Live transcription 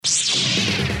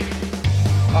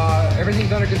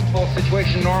Everything's under control.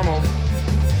 Situation normal.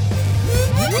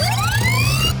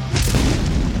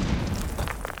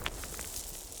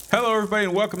 Hello, everybody,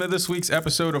 and welcome to this week's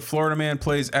episode of Florida Man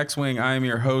Plays X-Wing. I am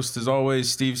your host, as always,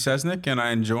 Steve Sesnick, and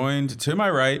I am joined to my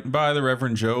right by the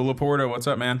Reverend Joe Laporta. What's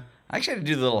up, man? I actually had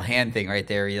to do the little hand thing right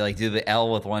there. You like do the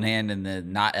L with one hand and the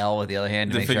not L with the other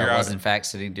hand to make sure I was in fact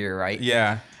sitting to your right.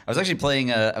 Yeah. I was actually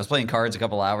playing. I was playing cards a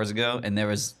couple hours ago, and there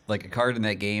was like a card in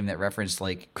that game that referenced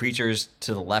like creatures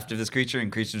to the left of this creature and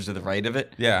creatures to the right of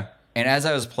it. Yeah. And as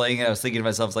I was playing it, I was thinking to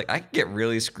myself, like, I could get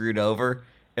really screwed over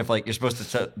if like you're supposed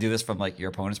to do this from like your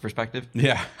opponent's perspective.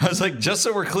 Yeah. I was like, just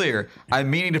so we're clear, I'm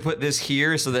meaning to put this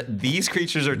here so that these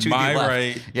creatures are to my the left.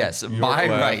 Right. Yes, my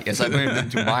left. right. Yes, I'm moving them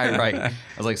to my right. I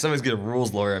was like, somebody's gonna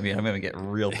rules lawyer me. I'm gonna get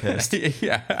real pissed.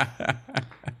 Yeah.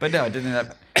 But no, it didn't end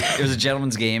up. It was a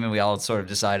gentleman's game, and we all sort of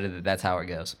decided that that's how it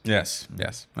goes. Yes.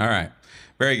 Yes. All right.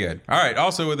 Very good. All right.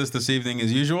 Also with us this evening,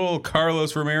 as usual,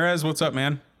 Carlos Ramirez. What's up,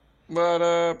 man? What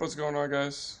up? What's going on,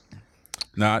 guys?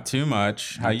 Not too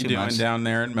much. How you too doing much. down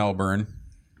there in Melbourne?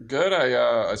 Good.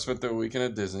 I spent the weekend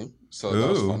at Disney, so that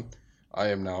was Ooh. fun. I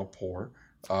am now poor.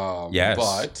 Yes.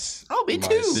 But Oh, me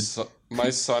too. My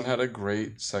son had a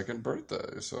great second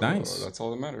birthday, so Nice. that's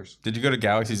all that matters. Did you go to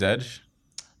Galaxy's Edge?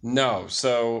 No,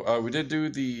 so we did do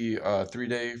the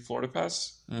 3-day Florida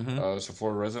pass. Mm-hmm. So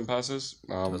Florida resident passes.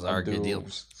 Those are good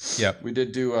deals. Yep. We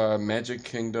did do Magic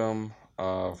Kingdom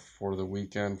for the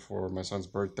weekend for my son's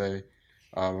birthday.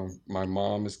 My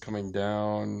mom is coming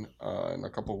down in a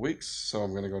couple of weeks, so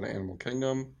I'm going to go to Animal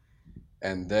Kingdom.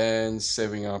 And then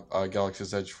saving up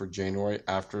Galaxy's Edge for January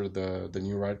after the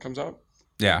new ride comes out.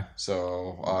 Yeah.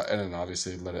 So, and then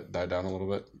obviously let it die down a little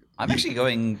bit. I'm actually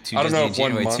going to I don't Disney know in if 1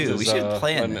 January month too. is We should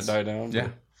plan letting this. it die down. Yeah.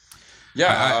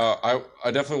 Yeah,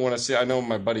 I definitely want to see. I know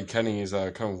my buddy Kenny is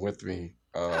coming with me.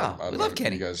 I we don't love know,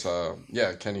 Kenny. You guys,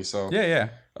 yeah, Kenny. So Yeah.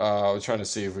 I was trying to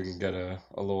see if we can get a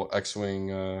little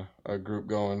X-Wing group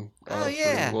going. Oh, For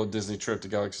yeah. a little Disney trip to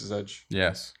Galaxy's Edge.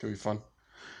 Yes. Could be fun.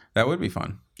 That would be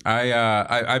fun. I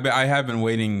have been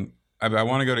waiting. I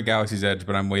want to go to Galaxy's Edge,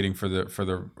 but I'm waiting for the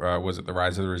was it the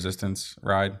Rise of the Resistance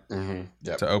ride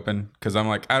Yep. to open? Because I'm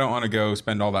like, I don't want to go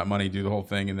spend all that money, do the whole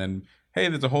thing, and then hey,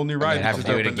 there's a whole new ride And that have just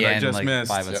to do it opened that I again just like missed.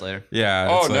 5 months later. Yeah.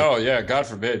 Oh it's like- no! Yeah, God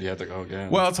forbid you have to go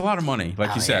again. Well, it's a lot of money,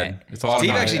 like you said. yeah. It's a lot Steve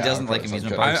of money. actually Yeah, doesn't of like course,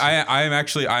 amusement I'm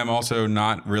parks. I'm also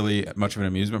not really much of an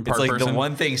amusement It's park like person. the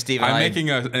one thing Steve and I'm I. making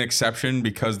an exception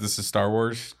because this is Star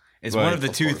Wars. It's Like, one of the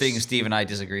two course. things Steve and I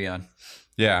disagree on.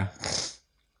 Yeah.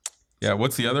 Yeah.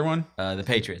 What's the other one? The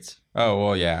Patriots. Oh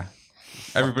well, yeah.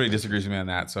 Everybody disagrees with me on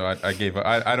that, so I gave up.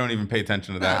 I don't even pay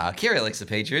attention to that. Carrie likes the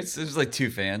Patriots. There's like 2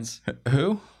 fans.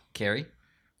 Who? Carrie.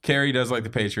 Carrie does like the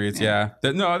Patriots, yeah.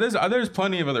 There's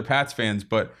plenty of other Pats fans,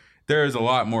 but there's a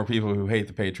lot more people who hate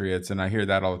the Patriots, and I hear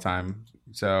that all the time.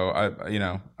 So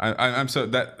I'm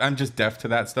just deaf to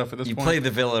that stuff at this You point. play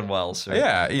the villain well, sir.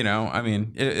 Yeah, I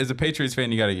mean, as a Patriots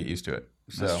fan, you got to get used to it.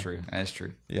 So, That's true. That's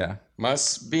true. Yeah,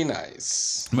 Must be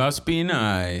nice. must be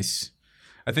nice.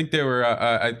 I think they were.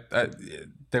 I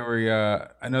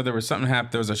know there was something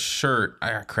happened. There was a shirt.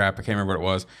 Crap, I can't remember what it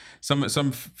was.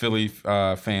 Some Philly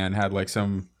fan had like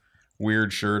some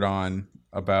weird shirt on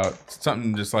about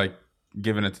something, just like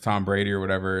giving it to Tom Brady or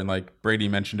whatever, and like Brady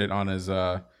mentioned it on his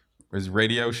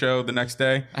radio show the next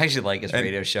day. I actually like his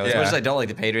radio show. As yeah. much as I don't like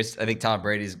the Patriots, I think Tom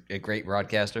Brady's a great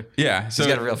broadcaster. Yeah, so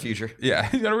He's got a real future. yeah,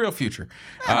 he's got a real future.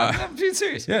 I'm being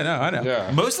serious. Yeah, no, I know.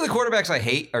 Yeah. Most of the quarterbacks I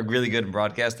hate are really good in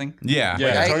broadcasting. Yeah,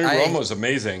 Yeah, Like, Tony I- Romo's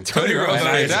amazing. Tony Romo's And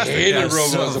I fantastic. hated Yeah,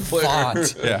 Romo as a player.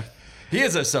 savant. yeah. He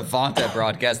is a savant at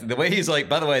broadcasting. The way he's like,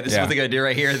 by the way, this is Yeah. what they're going to do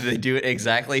right here. They do it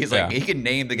exactly. He's like, Yeah. he can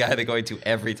name the guy they're going to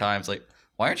every time. It's like,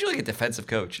 why aren't you like a defensive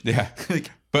coach? Yeah,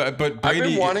 Like, but I've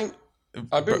Brady.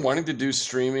 been wanting to do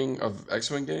streaming of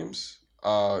X-Wing games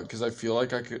because I feel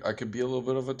like I could be a little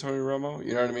bit of a Tony Romo.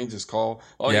 You know what I mean? Just call.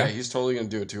 Oh Yeah. yeah, he's totally gonna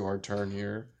do a 2-hard turn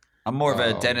here. I'm more of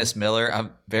a Dennis Miller.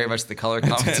 I'm very much the color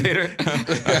commentator.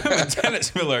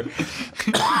 Dennis Miller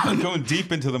going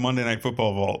deep into the Monday Night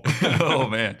Football vault. Oh,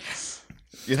 man.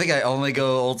 You think I only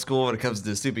go old school when it comes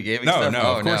to stupid gaming No, stuff? no,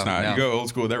 Oh, of course not. no. You go old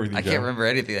school with everything. I Joe. can't remember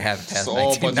anything that happened past It's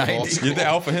all a bunch of 1990. old You're the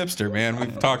alpha hipster, man.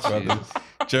 We've talked about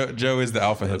this. Joe is the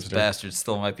alpha Those hipster. bastards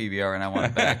stole my PBR and I want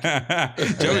it back.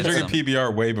 Joe was drinking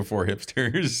PBR way before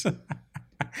hipsters.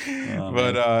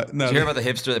 But no, Did you hear about the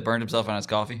hipster that burned himself on his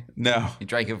coffee? no. He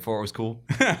drank it before it was cool.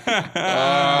 So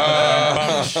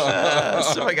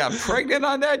I got pregnant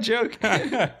on that joke.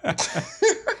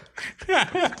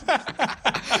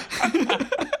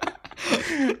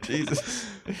 Jesus.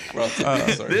 Well, sorry,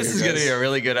 This is going to be a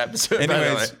really good episode. By the way.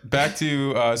 Anyways, back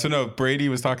to Brady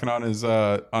was talking on his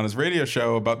radio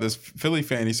show about this Philly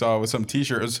fan he saw with some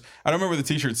T-shirt. I don't remember what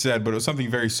the T-shirt said, but it was something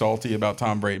very salty about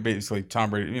Tom Brady. Basically, Tom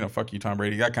Brady, fuck you, Tom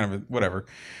Brady, that kind of whatever.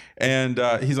 And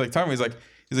he's like,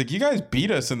 you guys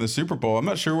beat us in the Super Bowl. I'm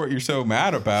not sure what you're so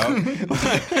mad about.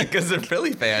 Because they're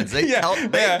Philly fans. Philly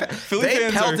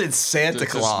fans pelted Santa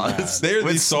Claus. They're the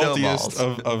with saltiest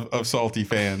snowballs. of salty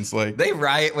fans. Like They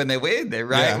riot when they win. They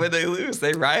riot when they lose.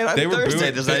 They riot on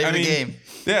Thursday. There's not even a game.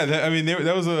 Yeah,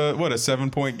 that was a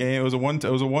 7-point game. It was a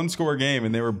 1-score game,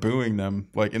 and they were booing them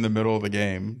like in the middle of the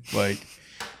game. Like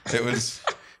it was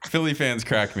Philly fans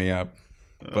crack me up,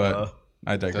 but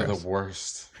I digress. They're the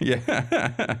worst.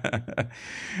 Yeah.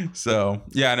 So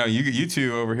yeah, no, you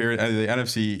two over here, the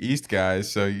NFC East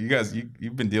guys. So you guys,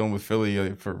 you've been dealing with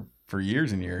Philly for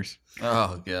years and years.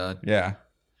 Oh God. Yeah.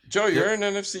 Joe, you're an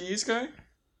NFC East guy.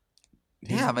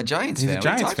 Yeah, I'm a Giants He's fan. a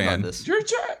Giants fan. About this. You're a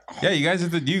Giant. Yeah,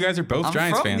 you guys are both I'm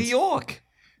Giants from fans. New York.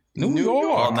 New York.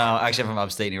 Well, no, actually, I'm from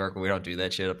upstate New York, but we don't do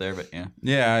that shit up there. But yeah.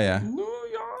 Yeah. New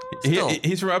York.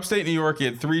 He's from upstate New York. He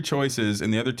had 3 choices,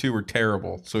 and the other 2 were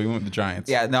terrible. So he went with the Giants.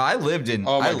 Yeah, no, I lived in.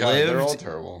 Oh my God, they're all lived.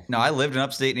 terrible. No, I lived in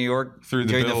upstate New York Through the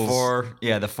during Bills.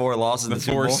 the 4 losses. The in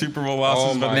 4 Super Super Bowl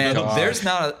losses. Oh my Man, gosh. there's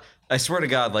not. I swear to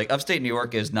God, like upstate New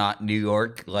York is not New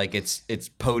York. Like it's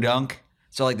podunk.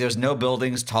 So like, there's no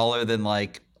buildings taller than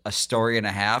like a story and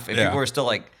a half, and Yeah. people are still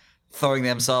like throwing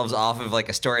themselves off of like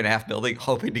a story and a half building,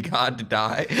 hoping to God to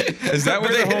die. Is that where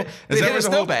But the they whole? hit Is that a where the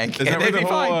whole? snowbank, Is that and where they'd the be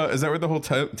whole? fine. Is that where the whole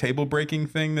table breaking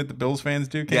thing that the Bills fans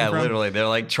do came Yeah, from? literally, they're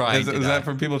like trying. Is to that die.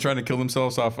 from people trying to kill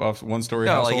themselves off 1-story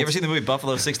No, households? like you ever seen the movie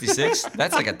Buffalo '66?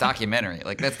 That's like a documentary.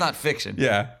 Like that's not fiction.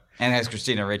 Yeah. And it has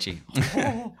Christina Ricci.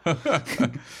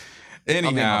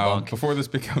 Anyhow, bunk. before this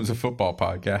becomes a football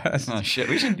podcast, Oh shit,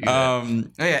 we should do that. Oh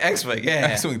yeah, X-Wing. Yeah.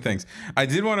 X-Wing things. I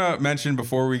did want to mention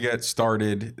before we get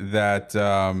started that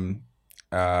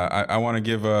I want to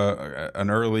give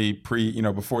an early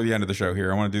before the end of the show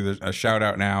here. I want to do a shout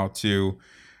out now to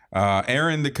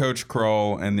Aaron, the Coach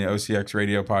Kroll, and the OCX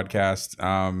Radio podcast.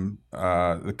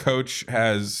 The coach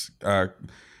has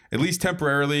at least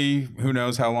temporarily, who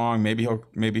knows how long, maybe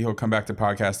he'll come back to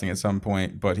podcasting at some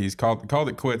point, but he's called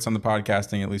it quits on the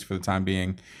podcasting, at least for the time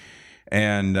being.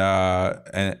 And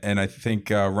I think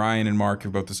Ryan and Mark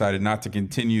have both decided not to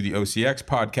continue the OCX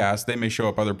podcast. They may show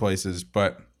up other places,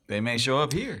 but They may show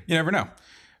up here. you never know.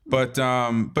 But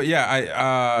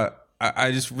yeah,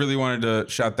 I just really wanted to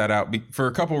shout that out for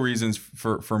a couple reasons.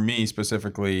 For me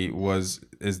specifically,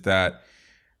 is that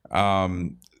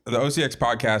the OCX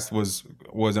podcast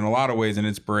was in a lot of ways an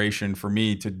inspiration for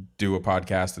me to do a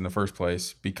podcast in the first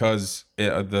place, because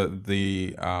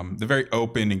the very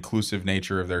open, inclusive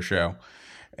nature of their show,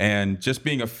 and just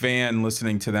being a fan,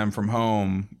 listening to them from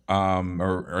home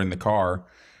or in the car.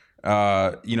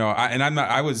 I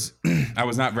was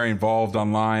not very involved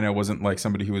online. I wasn't like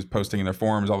somebody who was posting in their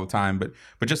forums all the time, but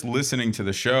just listening to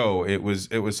the show, it was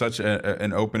such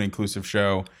an open, inclusive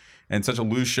show, and such a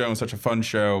loose show, and such a fun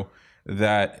show,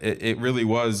 that it really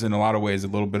was in a lot of ways a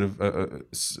little bit of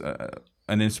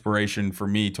an inspiration for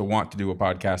me to want to do a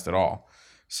podcast at all.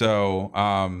 So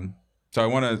I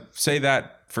want to say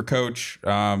that for Coach,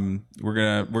 we're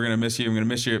gonna miss you. I'm gonna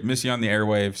miss you on the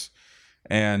airwaves,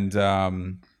 and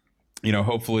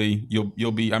hopefully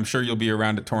you'll be. I'm sure you'll be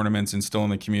around at tournaments and still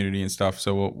in the community and stuff.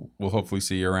 So we'll hopefully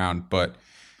see you around. But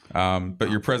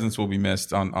your presence will be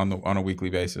missed on a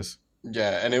weekly basis.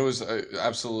 Yeah, and it was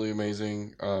absolutely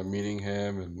amazing meeting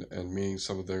him and meeting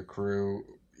some of their crew,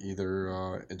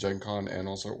 either at Gen Con and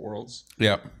also at Worlds.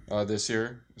 Yep. This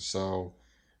year. So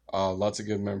lots of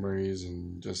good memories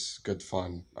and just good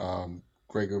fun.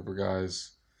 Great group of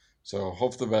guys. So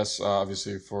hope for the best,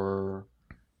 obviously, for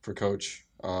Coach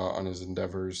on his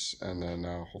endeavors, and then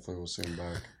hopefully we'll see him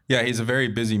back. Yeah, he's a very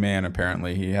busy man.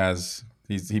 Apparently,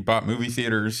 he bought movie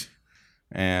theaters,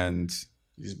 and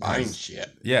He's buying shit.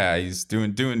 yeah, he's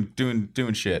doing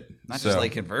shit. Not So, just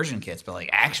like conversion kits, but like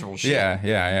actual shit.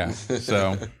 yeah.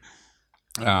 So,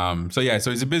 so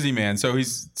he's a busy man. So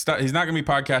he's not going to be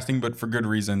podcasting, but for good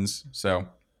reasons. So,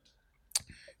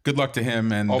 good luck to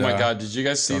him. And Oh my God, did you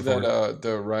guys see going that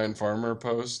the Ryan Farmer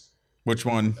post? which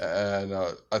one? And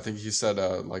I think he said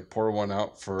like pour one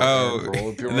out for Oh, Aaron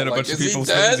Kroll. People and then were a like, bunch of "Is he people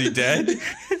said, "Is he dead?" dead?"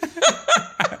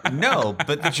 No,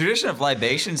 but the tradition of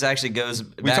libations actually goes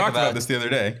back We talked about this the other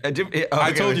day.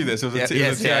 I told you this. It was a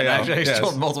yes, TIL. I've Yes.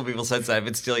 told multiple people since that. I've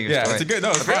been stealing your Yeah, story. it's a good.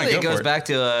 No, it's Apparently, fine. it Go goes for it. back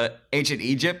to ancient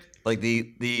Egypt. Like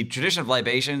the tradition of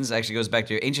libations actually goes back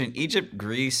to ancient Egypt,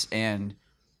 Greece, and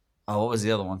Oh, what was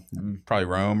the other one? Probably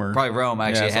Rome or Probably Rome.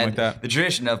 Actually, something had like that. the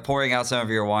tradition of pouring out some of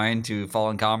your wine to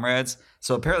fallen comrades.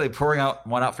 So apparently, pouring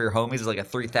one out for your homies is like a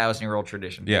 3,000-year-old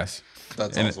tradition. Yes.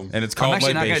 That's And, awesome. and it's I'm called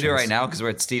actually not going to do it libations. right now because we're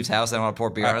at Steve's house. I don't want to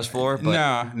pour beer on his floor.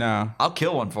 But No. I'll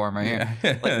kill one for him right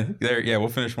here. Yeah, we'll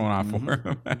finish one off for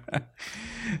him.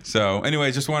 So,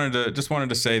 anyway, just wanted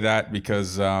to say that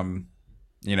because like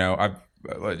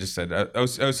I just said,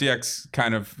 OCX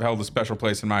kind of held a special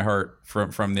place in my heart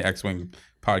from the X-Wing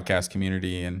podcast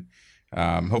community, and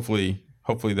hopefully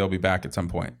they'll be back at some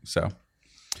point. So,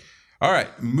 all right,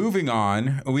 moving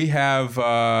on. We had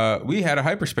a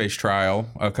hyperspace trial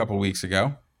a couple weeks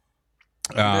ago.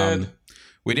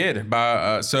 We did.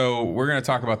 So we're going to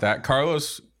talk about that.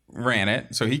 Carlos ran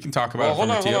it, so he can talk about it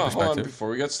from a TO hold perspective. on. Before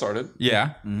we get started,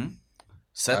 Yeah,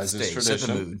 Set the As is stage, set the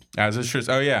tradition. mood. as it's just.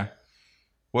 Oh yeah,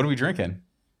 what are we drinking?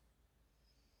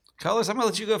 Carlos, I'm going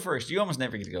to let you go first. You almost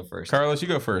never get to go first. Carlos, you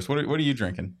go first. What are you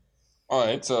drinking? all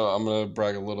right. So I'm gonna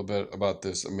brag a little bit about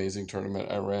this amazing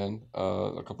tournament I ran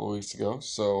a couple of weeks ago.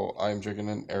 So I'm drinking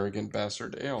an Arrogant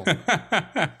Bastard Ale.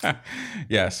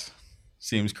 Yes,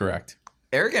 seems correct.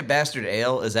 Arrogant Bastard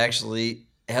Ale is actually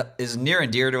near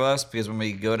and dear to us because when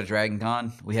we go to Dragon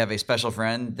Con, we have a special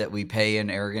friend that we pay in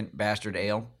Arrogant Bastard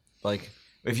Ale. Like,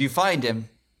 if you find him,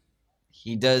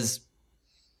 he does...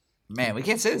 Man, we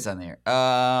can't say this on there.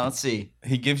 Let's see.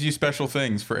 He gives you special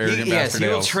things for Arrogant Bastard he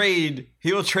will Ales.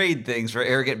 He will trade things for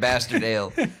Arrogant Bastard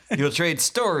Ale. He will trade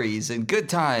stories and good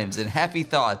times and happy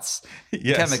thoughts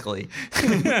Yes. chemically.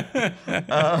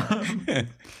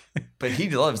 But he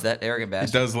loves that Arrogant He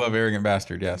Bastard. does love Arrogant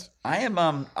Bastard. Yes. I'm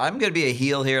gonna be a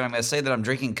heel here, and I'm gonna say that I'm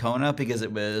drinking Kona because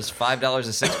it was $5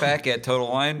 a six pack at Total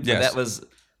Wine. But Yes. that was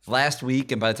last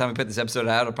week, and by the time we put this episode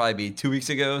out, it'll probably be 2 weeks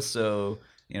ago. So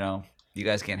you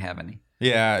guys can't have any,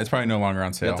 Yeah, it's probably no longer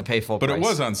on sale. have to pay full but it price.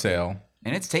 was on sale,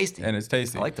 and it's tasty. and it's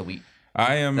tasty. I like the wheat.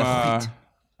 I am the wheat.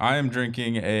 I am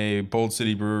drinking a Bold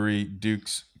City Brewery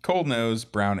Duke's Cold Nose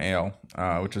Brown Ale,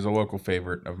 which is a local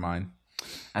favorite of mine.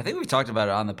 I think we've talked about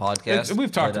it on the podcast.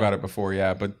 We've talked about it before,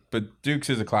 yeah. But Duke's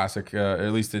is a classic,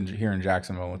 at least here in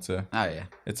Jacksonville. Oh yeah.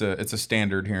 It's a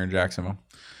standard here in Jacksonville.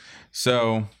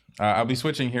 So I'll be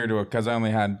switching here because I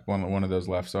only had one of those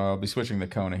left. So I'll be switching to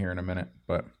Kona here in a minute,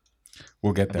 but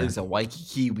we'll get there. It's a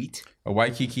Waikiki wheat. A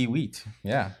Waikiki wheat,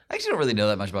 yeah. I actually don't really know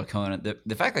that much about Kona.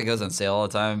 The fact that it goes on sale all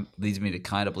the time leads me to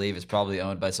kind of believe it's probably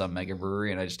owned by some mega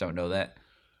brewery, and I just don't know that.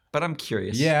 But I'm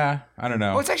curious. Yeah, I don't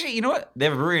know. Oh, it's actually, you know what? They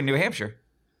have a brewery in New Hampshire.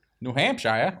 New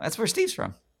Hampshire. That's where Steve's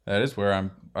from. That is where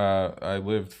I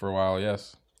lived for a while.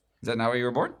 Yes, Is that not where you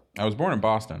were born? I was born in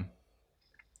Boston,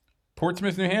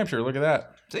 Portsmouth, New Hampshire. Look at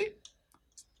that.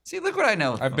 See, look what I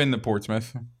know. I've been to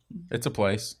Portsmouth. It's a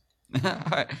place. All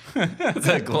right. It's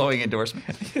a glowing endorsement.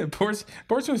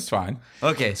 Portsmouth's fine.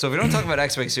 Okay, so if we don't talk about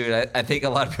X-Wing soon, I think a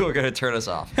lot of people are going to turn us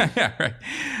off. Yeah, right.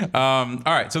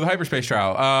 All right. So the hyperspace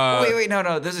trial. Wait,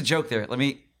 no. There's a joke there. Let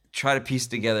me try to piece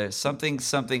together something.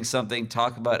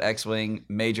 Talk about X-Wing.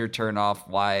 Major turn off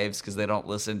wives because they don't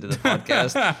listen to the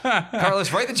podcast.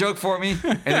 Carlos, write the joke for me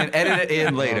and then edit it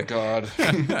in Oh later. God.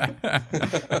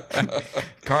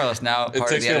 Carlos, now It part of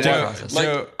takes the me a editing while. process.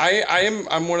 Like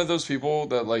I'm one of those people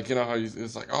that how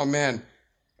it's like, oh man,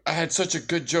 I had such a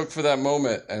good joke for that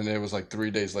moment, and it was like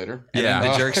 3 days later. And Yeah.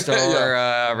 then the jerk store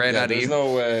ran out of There's you.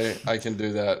 no way I can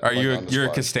do that. Are you on the you're a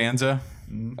spot. Costanza?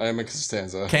 I am a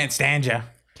Costanza. Can't stand you.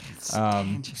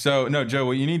 So no, Joe.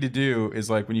 What you need to do is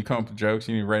when you come up with jokes,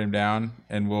 you need to write them down,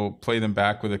 and we'll play them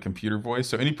back with a computer voice.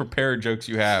 So any prepared jokes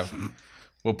you have,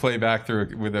 we'll play back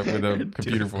through with a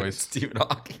computer voice. Stephen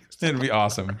Hawking. It'll be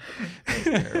awesome.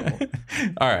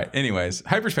 All right. Anyways,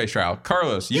 hyperspace trial.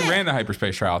 Carlos, you ran the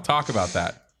hyperspace trial. Talk about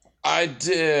that. I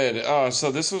did.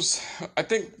 So this was, I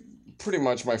think, pretty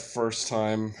much my first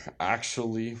time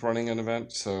actually running an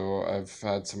event. So I've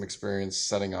had some experience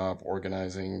setting up,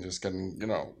 organizing, just getting,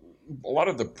 a lot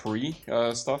of the pre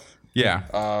stuff. Yeah.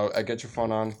 I Get Your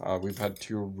Fun on. We've had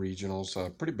 2 regionals,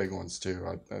 pretty big ones too.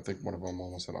 I think one of them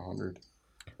almost hit 100.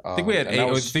 I think we had 8.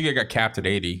 I think it got capped at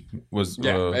 80.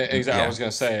 Exactly. Yeah. I was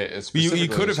gonna say it's. You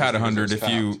could have had 100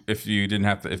 if you didn't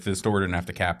have to, if the store didn't have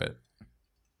to cap it.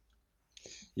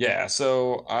 Yeah.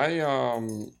 So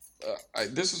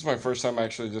this is my first time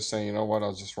actually just saying, you know what,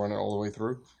 I'll just run it all the way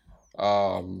through,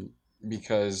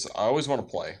 because I always want to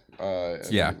play.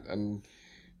 And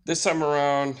this time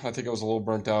around, I think I was a little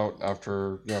burnt out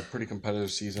after pretty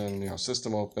competitive season.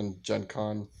 System Open, Gen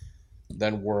Con,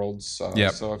 then Worlds.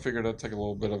 Yep. So I figured I'd take a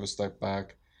little bit of a step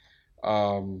back.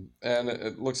 And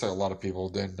it looks like a lot of people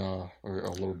did are a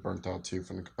little burnt out too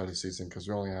from the competitive season because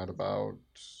we only had about,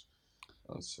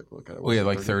 let's take a look at it. We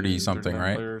had 30 something,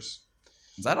 right? Players.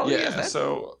 Is that all you guys Yeah. had?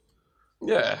 So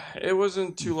Yeah, it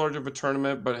wasn't too large of a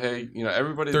tournament, but hey,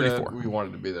 everybody 34. that we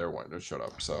wanted to be there wanted to show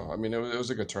up. So I mean, it was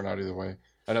a good turnout either way.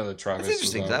 I know that Travis That's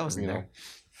interesting. was 'Cause out. I wasn't there.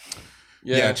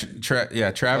 Yeah,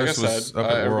 Like Travis I was said, up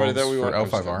at everybody Worlds that we for want. I'm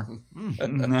just L5R.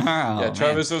 kidding. No, Yeah, man.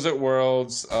 Travis was at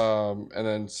Worlds, and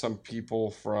then some people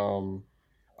from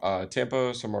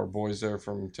Tampa, some of our boys there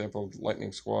from Tampa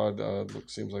Lightning Squad.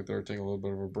 Seems like they're taking a little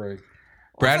bit of a break.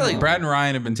 Well, I feel like- Brad and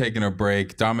Ryan have been taking a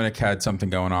break. Dominic had something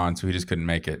going on, so he just couldn't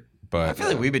make it. I But feel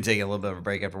like we've been taking a little bit of a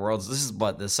break after Worlds. This is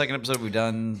the second episode we've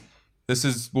done. this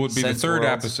would be the Since third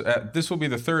Worlds. episode. This will be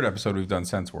the third episode we've done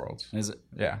since Worlds. Is it?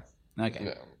 Yeah. Okay.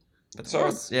 Yeah. But So-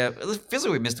 Worlds, yeah, it feels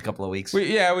like we missed a couple of weeks.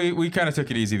 We kind of took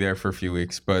it easy there for a few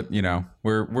weeks, but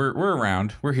we're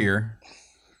around. We're here.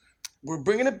 We're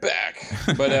bringing it back,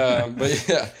 but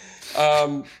yeah,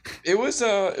 it was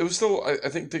still I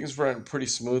think things ran pretty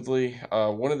smoothly.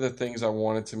 One of the things I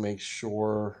wanted to make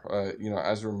sure,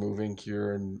 as we're moving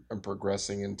here and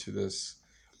progressing into this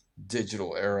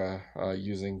digital era,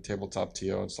 using tabletop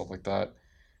TO and stuff like that,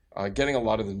 getting a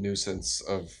lot of the nuisance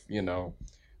of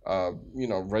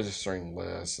registering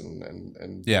lists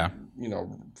and Yeah.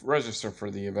 registering for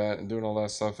the event and doing all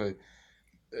that stuff.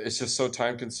 It's just so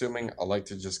time consuming. I like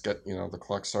to just get the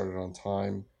clock started on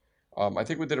time. I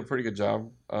think we did a pretty good job.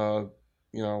 On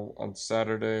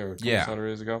Saturday or a couple Yeah.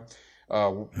 Saturdays ago.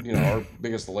 Our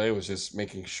biggest delay was just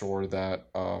making sure that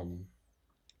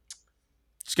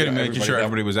Just making everybody sure that-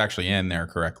 everybody was actually in there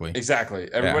correctly. exactly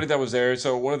everybody that was there.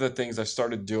 So one of the things I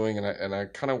started doing, and I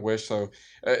kind of wish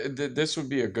this would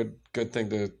be a good thing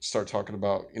to start talking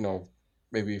about.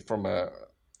 Maybe from a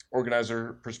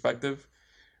organizer perspective.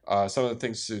 Some of the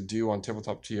things to do on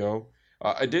Tabletop TO.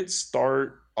 I did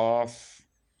start off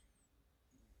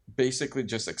basically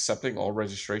just accepting all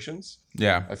registrations.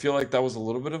 Yeah. I feel like that was a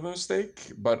little bit of a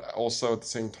mistake, but also at the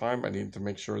same time, I needed to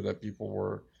make sure that people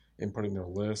were inputting their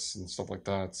lists and stuff like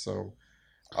that. So,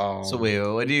 So wait,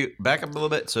 what do you back up a little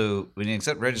bit? So when you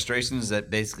accept registrations, that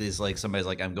basically is like somebody's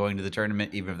like, I'm going to the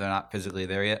tournament, even if they're not physically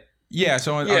there yet. Yeah.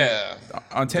 So yeah,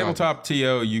 on Tabletop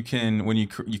TO, you can when you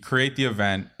create the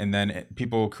event, and then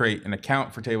people create an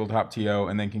account for Tabletop TO,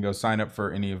 and then can go sign up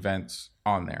for any events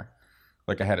on there,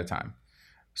 like ahead of time.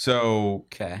 So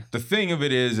Okay. the thing of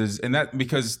it is and that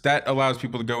because that allows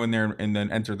people to go in there and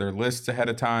then enter their lists ahead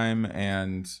of time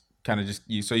and kind of just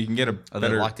so you can get a Are better.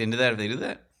 they locked into that if they do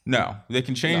that? No, they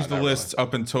can change No, the not lists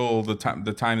up until the time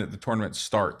that the tournament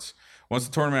starts. Once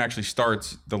the tournament actually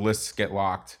starts, the lists get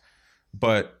locked,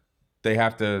 but they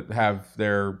have to have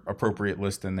their appropriate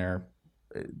list in there,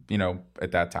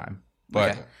 at that time.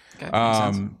 But Okay. Makes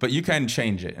sense. but you can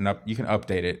change it and you can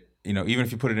update it. Even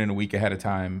if you put it in a week ahead of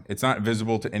time, it's not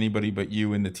visible to anybody but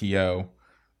you in the TO,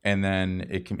 and then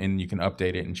you can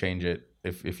update it and change it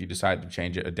if you decide to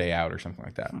change it a day out or something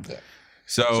like that. Yeah.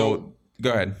 So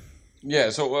go ahead. Yeah,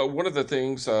 so one of the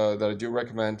things that I do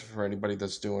recommend for anybody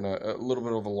that's doing a little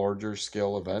bit of a larger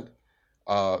scale event,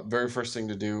 very first thing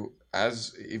to do,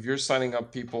 if you're signing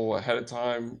up people ahead of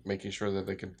time, making sure that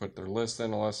they can put their list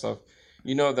in, all that stuff,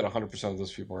 that 100% of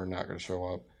those people are not going to show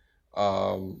up.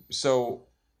 So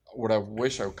what I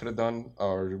wish I could have done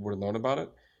or would have known about it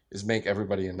is make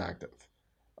everybody inactive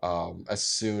as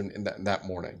soon in that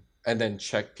morning, and then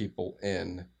check people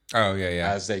in Oh yeah.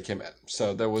 as they came in.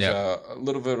 So there was Yep. a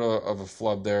little bit of a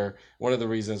flub there. One of the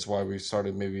reasons why we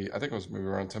started I think it was maybe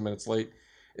around 10 minutes late,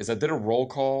 is I did a roll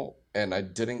call and I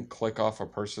didn't click off a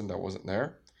person that wasn't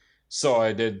there. So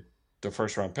I did the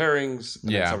first round pairings.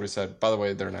 And then Yeah. somebody said, by the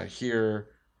way, they're not here.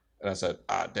 And I said,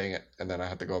 dang it. And then I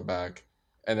had to go back.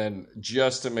 And then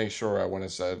just to make sure, I went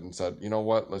and said, you know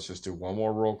what? Let's just do one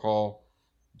more roll call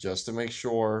just to make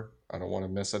sure. I don't want to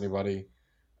miss anybody.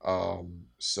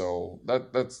 So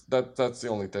that's the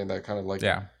only thing that kind of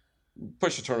Yeah.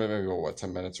 push the tournament maybe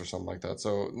 10 minutes or something like that.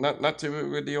 So not too big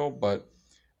of a deal, but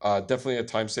definitely a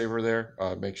time saver there.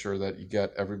 Make sure that you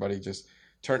get everybody, just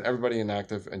turn everybody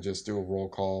inactive and just do a roll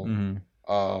call.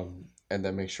 Mm-hmm. And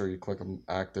then make sure you click them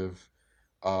active.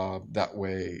 That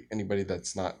way anybody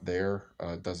that's not there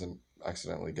doesn't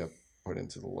accidentally get put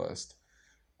into the list.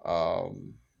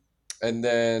 And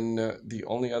then the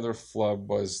only other flub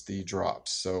was the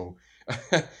drops. So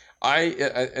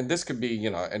and this could be,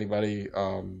 anybody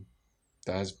that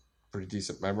has pretty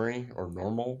decent memory or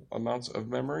normal amounts of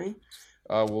memory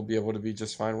will be able to be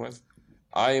just fine with.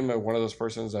 I am one of those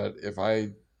persons that if I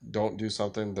don't do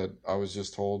something that I was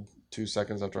just told 2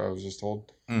 seconds after I was just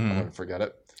told, I'm going to forget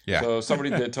it. Yeah. So somebody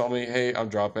did tell me, hey, I'm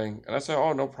dropping. And I said,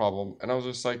 oh, no problem. And I was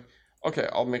just like, okay,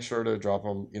 I'll make sure to drop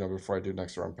them, before I do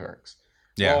next round pairings.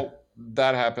 Yeah. Well,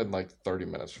 that happened 30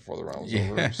 minutes before the round was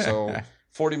over. So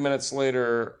 40 minutes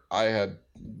later, I had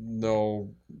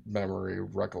no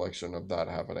recollection of that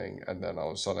happening. And then all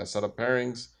of a sudden I set up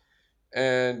pairings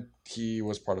and he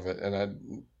was part of it.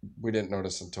 And we didn't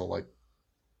notice until like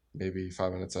maybe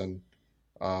 5 minutes in.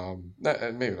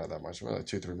 Maybe not that much, maybe like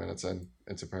 2-3 minutes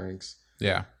into pairings.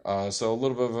 Yeah. So a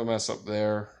little bit of a mess up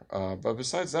there. But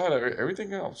besides that,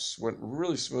 everything else went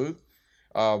really smooth.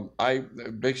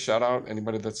 Big shout out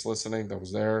anybody that's listening that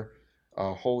was there.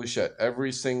 Holy shit!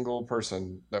 Every single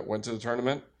person that went to the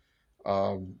tournament,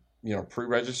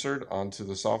 pre-registered onto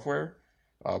the software,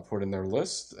 put in their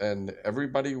list, and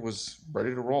everybody was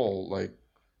ready to roll. Like,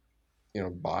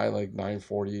 by like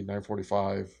 9:40,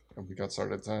 9:45, and we got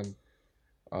started at 10.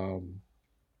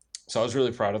 So I was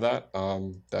really proud of that.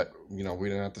 That we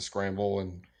didn't have to scramble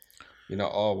and.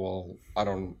 Oh, well, I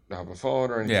don't have a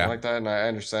phone or anything like that. And I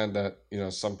understand that,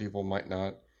 some people might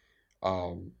not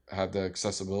have the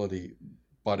accessibility,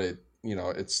 but it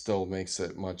still makes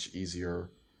it much easier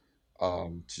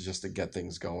to get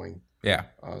things going. Yeah.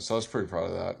 So I was pretty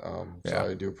proud of that. So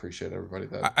I do appreciate everybody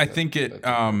that. I think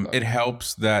it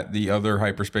helps that the other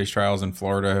hyperspace trials in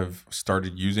Florida have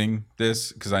started using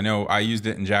this, because I know I used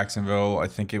it in Jacksonville. I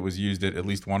think it was used at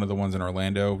least one of the ones in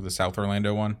Orlando, the South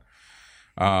Orlando one.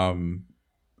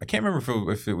 I can't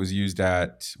remember if it was used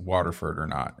at Waterford or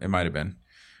not. It might have been.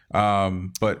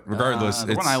 But regardless,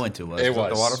 the one I went to was it the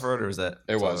Waterford, or was that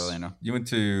it was Orlando? You went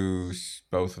to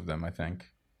both of them, I think.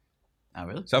 Oh,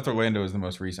 really? South Orlando is the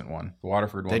most recent one. The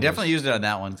Waterford one. They definitely used it on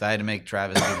that one, because I had to make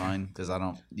Travis do mine because I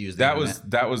don't use that was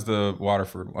the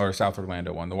Waterford or South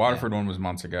Orlando one. The Waterford one was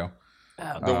months ago.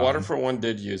 The Waterford one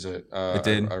did use it. It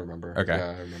did. I remember. Okay. Yeah,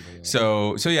 I remember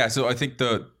that. So I think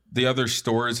the other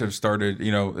stores have started.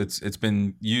 It's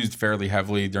been used fairly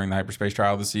heavily during the hyperspace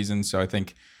trial this season. So I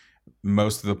think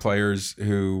most of the players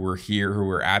who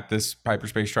were at this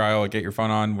hyperspace trial, Get Your Fun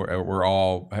On, we're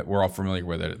all familiar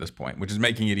with it at this point, which is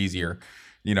making it easier.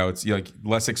 It's like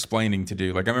less explaining to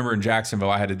do. Like I remember in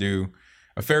Jacksonville, I had to do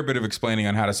a fair bit of explaining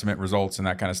on how to submit results and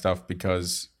that kind of stuff,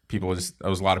 because there was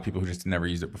a lot of people who just never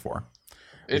used it before.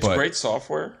 It's great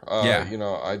software.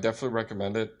 I definitely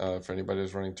recommend it for anybody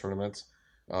who's running tournaments.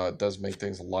 It does make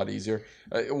things a lot easier.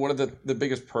 One of the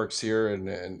biggest perks here,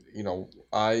 and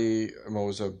I am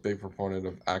always a big proponent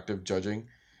of active judging.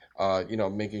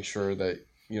 Making sure that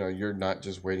you're not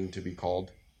just waiting to be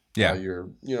called. Yeah. You're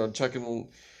checking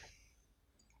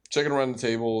around the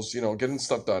tables. Getting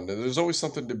stuff done. There's always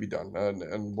something to be done.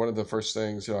 And one of the first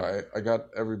things, I got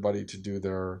everybody to do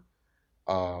their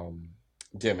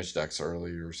damage decks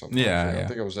early or something. Yeah. I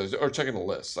think it was, or checking the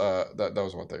list. That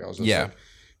was one thing. I was just like,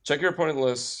 check your opponent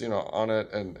list, on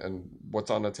it and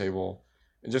what's on the table,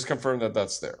 and just confirm that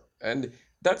that's there. And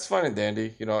that's fine and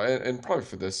dandy, and probably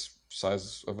for this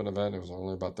size of an event, it was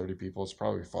only about 30 people. It's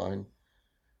probably fine.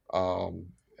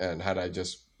 And had I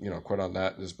just, quit on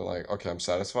that and just been like, okay, I'm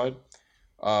satisfied.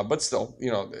 But still,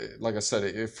 like I said,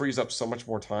 it frees up so much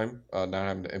more time, not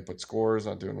having to input scores,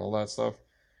 not doing all that stuff,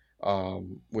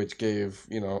 which gave,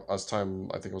 us time.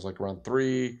 I think it was like around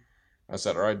 3. I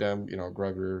said, all right, Dan,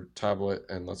 grab your tablet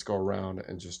and let's go around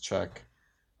and just check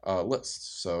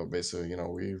lists. So basically,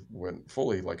 we went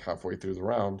fully like halfway through the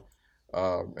round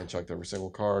and checked every single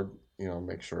card,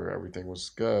 make sure everything was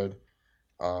good,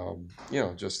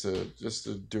 just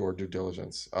to do our due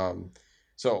diligence.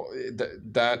 So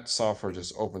that software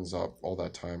just opens up all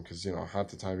that time, because, half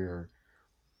the time you're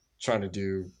trying to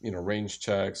do, range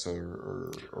checks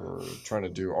or trying to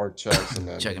do art checks and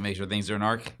then check and make sure things are in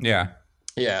arc. Yeah.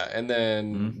 Yeah, and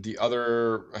then the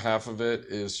other half of it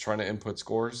is trying to input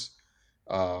scores,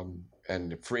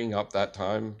 and freeing up that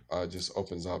time just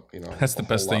opens up. That's the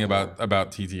best thing about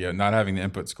TTO. Not having the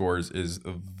input scores is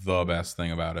the best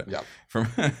thing about it. Yeah,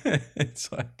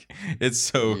 it's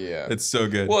so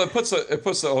good. Well, it puts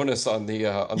the onus on the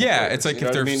players, it's like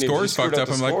if their score's fucked up,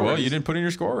 I'm like, well, you didn't put in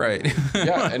your score right.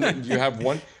 Yeah, and then you have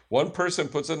one person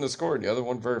puts in the score and the other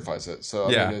one verifies it. So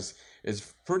I mean,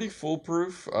 it's pretty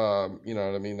foolproof. You know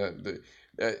what I mean?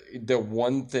 The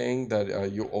one thing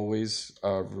that you always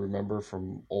remember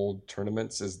from old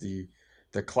tournaments is the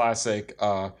classic,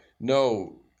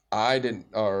 no, I didn't,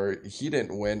 or he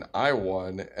didn't win, I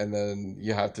won. And then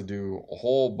you have to do a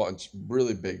whole bunch,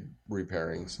 really big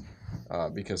repairings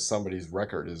because somebody's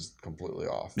record is completely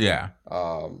off. Yeah.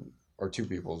 Or two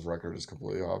people's record is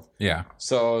completely off. Yeah.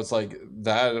 So it's like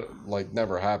that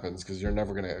never happens, because you're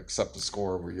never going to accept a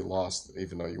score where you lost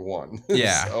even though you won.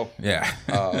 Yeah. So, yeah.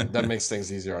 That makes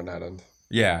things easier on that end.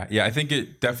 Yeah. Yeah. I think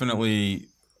it definitely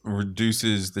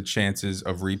reduces the chances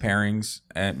of repairings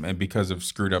and because of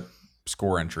screwed up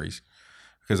score entries.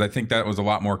 Because I think that was a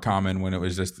lot more common when it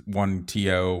was just one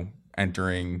TO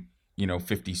entering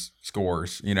 50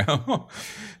 scores,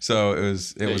 So it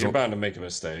was you're bound to make a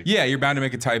mistake. Yeah, you're bound to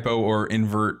make a typo or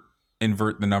invert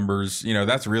the numbers.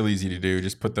 That's real easy to do.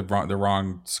 Just put the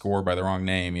wrong score by the wrong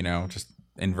name, just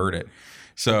invert it.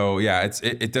 So yeah,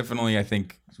 it definitely, I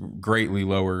think, greatly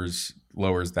lowers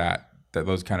that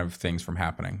those kind of things from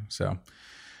happening. So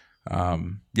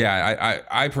yeah,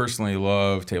 I personally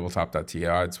love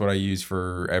tabletop.to. It's what I use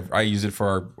I use it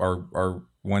for our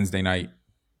Wednesday night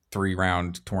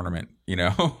 3-round tournament,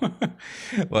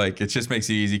 like it just makes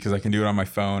it easy because I can do it on my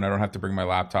phone. I don't have to bring my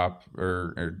laptop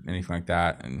or anything like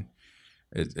that. And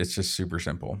it's just super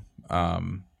simple.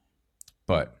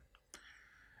 But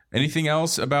anything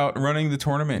else about running the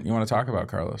tournament you want to talk about,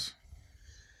 Carlos?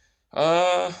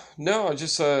 No, I'm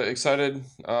just excited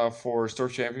for Store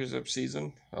Championship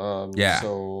season. Yeah.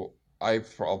 So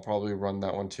I'll probably run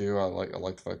that one too. I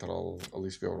like the fact that I'll at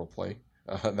least be able to play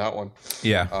that one.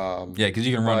 Yeah. Yeah, because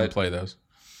you can run and play those.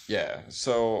 Yeah.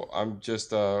 So I'm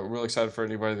just really excited for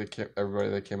everybody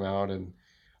that came out, and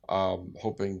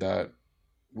hoping that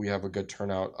we have a good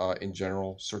turnout in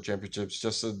general. Store Championships,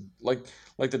 just like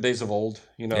the days of old,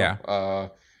 Yeah.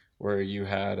 Where you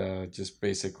had just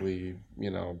basically,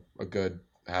 a good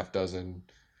half dozen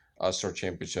Store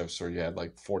Championships where you had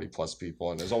like 40 plus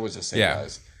people, and there's always the same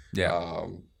guys. Yeah.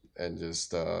 And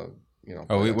just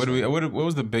what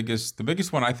was the biggest? The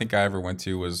biggest one I think I ever went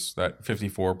to was that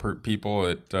 54 people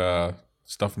at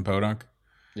Stuff and Podunk.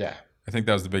 Yeah. I think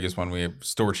that was the biggest one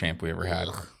store champ we ever had.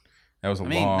 That was a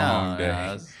long day.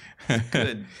 No, it was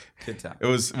good time. It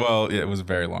was it was a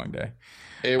very long day.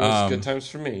 It was good times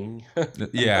for me.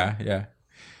 Yeah.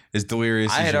 As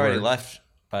delirious. I as had you already were. left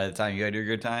by the time you had your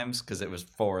good times because it was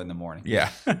 4 a.m. Yeah.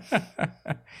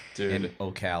 Dude. in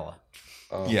Ocala.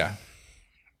 Yeah.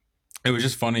 It was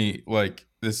just funny, like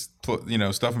this,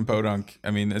 Stuff and Podunk.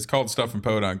 I mean, it's called Stuff and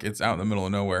Podunk. It's out in the middle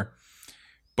of nowhere.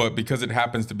 But because it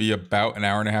happens to be about an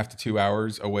hour and a half to 2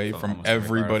 hours away from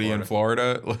everybody in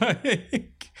Florida,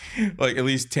 like at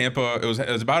least Tampa, it was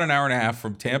about an hour and a half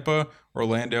from Tampa,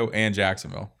 Orlando, and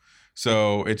Jacksonville.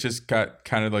 So it just got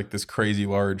kind of like this crazy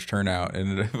large turnout,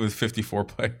 and it was 54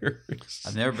 players.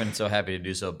 I've never been so happy to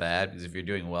do so bad because if you're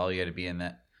doing well, you got to be in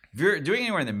that. If you're doing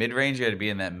anywhere in the mid range, you got to be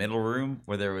in that middle room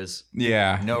where there was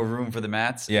no room for the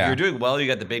mats. Yeah. If you're doing well, you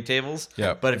got the big tables.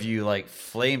 Yeah. But if you like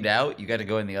flamed out, you got to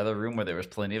go in the other room where there was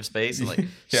plenty of space and like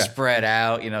spread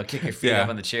out. Kick your feet up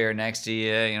on the chair next to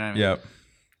you. You know what I mean? Yep.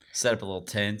 Set up a little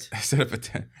tent. Set up a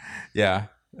tent. Yeah.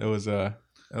 It was that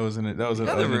was an Another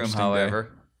room, interesting however. day.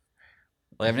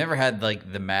 Like I've never had like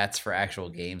the mats for actual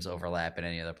games overlap in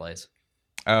any other place.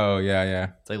 Oh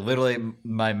yeah. It's like literally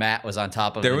my mat was on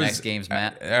top of the next game's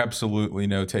mat. Absolutely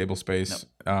no table space.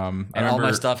 And all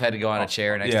my stuff had to go on a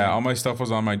chair next to me. Yeah, all my stuff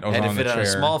was on my. I was had to on fit the on chair.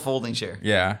 a small folding chair.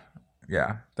 Yeah.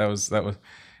 It was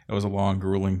a long,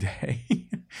 grueling day.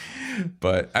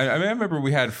 But I remember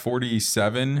we had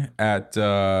 47 at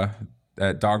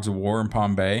Dogs of War in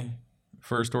Palm Bay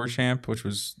for a store champ,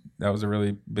 that was a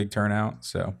really big turnout.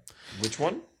 So Which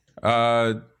one?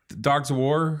 Dogs of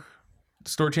War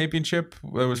store championship.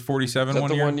 There was 47 Is that one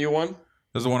the year. one you won? That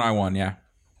was the one I won. Yeah.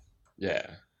 Yeah.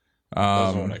 That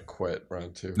was the one I quit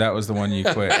round 2. That was the one you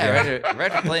quit. Yeah,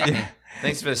 right for playing.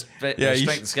 Thanks for the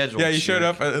schedule. Yeah, you showed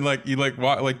up and I think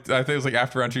it was like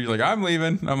after round 2, you're like, I'm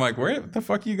leaving. I'm like, where the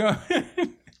fuck you going?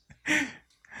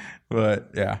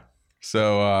 But yeah,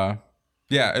 so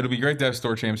yeah, it'll be great to have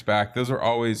store champs back.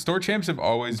 Store champs have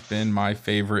always been my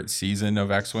favorite season of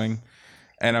X-Wing,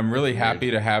 and I'm really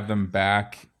happy to have them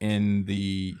back in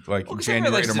the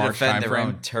January to March defend their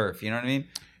own timeframe. turf. You know what I mean?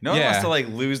 No one wants to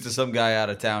lose to some guy out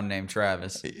of town named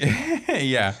Travis.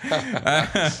 Yeah.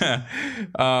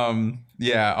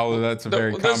 Yeah. Although that's a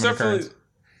very common occurrence.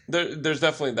 There's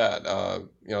definitely that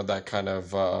that kind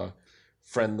of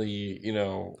friendly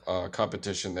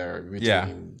competition there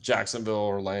between Jacksonville,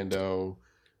 Orlando.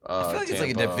 I feel like Tampa. it's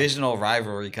like a divisional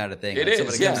rivalry kind of thing. It like is,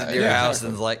 somebody comes into your house exactly.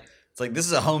 and it's like this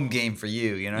is a home game for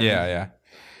you. You know? What I mean? Yeah.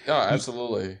 Oh,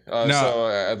 absolutely. So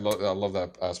I love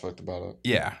that aspect about it.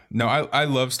 Yeah. No, I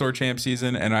love store champ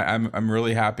season, and I'm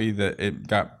really happy that it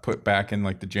got put back in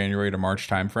like the January to March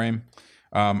timeframe.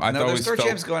 There's store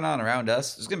champs going on around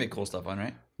us. There's gonna be cool stuff on,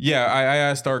 right? Yeah, I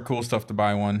asked our cool stuff to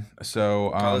buy one.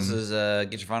 So Carlos is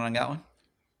get your phone on got one.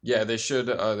 Yeah, they should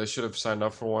have signed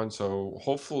up for one. So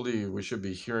hopefully we should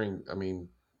be hearing. I mean,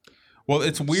 well,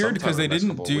 it's weird because they sometime in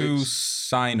the didn't next couple do weeks.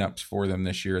 signups for them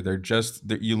this year.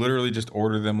 You literally just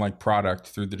order them like product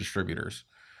through the distributors.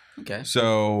 Okay.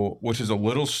 So, which is a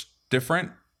little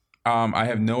different. I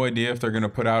have no idea if they're going to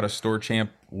put out a store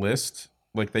champ list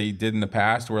like they did in the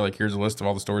past, where like here's a list of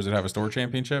all the stores that have a store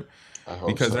championship, I hope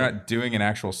because so. they're not doing an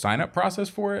actual sign up process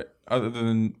for it. Other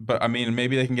than, but I mean,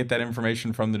 maybe they can get that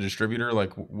information from the distributor,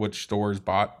 like which stores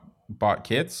bought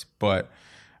kits. But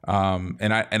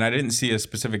and I didn't see a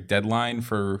specific deadline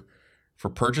for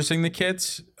purchasing the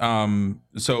kits.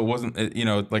 So it wasn't, you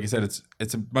know, like I said,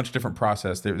 it's a much different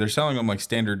process. They're selling them like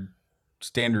standard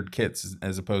kits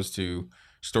as opposed to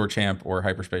Store Champ or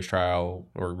Hyperspace Trial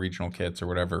or regional kits or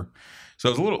whatever. So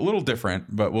it's a little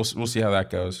different, but we'll see how that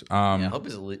goes. I hope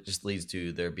it just leads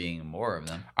to there being more of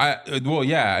them.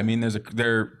 I mean,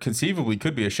 there conceivably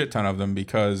could be a shit ton of them,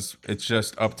 because it's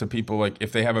just up to people, like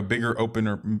if they have a bigger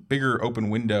open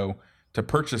window to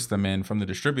purchase them in from the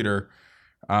distributor.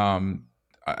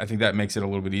 I think that makes it a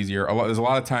little bit easier. There's a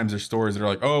lot of times there's stores that are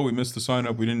like, oh, we missed the sign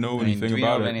up, we didn't know anything do we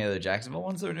about know of it. any other Jacksonville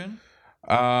ones they're doing?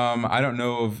 I don't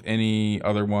know of any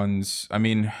other ones. I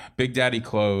mean, Big Daddy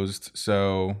closed,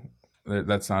 so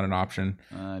that's not an option.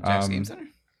 Jack's Game Center?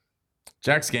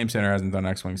 Jack's Game Center hasn't done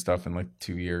X-Wing stuff in like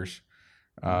 2 years.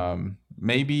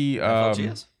 Maybe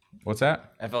FLGS? What's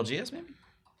that? FLGS maybe?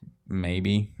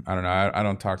 Maybe. I don't know. I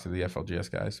don't talk to the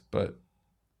FLGS guys, but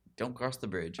Don't cross the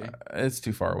bridge, eh? it's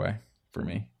too far away for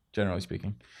me, generally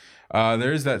speaking.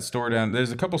 There's that store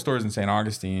there's a couple stores in St.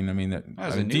 Augustine. I mean,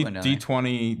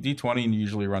 D20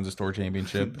 usually runs a store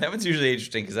championship. That one's usually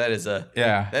interesting because that is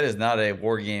not a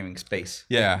wargaming space.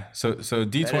 Yeah. So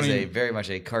D20 That is very much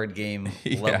a card game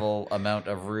level amount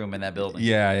of room in that building.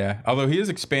 Yeah. Although he has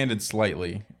expanded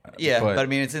slightly. Yeah, but I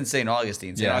mean, it's in St.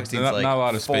 Augustine. St. Augustine's not like a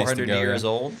lot of space 400 to go, years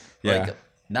old. Yeah. Like,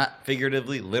 not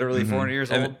figuratively, literally 400 years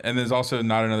old. And there's also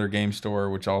Not Another Game Store,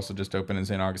 which also just opened in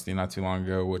St. Augustine not too long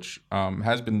ago, which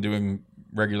has been doing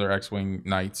regular X-Wing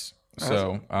nights.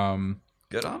 So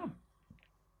good on them.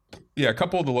 Yeah, a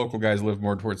couple of the local guys live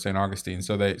more towards St. Augustine,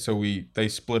 so they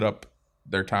split up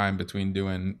their time between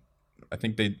doing. I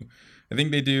think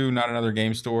they do Not Another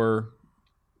Game Store,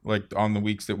 like on the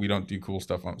weeks that we don't do cool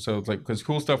stuff on. So it's like, because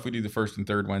cool stuff we do the first and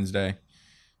third Wednesday,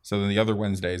 so then the other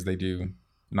Wednesdays they do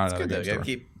Not Another Game Store.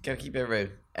 Gotta keep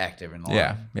everybody active in the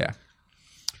line. Yeah.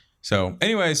 So,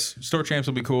 anyways, Store Champs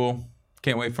will be cool.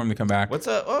 Can't wait for them to come back. What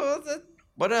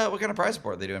kind of prize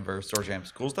support are they doing for Store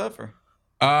Champs? Cool stuff or?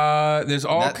 There's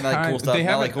all Not like cool stuff. They Not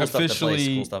haven't like cool stuff to officially.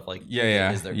 place, cool stuff like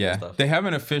is there cool stuff? They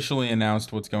haven't officially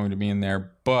announced what's going to be in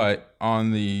there, but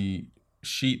on the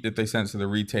sheet that they sent to the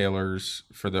retailers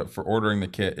for ordering the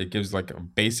kit, it gives like a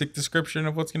basic description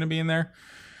of what's going to be in there.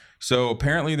 So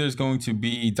apparently, there's going to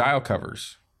be dial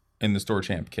covers in the Store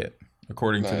Champ kit,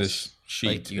 according to this sheet.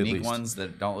 Like unique at least. ones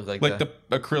that don't look like the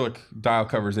acrylic dial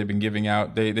covers they've been giving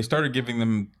out. They started giving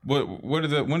them.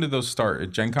 When did those start?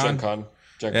 At Gen Con?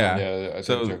 Gen Con, yeah. I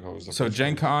think Gen Con was the first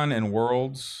Gen one. Con and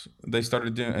Worlds they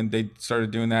started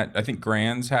doing that. I think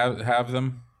Grands have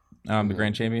them. The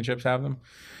Grand Championships have them.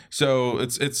 So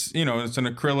it's an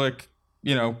acrylic,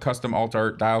 custom alt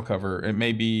art dial cover. It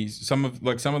may be some of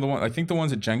the ones. I think the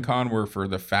ones at Gen Con were for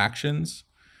the factions,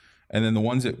 and then the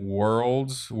ones at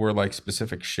Worlds were like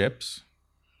specific ships.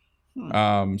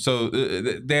 So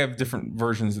they have different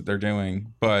versions that they're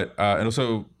doing, but and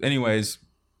also, anyways,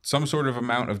 some sort of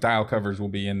amount of dial covers will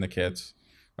be in the kits,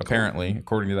 apparently,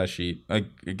 according to that sheet. Like,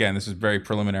 again, this is very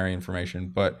preliminary information,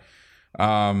 but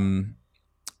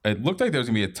it looked like there was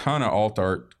gonna be a ton of alt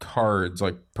art cards,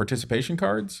 like participation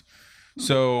cards.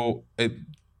 So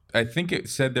I think it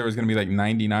said there was gonna be like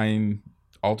 99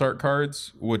 alt art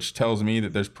cards, which tells me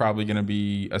that there's probably going to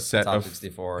be a set top of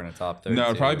 64 and a top 32. No,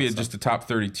 it'd probably be just a top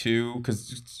 32,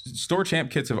 because Store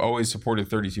Champ kits have always supported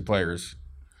 32 players.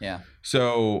 Yeah.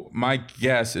 So my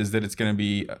guess is that it's going to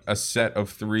be a set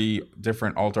of 3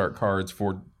 different alt art cards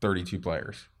for 32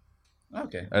 players.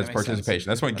 Okay. As participation.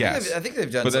 That's my guess. I think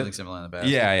they've done something similar in the past.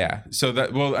 Yeah. So the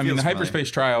Feels Hyperspace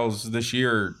Trials this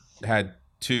year had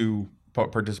 2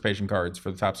 participation cards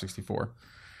for the top 64.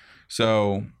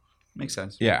 So makes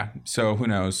sense. Yeah. So who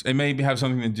knows? It may have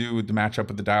something to do with the matchup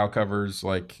with the dial covers.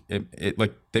 Like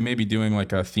like they may be doing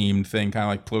like a themed thing, kind of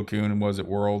like Plo Koon was at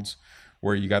Worlds,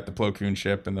 where you got the Plo Koon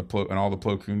ship and all the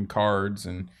Plo Koon cards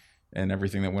and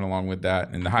everything that went along with that.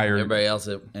 And the higher everybody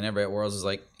at Worlds is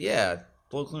like, yeah,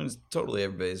 Plo Koon is totally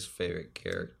everybody's favorite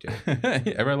character.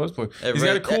 Everybody loves Plo Koon. He's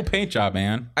got a cool paint job,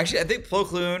 man. Actually, I think Plo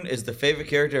Koon is the favorite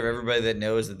character of everybody that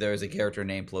knows that there is a character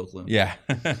named Plo Koon. Yeah.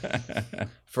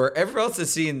 For everyone else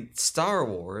that's seen Star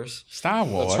Wars.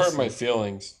 That's hurt my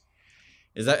feelings.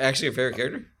 Is that actually a favorite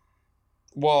character?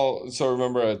 Well, so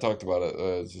remember I talked about it.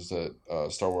 It's just at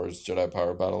Star Wars Jedi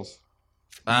Power Battles.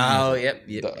 Oh, yep.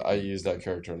 I use that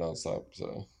character nonstop.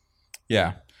 So.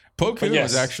 Yeah, Plo Koon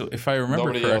was actually, if I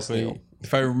remember correctly,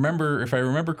 if I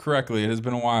remember correctly, it has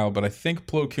been a while, but I think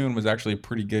Plo Koon was actually a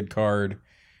pretty good card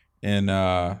in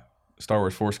Star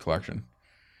Wars Force Collection.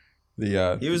 He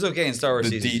was okay in Star Wars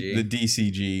CCG. The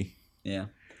DCG. Yeah.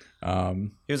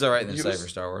 He was all right in the Cyber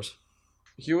Star Wars.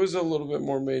 He was a little bit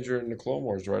more major in the Clone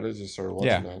Wars, right? I just started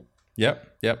watching that.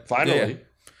 Yep. Finally.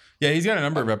 Yeah, he's got a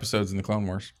number of episodes in the Clone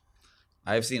Wars.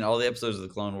 I've seen all the episodes of the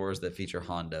Clone Wars that feature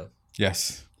Hondo.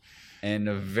 Yes. And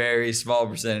a very small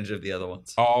percentage of the other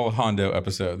ones. All Hondo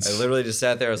episodes. I literally just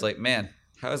sat there. I was like, man,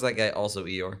 how is that guy also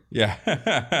Eeyore? Yeah.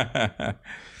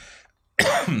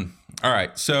 All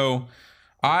right. So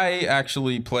I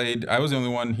actually played. I was the only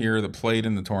one here that played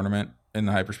in the tournament in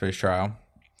the hyperspace trial.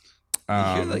 You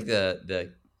hear like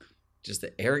the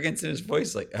arrogance in his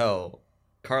voice, like, oh,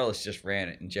 Carlos just ran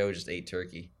it and Joe just ate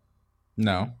turkey.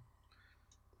 No.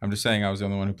 I'm just saying I was the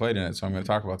only one who played in it, so I'm going to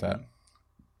talk about that.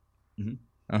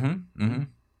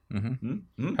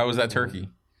 How was that turkey?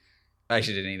 I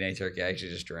actually didn't eat any turkey. I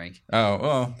actually just drank. Oh,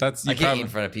 well, that's... I can't eat in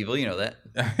front of people. You know that.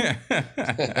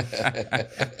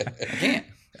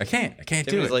 I can't. I can't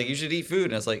do it. Like, you should eat food.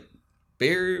 And I was like,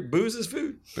 booze is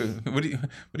food. What do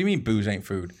you mean booze ain't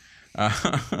food?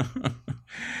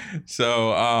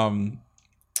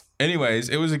 Anyways,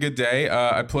 it was a good day.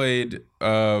 I played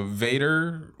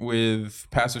Vader with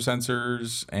passive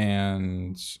sensors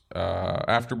and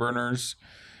afterburners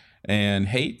and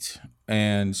hate,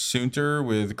 and Soontir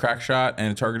with crack shot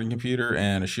and a targeting computer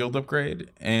and a shield upgrade,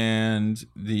 and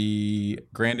the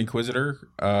Grand Inquisitor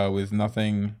with no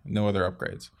other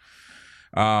upgrades.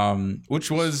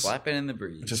 Which was just flapping in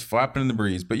the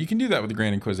breeze. But you can do that with the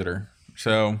Grand Inquisitor.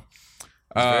 So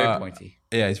it's very pointy.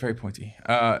 Yeah, he's very pointy.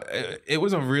 It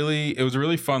was a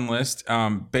really fun list.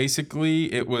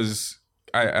 Basically, it was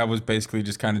I was basically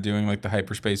just kind of doing like the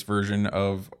hyperspace version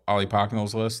of Ollie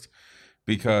Pocknell's list,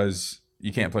 because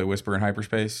you can't play Whisper in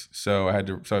hyperspace. So I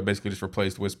basically just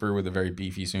replaced Whisper with a very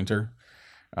beefy Soontir.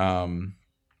 I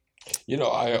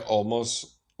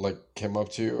almost came up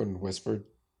to you and whispered.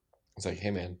 I was like,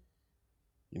 "Hey, man,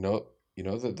 you know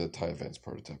that the TIE Advanced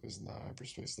prototype is not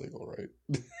hyperspace legal, right?"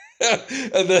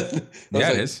 And then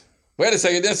it is. Wait a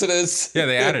second, yes, it is. Yeah,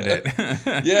 they added it.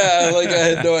 Yeah, I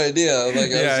had no idea. I was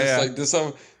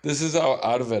just this is how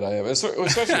out of it I am, especially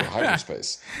with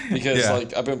hyperspace, because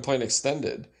I've been playing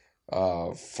extended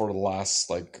for the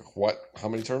last how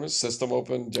many tournaments? System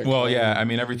Open. Well, yeah, I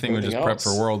mean everything was just prep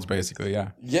for Worlds, basically.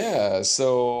 Yeah. Yeah,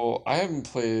 so I haven't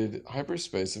played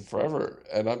hyperspace in forever,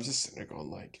 and I'm just sitting there going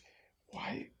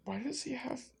why does he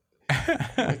have? Oh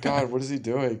my God, what is he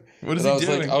doing? What is he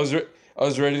doing? I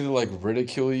was ready to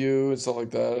ridicule you and stuff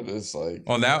like that. It's like,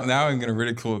 well, now I'm gonna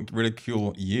ridicule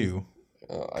you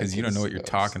because you don't know what you're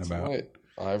talking about. Right.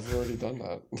 I've already done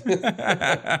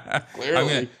that.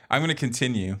 Clearly, I'm gonna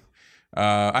continue.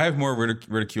 I have more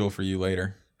ridicule for you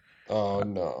later. Oh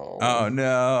no! Oh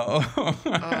no!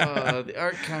 The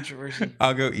art controversy.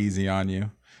 I'll go easy on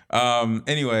you.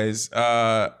 Anyways,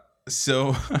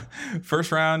 so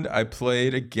first round I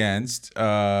played against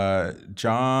John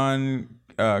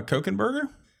Kokenberger.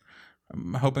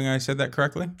 I'm hoping I said that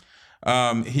correctly.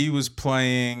 He was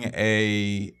playing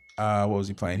what was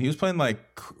he playing? He was playing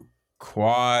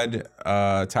quad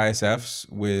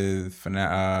TISFs with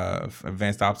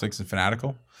advanced optics and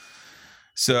fanatical.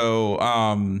 So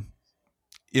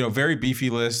very beefy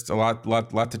list, a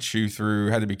lot to chew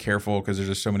through. Had to be careful because there's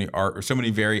just so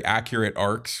many very accurate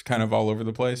arcs kind of all over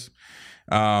the place.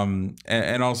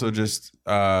 And also just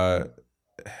a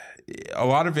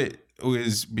lot of it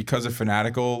was because of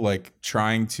fanatical,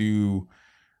 trying to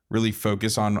really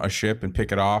focus on a ship and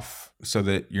pick it off so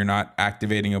that you're not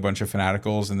activating a bunch of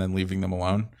fanaticals and then leaving them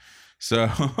alone. So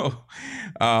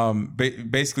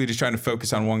basically just trying to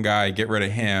focus on one guy, get rid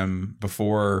of him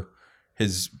before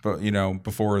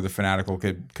the fanatical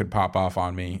could pop off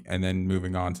on me, and then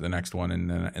moving on to the next one and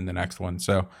then the next one.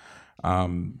 So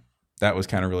that was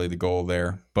kind of really the goal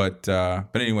there. But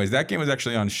anyways, that game was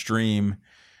actually on stream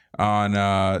on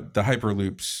the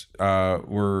Hyperloops.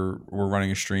 We're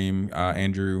running a stream.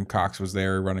 Andrew Cox was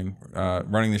there running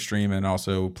the stream and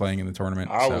also playing in the tournament.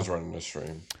 I was running the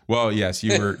stream. Well, yes,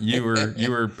 you were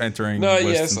entering. No, lists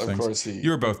yes, and of things. Course you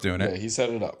were both doing it. Yeah, he set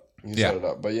it up. Set it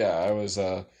up. But yeah, I was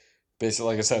basically,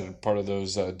 like I said, part of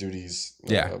those duties.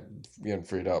 Getting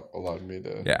freed up allowed me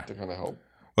to kind of help.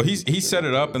 Well, he set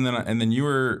it up, and then you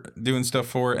were doing stuff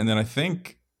for it, and then I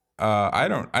think. I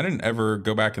didn't ever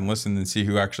go back and listen and see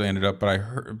who actually ended up,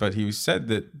 but he said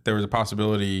that there was a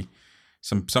possibility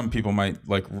some people might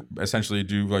essentially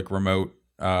do remote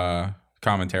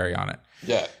commentary on it.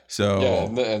 Yeah. So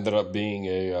and that ended up being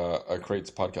a Crates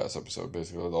podcast episode,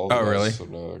 basically. All the guys really?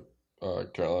 From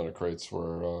Carolina Crates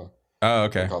were Oh,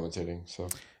 okay. commentating. So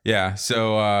Yeah.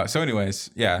 So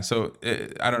anyways, yeah. So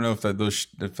I don't know if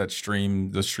the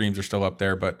streams are still up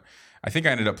there, but I think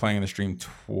I ended up playing the stream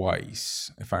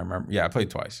twice, if I remember. Yeah, I played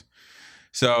twice.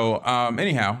 So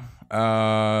anyhow,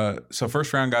 so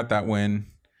first round got that win,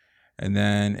 and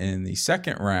then in the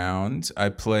second round I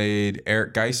played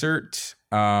Eric Geisert,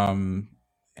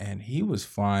 and he was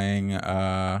flying.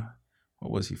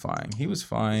 What was he flying? He was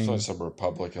flying. it's like some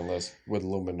Republican list with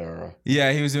Luminara.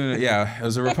 Yeah, he was doing it. Yeah, it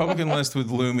was a Republican list with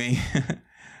Lumi.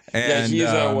 And He's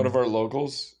one of our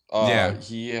locals. Yeah.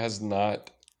 He has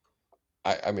not.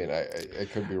 I mean, I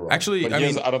could be wrong. Actually, but I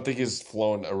mean, I don't think he's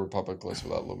flown a Republic list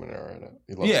without Luminara in it.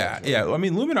 He loves yeah, that yeah. I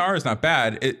mean, Luminar is not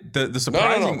bad. The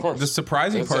surprising of course. the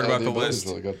surprising part about the ability's list.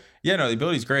 really good. Yeah, no, the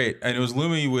ability's great, and it was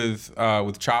Lumi with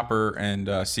Chopper and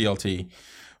CLT,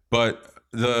 but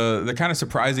the kind of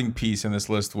surprising piece in this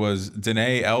list was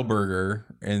Danae Elberger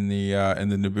in the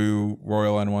Naboo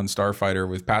Royal N1 Starfighter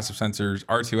with passive sensors,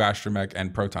 R2 astromech,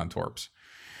 and proton torps.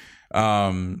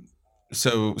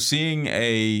 So seeing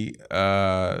a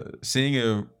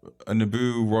Naboo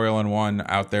Royal N1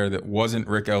 out there that wasn't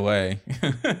Rick LA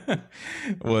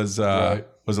was a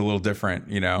little different,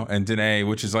 you know. And Danae,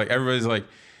 which is like everybody's like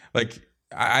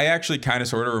I actually kind of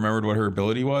sort of remembered what her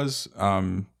ability was,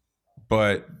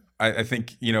 but I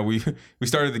think, you know, we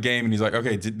started the game and he's like,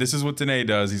 okay, this is what Danae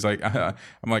does. He's like, I'm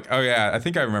like, oh yeah, I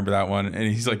think I remember that one. And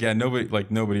he's like, yeah,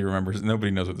 nobody remembers.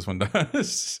 Nobody knows what this one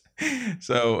does.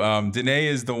 So Danae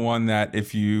is the one that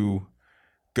if you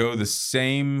go the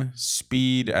same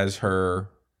speed as her,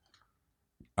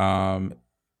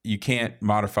 you can't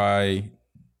modify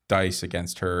dice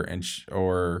against her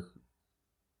or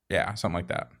something like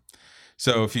that.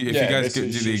 So if you guys do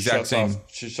the exact same,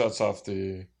 she shuts off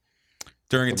the.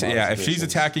 During it, if she's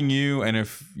attacking you and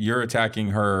if you're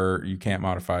attacking her, you can't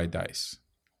modify dice.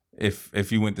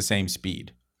 If you went the same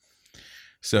speed.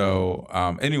 So,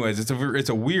 anyways, it's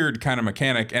a weird kind of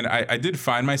mechanic, and I did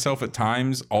find myself at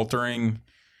times altering.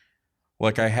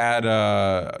 Like I had,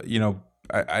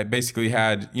 I basically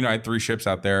had, I had 3 ships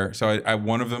out there, so I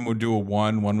one of them would do a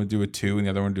 1, one would do a 2, and the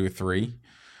other one would do a 3,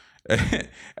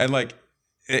 and like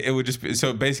it would just be,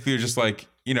 so basically you're just like,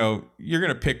 you're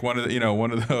gonna pick one of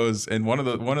those, and one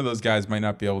of those guys might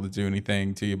not be able to do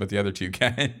anything to you, but the other 2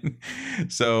 can.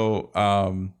 So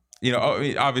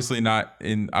obviously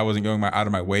I wasn't going out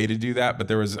of my way to do that, but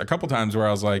there was a couple times where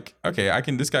I was like, okay,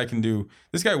 this guy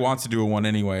wants to do a 1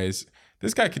 anyways.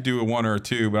 This guy could do a 1 or a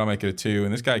 2, but I'll make it a 2,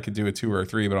 and this guy could do a 2 or a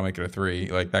 3, but I'll make it a 3,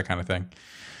 like that kind of thing.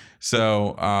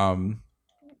 So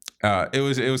it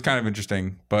was kind of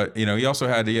interesting, but he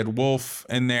had Wolf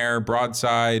in there,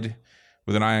 broadside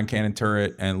with an ion cannon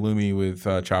turret, and Lumi with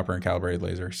chopper and calibrated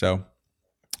laser. So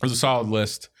it was a solid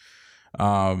list.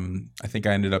 I think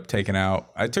I ended up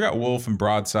I took out Wolf and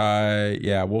broadside.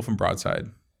 Yeah, Wolf and broadside,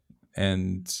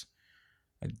 and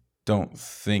I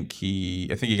think he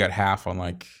got half on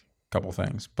like a couple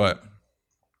things, but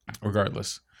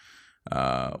regardless,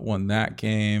 won that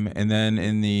game. And then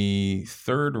in the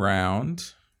third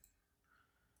round,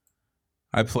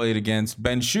 I played against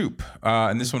Ben Shoop,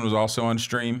 and this one was also on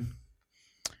stream.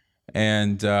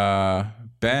 And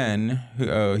Ben,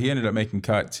 he ended up making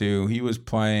cut too. He was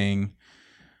playing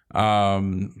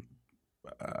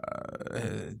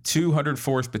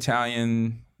 204th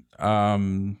Battalion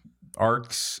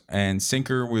ARCs and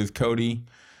Sinker with Cody,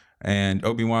 and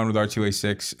Obi-Wan with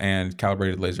R2A6 and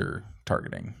calibrated laser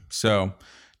targeting. So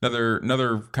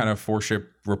another kind of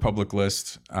 4-ship Republic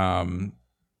list.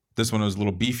 This one was a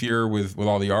little beefier with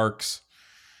all the arcs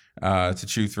to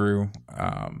chew through,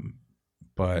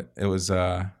 but it was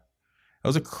a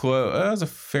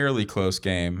fairly close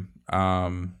game.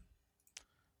 What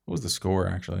was the score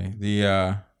actually?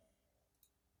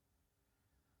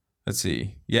 Let's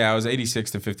see. Yeah, it was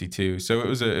 86-52. So it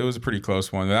was a pretty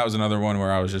close one. That was another one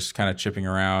where I was just kind of chipping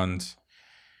around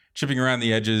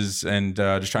the edges and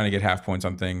just trying to get half points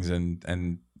on things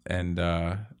and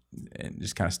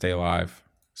just kind of stay alive.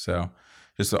 So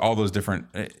just all those different,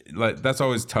 that's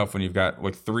always tough when you've got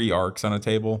like 3 arcs on a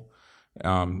table.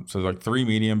 So like 3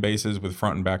 medium bases with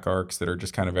front and back arcs that are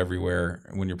just kind of everywhere.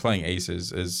 When you're playing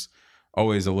aces is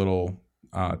always a little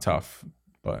tough.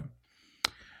 But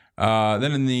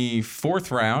then in the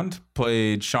 4th round,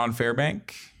 played Sean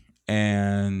Fairbank,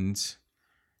 and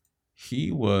he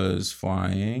was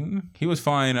flying.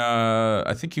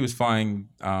 I think he was flying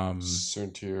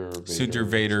Soontir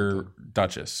Vader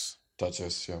Duchess.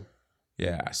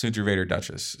 Yeah, Soontir Vader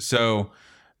Duchess. So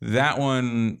that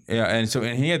one, yeah, and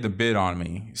he had the bid on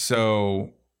me.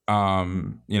 So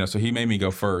so he made me go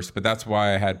first, but that's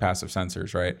why I had passive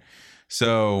sensors, right?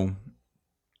 So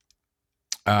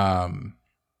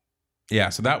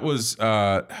So that was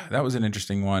an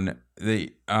interesting one.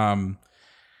 It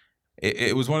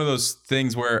was one of those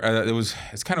things where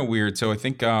it's kind of weird. So I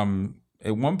think at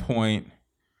one point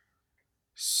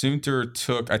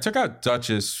I took out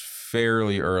Duchess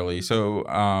fairly early. So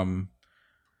I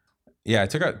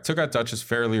took out Duchess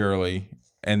fairly early,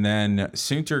 and then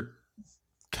Soontir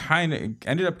kind of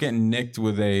ended up getting nicked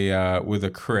with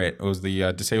a crit. It was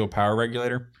the disabled power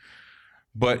regulator,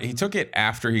 but he took it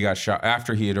after he got shot,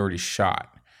 after he had already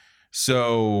shot.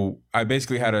 So I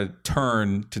basically had a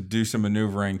turn to do some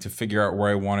maneuvering to figure out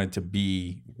where I wanted to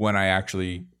be when I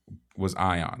actually was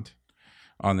ioned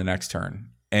on the next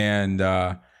turn. And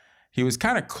he was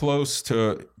kind of close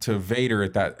to Vader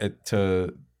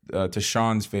to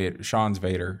Sean's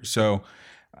Vader. So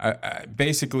I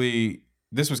basically,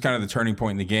 this was kind of the turning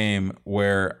point in the game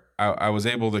where I was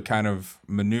able to kind of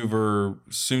maneuver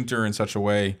Soontir in such a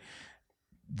way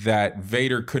that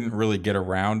Vader couldn't really get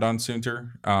around on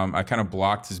Soontir. I kind of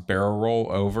blocked his barrel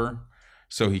roll over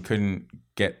so he couldn't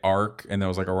get arc, and there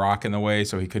was like a rock in the way,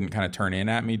 so he couldn't kind of turn in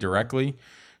at me directly.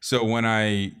 So when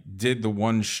I did the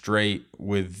one straight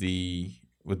with the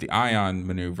ion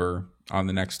maneuver on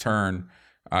the next turn,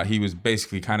 he was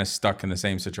basically kind of stuck in the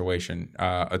same situation.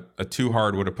 A too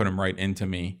hard would have put him right into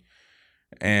me,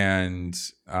 and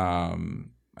I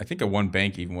think a one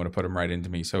bank even would have put him right into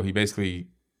me. So he basically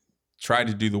tried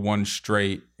to do the one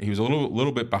straight. He was a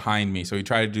little bit behind me, so he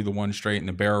tried to do the one straight in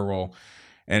the barrel roll,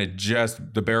 and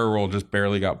the barrel roll just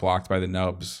barely got blocked by the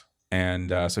nubs, and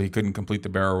so he couldn't complete the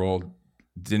barrel roll.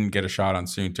 Didn't get a shot on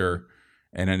Soontir,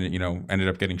 and then ended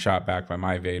up getting shot back by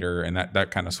my Vader, and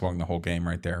that kind of swung the whole game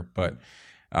right there. But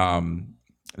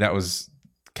that was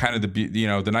kind of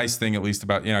the nice thing, at least,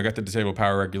 about I got the disabled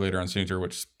power regulator on Soontir,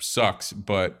 which sucks,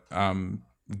 but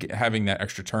having that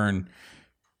extra turn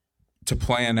to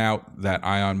plan out that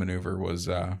ion maneuver was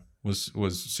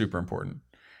super important.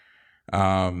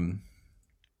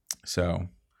 So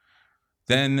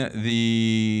then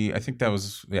I think that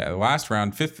was the last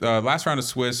round, last round of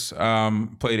Swiss,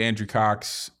 played Andrew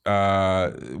Cox.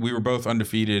 We were both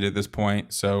undefeated at this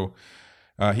point, so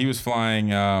he was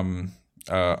flying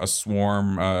a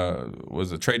swarm,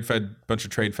 was a bunch of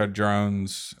trade fed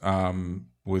drones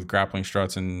with grappling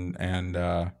struts and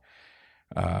the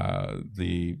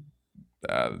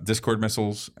Discord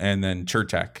missiles, and then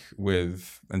Chertek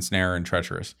with Ensnare and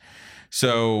Treacherous.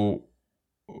 So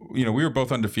we were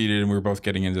both undefeated and we were both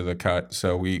getting into the cut,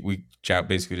 so we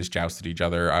basically just jousted each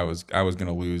other. I was going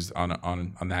to lose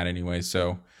on that anyway,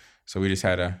 so we just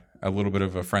had a little bit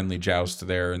of a friendly joust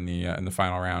there in the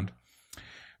final round.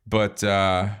 But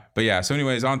yeah, so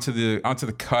anyways, onto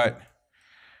the cut.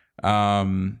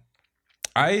 I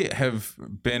have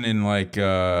been in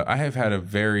I have had a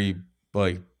very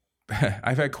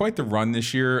I've had quite the run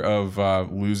this year of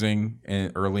losing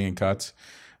early in cuts,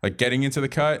 like getting into the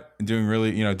cut and doing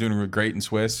really great in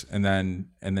Swiss, and then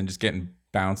just getting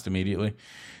bounced immediately.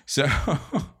 So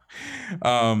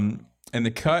in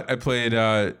the cut, I played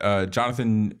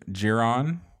Jonathan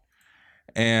Giron,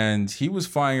 and he was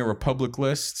flying a Republic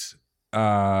list.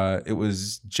 It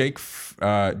was Jake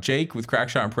with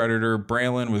Crackshot and Predator,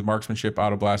 Braylon with Marksmanship,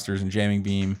 Auto Blasters, and Jamming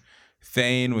Beam,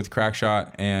 Thane with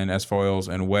Crackshot and S-Foils,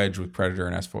 and Wedge with Predator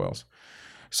and S-Foils.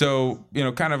 So,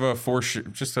 kind of a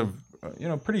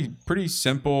pretty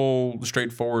simple,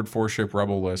 straightforward 4-ship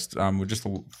Rebel list with just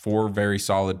 4 very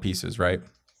solid pieces, right?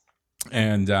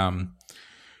 And,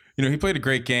 he played a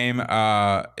great game.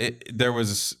 There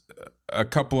was a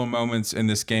couple of moments in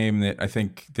this game that I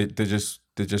think that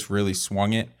just really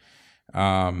swung it.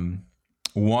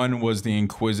 One was the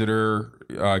Inquisitor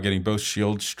getting both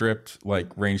shields stripped, like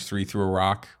range 3 through a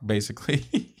rock,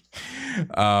 basically.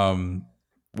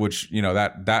 Which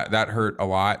that hurt a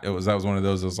lot. That was one of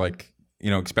those. I was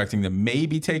expecting to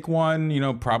maybe take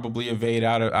one, probably evade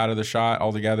out of the shot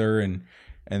altogether, and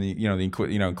the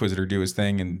Inquisitor do his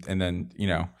thing, and then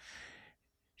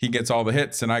he gets all the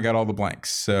hits and I got all the blanks.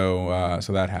 So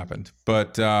that happened.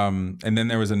 But and then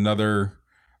there was another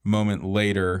moment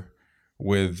later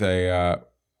with an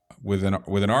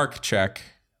arc check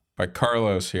by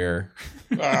Carlos here.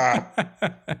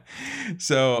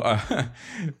 So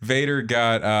Vader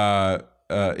got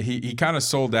he kind of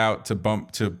sold out to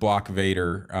block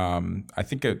Vader. I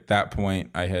think at that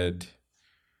point I had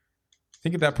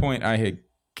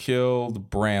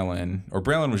killed Braylon, or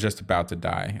Braylon was just about to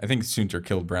die. I think Soontir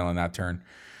killed Braylon that turn.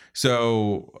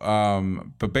 So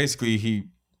but basically he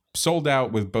sold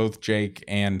out with both Jake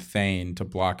and Thane to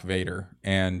block Vader,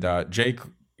 and Jake,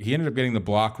 he ended up getting the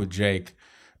block with Jake,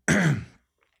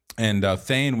 and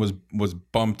Thane was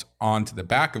bumped onto the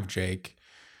back of Jake,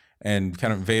 and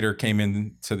kind of Vader came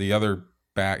in to the other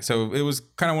back. So it was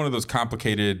kind of one of those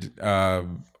complicated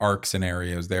arc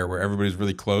scenarios there where everybody's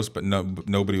really close, but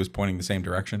nobody was pointing the same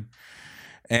direction.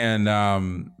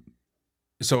 And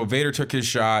so Vader took his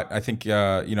shot. I think,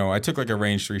 I took like a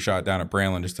range 3 shot down at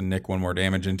Braylon just to nick one more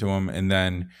damage into him. And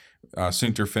then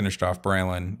Sunter finished off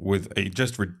Braylon with a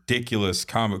just ridiculous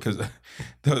combo because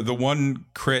the one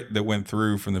crit that went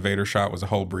through from the Vader shot was a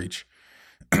hull breach.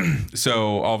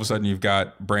 So all of a sudden you've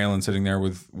got Braylon sitting there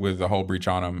with a hull breach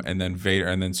on him, and then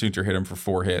Sunter hit him for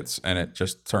 4 hits, and it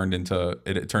just turned into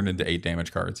 8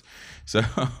 damage cards. So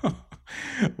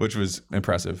which was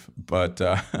impressive. But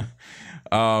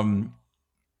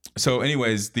so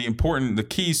anyways, the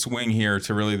key swing here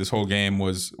to really this whole game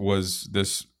was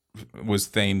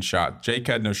Thane's shot. Jake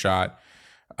had no shot.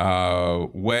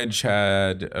 Wedge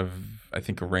had a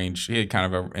range. He had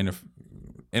kind of an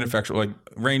ineffectual, like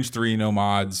range 3, no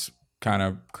mods, kind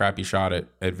of crappy shot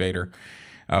at Vader,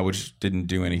 which didn't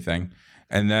do anything.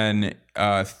 And then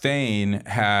Thane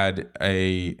had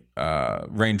a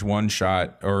range 1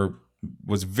 shot, or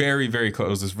was very, very close. It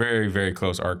was this very, very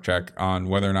close arc check on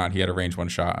whether or not he had a range 1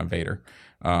 shot on Vader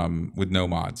with no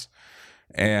mods.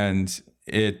 And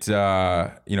it,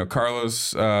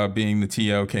 Carlos being the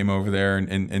TO came over there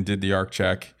and did the arc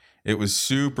check. It was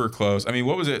super close. I mean,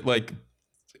 what was it like?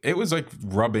 It was like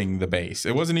rubbing the base.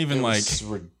 It wasn't even It's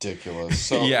ridiculous.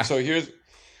 So yeah.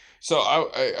 So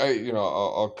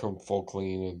I'll come full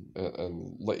clean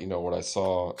and let you know what I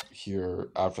saw here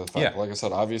after the fact. Yeah. Like I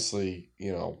said, obviously,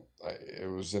 it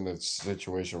was in a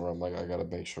situation where I'm like, I got to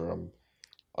make sure I'm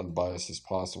unbiased as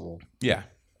possible. Yeah.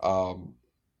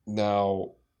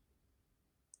 Now,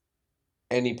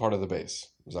 any part of the base,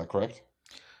 is that correct?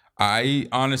 I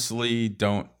honestly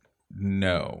don't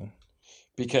know.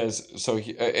 Because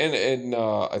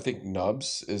I think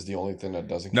nubs is the only thing that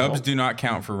doesn't Nubs count. do not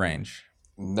count for range.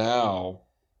 Now,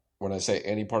 when I say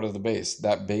any part of the base,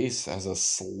 that base has a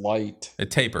slight It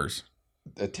tapers.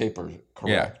 a taper,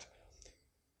 correct?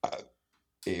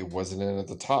 It wasn't in at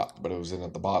the top, but it was in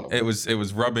at the bottom. It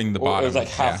was rubbing the bottom. It was like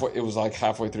halfway. It was like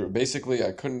halfway through. Basically,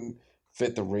 I couldn't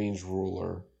fit the range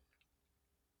ruler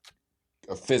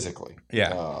physically.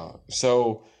 Yeah.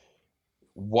 So,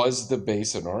 was the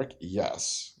base an arc?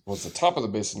 Yes. Was the top of the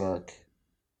base an arc?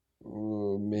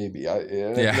 Maybe.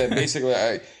 Basically,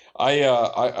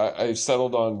 I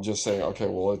settled on just saying, okay,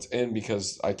 well, it's in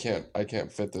because I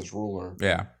can't fit this ruler.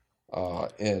 Yeah.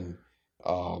 In.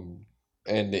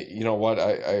 And you know what?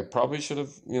 I probably should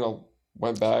have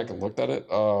went back and looked at it.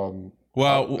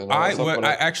 Well, I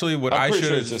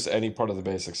should have just any part of the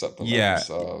base except the yeah. legs,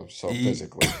 so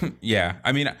physically. Yeah.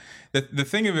 I mean, the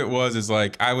thing of it was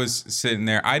like I was sitting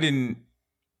there. I didn't.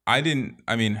 I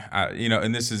mean,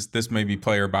 and this may be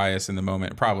player bias in the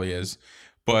moment. It probably is,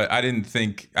 but I didn't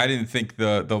think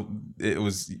the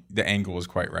angle was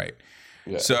quite right.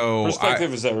 Yeah. So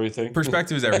perspective is everything.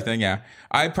 Perspective is everything. Yeah.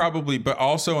 But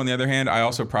also on the other hand, I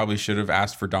also probably should have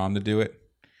asked for Dom to do it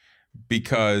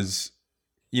because,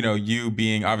 you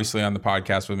being obviously on the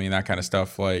podcast with me and that kind of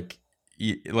stuff, like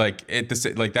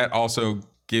that also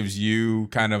gives you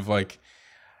kind of like,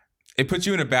 it puts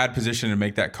you in a bad position to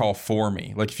make that call for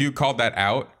me. Like if you called that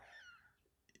out,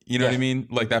 you know what I mean?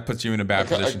 Like that puts you in a bad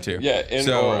position too. Yeah,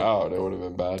 or out, it would have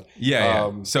been bad.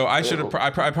 Yeah. So I should have. I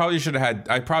probably should have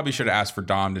asked for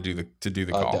Dom to do the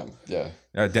call. Dem.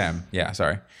 Yeah. Dem. Yeah.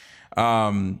 Sorry.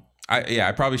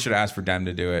 I probably should have asked for Dem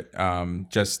to do it.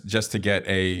 Just to get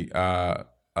a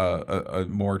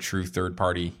more true third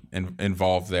party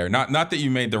involved there. Not that you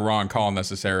made the wrong call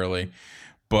necessarily,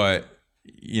 but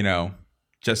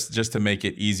just to make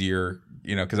it easier.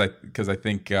 Because I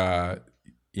think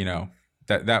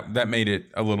that made it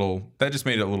a little. That just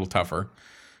made it a little tougher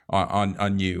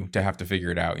on you to have to figure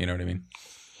it out. You know what I mean?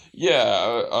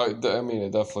 Yeah, I mean,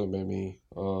 it definitely made me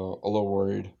a little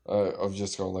worried of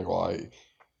just going like, well,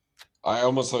 I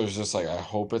almost was just like, I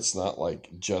hope it's not like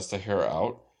just a hair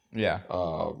out. Yeah.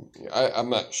 I'm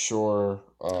not sure.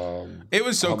 It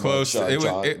was so close.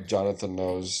 Jonathan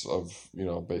knows of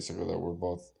basically that we're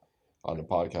both on the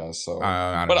podcast. So,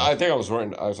 I think I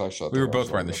was actually. We were both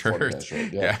wearing the shirt.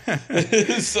 Yeah.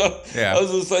 So yeah. I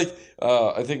was just like,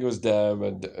 I think it was Dem,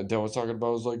 and Dem was talking about. I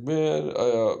was like, man,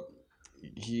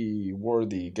 he wore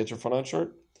the Get Your Fun On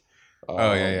shirt.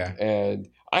 Yeah. And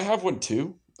I have one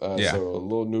too. So a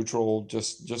little neutral,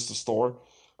 just a store.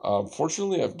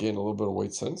 Fortunately, I've gained a little bit of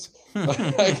weight since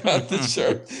I got the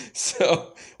shirt,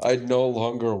 so I no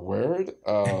longer wear it.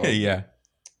 Yeah.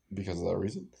 Because of that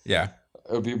reason. Yeah.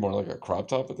 It would be more like a crop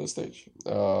top at this stage.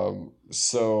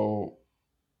 So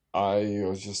I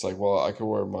was just like, well, I could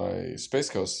wear my Space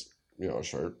Coast,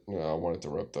 shirt. I wanted to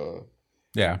rep the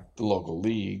local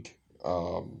league.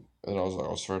 And I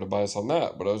was trying to bias on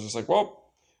that, but I was just like, well,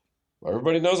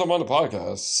 everybody knows I'm on the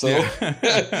podcast, so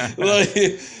Yeah.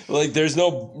 like there's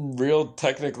no real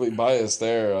technically bias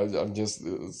there. I'm just,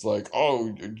 it's like,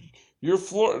 oh, you're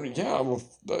Florida. Yeah,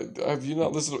 have you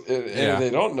not listened? And Yeah. if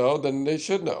they don't know, then they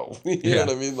should know. You Yeah.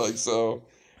 know what I mean? Like, so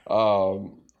it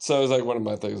was like one of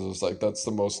my things was like, that's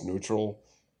the most neutral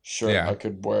shirt Yeah. I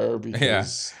could wear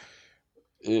because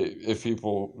if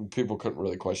people couldn't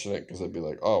really question it because they'd be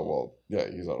like, oh well, yeah,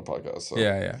 he's on a podcast. So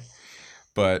Yeah.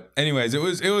 But anyways, it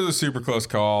was a super close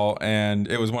call, and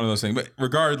it was one of those things. But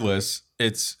regardless,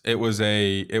 it was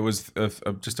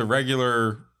just a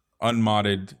regular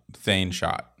unmodded Thane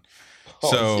shot.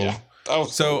 So yeah, that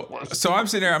was the worst. so I'm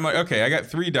sitting there. I'm like, okay, I got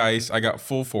 3 dice. I got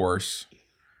full force,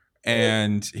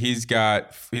 and he's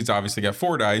obviously got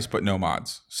 4 dice, but no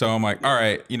mods. So I'm like, all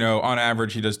right, on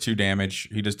average, he does 2 damage.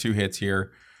 He does 2 hits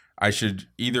here. I should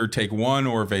either take 1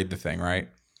 or evade the thing, right?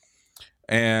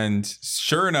 And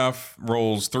sure enough,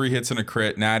 rolls 3 hits and a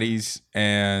crit, natties,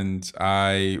 and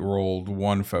I rolled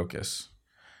 1 focus.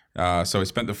 So I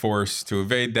spent the force to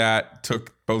evade that,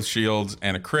 took both shields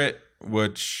and a crit,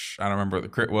 which I don't remember what the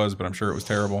crit was, but I'm sure it was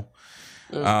terrible.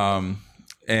 So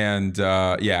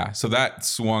that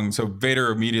swung. So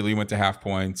Vader immediately went to half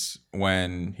points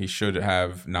when he should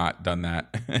have not done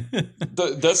that.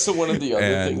 That's one of the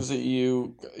other things that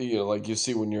you like you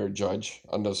see when you're a judge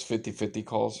on those 50-50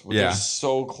 calls where they're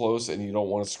so close and you don't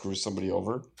want to screw somebody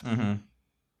over. Mm-hmm.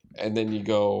 And then you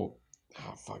go,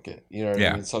 oh, fuck it. You know what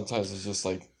I mean? Sometimes it's just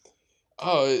like,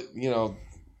 oh,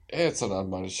 it's an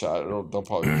unmodded shot. They'll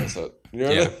probably miss it. You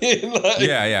know what I mean? Like,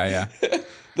 Yeah.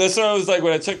 That's what I was like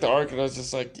when I checked the arc, and I was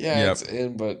just like, it's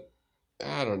in, but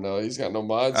I don't know. He's got no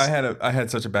mods. I had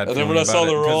such a bad and feeling. then when I saw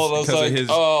the roll, I was because like,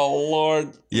 oh Lord.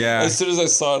 Yeah. As soon as I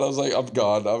saw it, I was like, I'm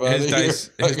gone. I'm out of here.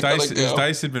 His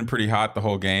dice had been pretty hot the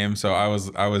whole game, so I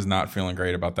was not feeling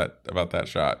great about that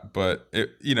shot. But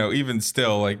it, even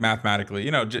still, like mathematically,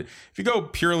 if you go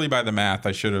purely by the math,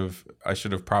 I should have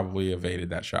probably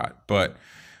evaded that shot. But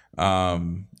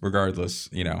regardless,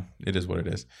 it is what it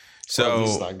is. So at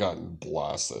least not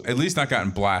gotten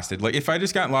blasted. Like if I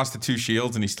just gotten lost to 2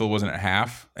 shields and he still wasn't at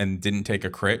half and didn't take a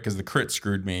crit, because the crit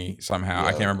screwed me somehow. I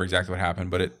can't remember exactly what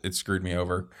happened, but it screwed me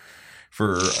over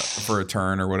for a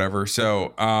turn or whatever.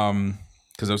 So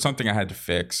because it was something I had to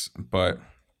fix. But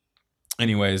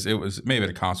anyways, it was maybe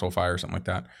a console fire or something like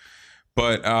that.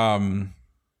 But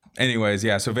anyways,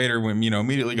 yeah. So Vader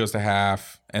immediately goes to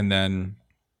half, and then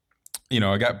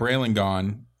I got Braylon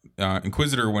gone.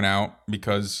 Inquisitor went out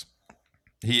because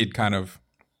he had kind of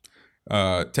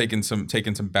taken some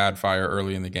bad fire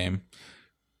early in the game,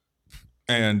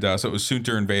 and so it was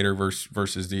Soontir and Vader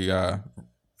versus the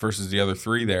other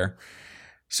 3 there.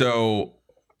 So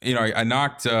I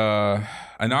knocked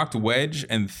Wedge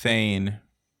and Thane.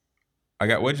 I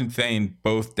got Wedge and Thane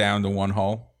both down to 1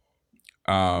 hull,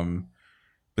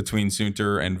 between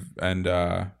Soontir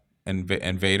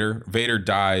and Vader. Vader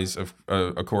dies of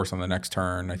course on the next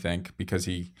turn, I think, because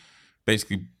he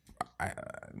basically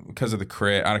because of the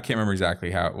crit. I can't remember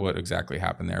exactly what exactly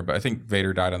happened there, but I think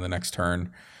Vader died on the next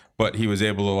turn. But he was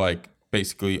able to like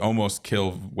basically almost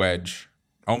kill Wedge.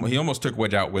 He almost took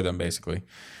Wedge out with him basically.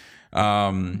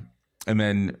 And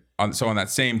then on that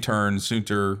same turn,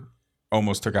 Soontir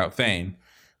almost took out Thane.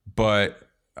 But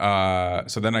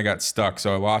so then I got stuck.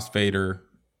 So I lost Vader,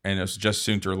 and it was just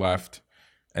Soontir left.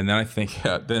 And then I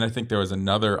think there was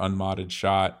another unmodded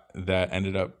shot that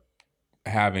ended up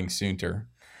having Soontir,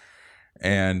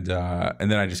 and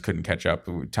then I just couldn't catch up.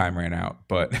 Time ran out.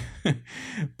 But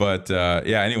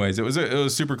yeah. Anyways, it was a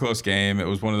super close game. It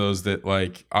was one of those that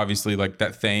like obviously like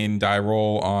that Thane die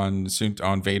roll on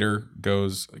Vader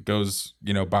goes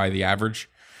by the average.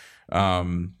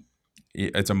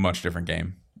 It's a much different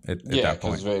game at that point.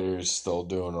 Because Vader's still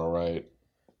doing all right.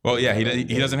 Well, yeah,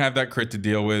 he doesn't have that crit to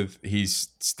deal with. He's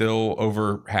still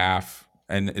over half,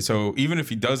 and so even if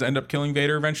he does end up killing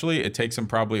Vader eventually, it takes him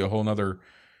probably a whole nother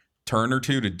turn or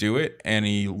 2 to do it. And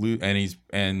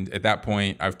at that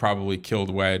point, I've probably killed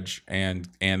Wedge and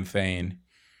Thane,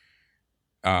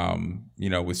 with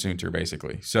Soontir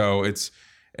basically. So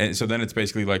then it's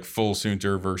basically like full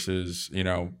Soontir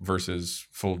versus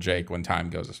full Jake when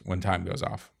time goes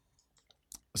off.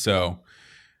 So.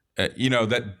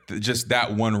 That just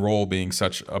that one roll being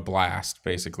such a blast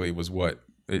basically was what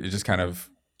it just kind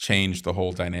of changed the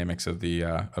whole dynamics of the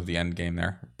end game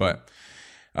there. But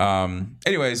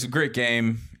anyways, great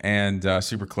game and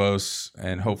super close,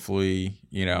 and hopefully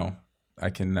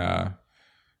I can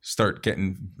start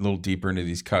getting a little deeper into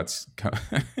these cuts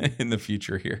in the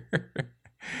future here.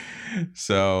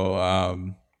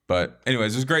 So But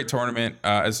anyways, it was a great tournament.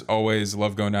 As always,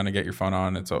 love going down to Get Your Fun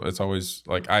On. It's always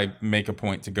like I make a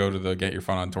point to go to the Get Your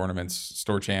Fun On tournaments,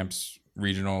 store champs,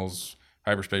 regionals,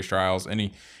 hyperspace trials,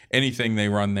 anything they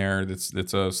run there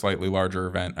that's a slightly larger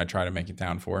event. I try to make it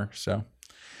down for. So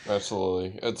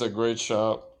Absolutely. It's a great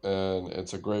shop, and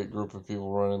it's a great group of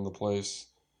people running the place.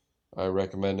 I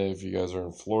recommend it if you guys are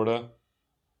in Florida.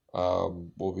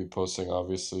 We'll be posting,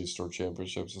 obviously, store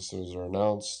championships as soon as they're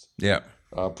announced. yeah,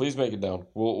 Please make it down.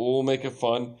 We'll make it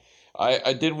fun.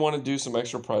 I did want to do some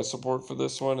extra prize support for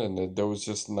this one, and there was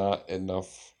just not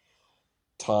enough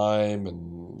time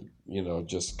and,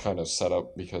 just kind of set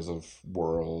up because of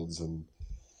Worlds and,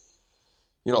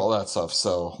 all that stuff.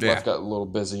 So Yeah. life got a little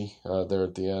busy there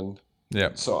at the end.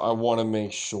 yeah, So I want to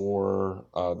make sure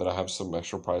that I have some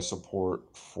extra prize support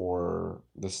for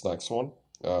this next one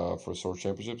for Sword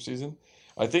Championship season.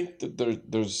 I think that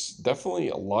there's definitely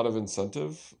a lot of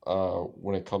incentive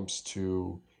when it comes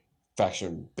to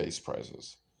faction-based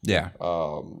prizes. yeah,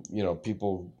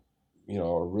 People,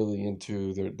 are really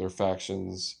into their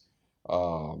factions,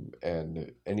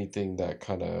 and anything that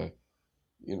kind of,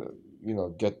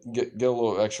 get a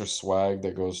little extra swag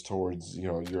that goes towards,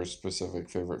 your specific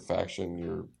favorite faction,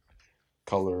 your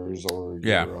colors, or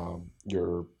Yeah.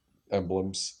 your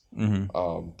emblems.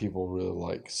 People really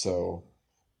like. So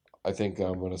I think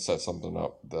I'm going to set something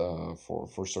up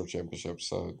for Store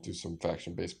Championships. Do some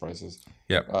faction-based prizes.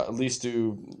 Yep. At least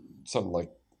do something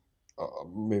like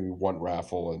maybe one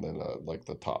raffle and then like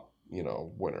the top,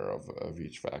 winner of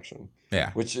each faction.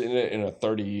 yeah, Which in a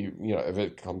 30, if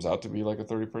it comes out to be like a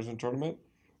 30-person tournament,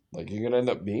 like you're gonna end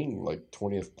up being like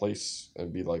 20th place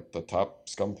and be like the top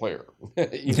scum player.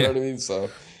 You know what I mean? So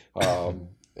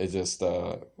it just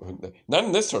not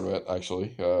in this tournament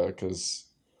actually, because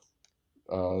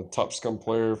top scum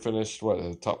player finished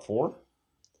top 4?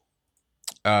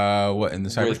 What in the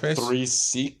cyberspace? With 3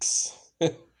 Seeks.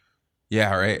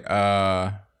 Yeah,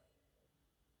 right.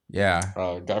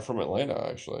 Yeah, Guy from Atlanta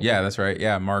actually. yeah, that's right.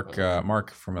 Yeah,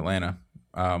 Mark from Atlanta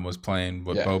was playing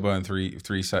with Yeah. Boba and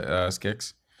three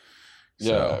Skicks.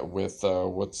 Yeah, So, with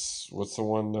what's the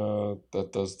one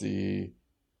that does the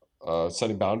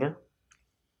Sunny Bounder?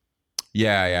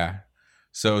 yeah.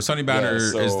 So Sunny Bounder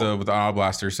Yeah, is so- with the Auto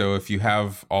Blaster. So if you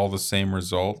have all the same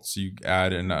results, you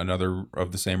add in another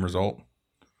of the same result.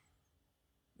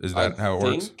 Is that how it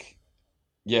works?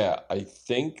 Yeah, I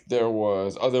think there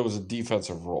was a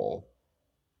defensive role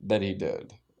that he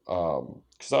did.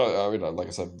 Because I mean, like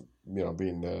I said,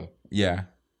 being the Yeah,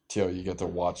 TL, you get to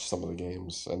watch some of the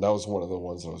games, and that was one of the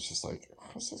ones that I was just like,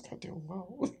 how's this guy doing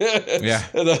well? Yeah.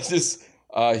 And that's just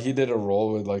he did a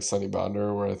role with like Sunny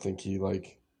Bounder where I think he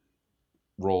like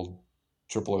rolled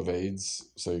triple evades,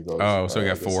 so he goes. Oh, so he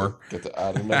got I guess 4. I get to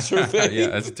add an extra evade. Yeah,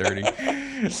 that's dirty.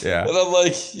 Yeah. And I'm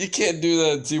like, you can't do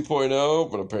that in 2.0,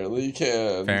 but apparently you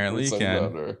can. Apparently with you Sunny can.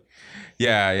 Bounder.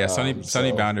 Yeah. Sunny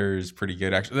So- Bounder is pretty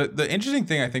good actually. The interesting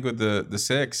thing I think with the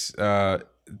 6,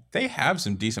 they have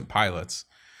some decent pilots.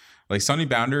 Like Sunny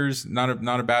Bounder's not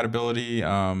a bad ability.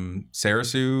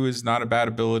 Sarasu is not a bad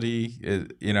ability.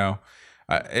 It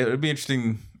would be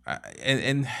interesting.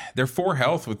 And they're 4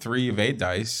 health with 3 evade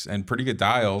dice and pretty good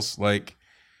dials. Like,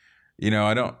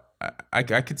 I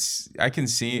can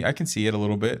see it a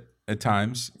little bit at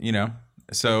times.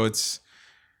 So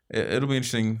it'll be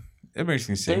interesting. It'll be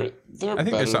interesting to see. They're I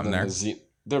think there's something there.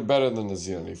 They're better than the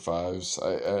Xenon E5s.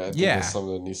 I think Yeah. that's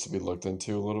something that needs to be looked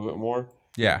into a little bit more.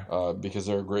 Yeah. Because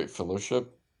they're a great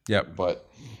fellowship. Yep. But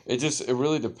it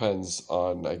really depends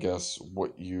on, I guess,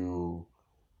 what you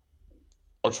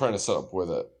are trying to set up with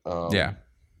it. Yeah.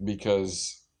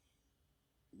 Because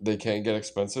they can get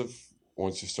expensive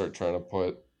once you start trying to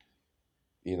put,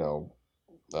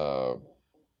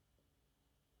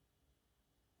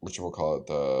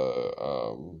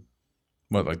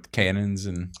 What, like cannons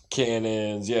and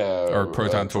cannons, yeah, or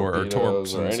proton or torpedoes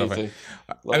torps and stuff like anything.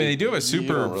 I mean, they do have a you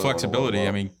super don't really flexibility. wanna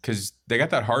I mean, because they got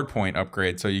that hard point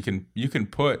upgrade, so you can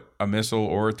put a missile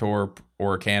or a torp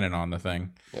or a cannon on the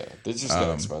thing. yeah, they just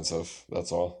get expensive.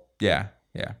 That's all. Yeah.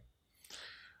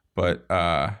 But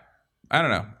I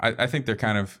don't know. I think they're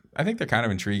kind of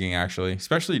intriguing actually,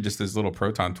 especially just as little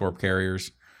proton torp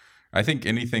carriers. I think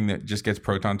anything that just gets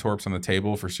proton torps on the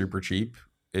table for super cheap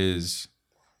is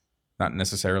not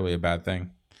necessarily a bad thing.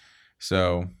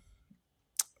 So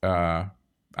I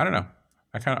don't know.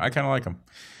 I kind of like them.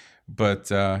 But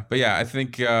yeah, I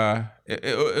think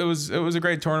it was a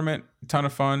great tournament, ton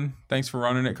of fun. Thanks for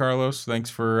running it, Carlos. Thanks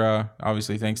for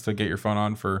obviously thanks to Get Your Fun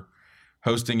On for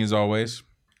hosting as always.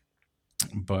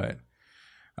 But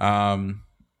all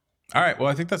right, well,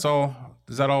 I think that's all.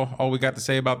 Is that all we got to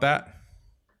say about that?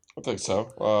 I think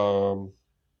so.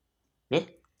 Yeah.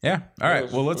 Yeah. All right.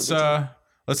 was Well, a good time.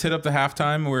 let's hit up the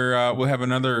halftime. We'll have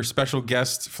another special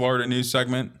guest Florida news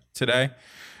segment today.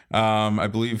 I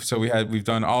believe so. We've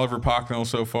done Oliver Pocknell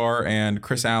so far and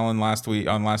Chris Allen last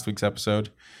week's episode.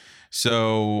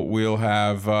 So we'll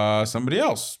have somebody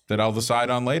else that I'll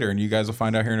decide on later, and you guys will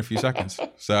find out here in a few seconds.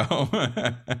 So, all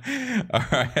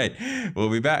right, we'll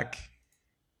be back.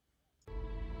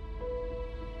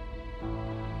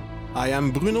 I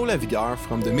am Bruno Lavigueur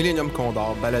from the Millennium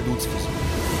Condor Balado Diffusion.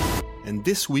 And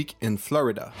this week in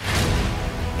Florida,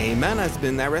 a man has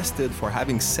been arrested for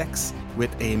having sex with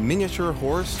a miniature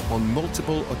horse on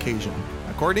multiple occasions.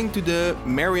 According to the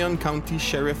Marion County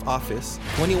Sheriff Office,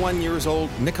 21 years old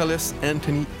Nicholas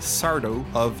Anthony Sardo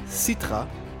of Citra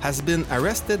has been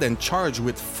arrested and charged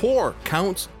with 4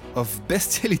 counts of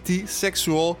bestiality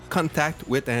sexual contact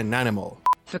with an animal.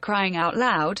 For crying out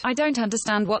loud, I don't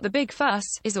understand what the big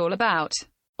fuss is all about.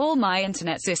 All my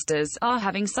internet sisters are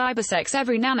having cybersex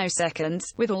every nanosecond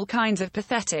with all kinds of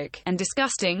pathetic and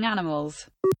disgusting animals.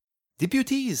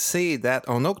 Deputies say that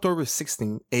on October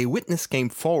 16, a witness came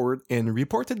forward and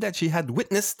reported that she had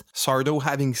witnessed Sardo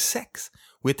having sex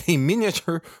with a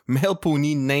miniature male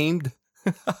pony named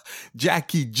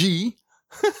Jackie G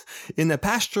in a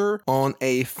pasture on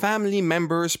a family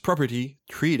member's property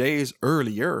 3 days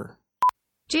earlier.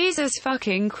 Jesus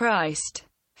fucking Christ.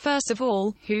 First of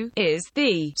all, who is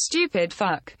the stupid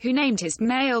fuck who named his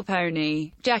male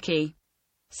pony Jackie?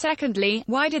 Secondly,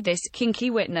 why did this kinky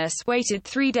witness waited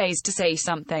 3 days to say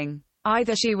something?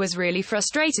 Either she was really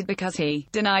frustrated because he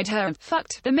denied her and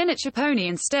fucked the miniature pony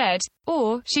instead,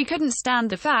 or she couldn't stand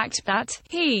the fact that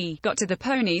he got to the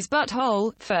pony's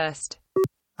butthole first.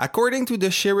 According to the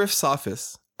sheriff's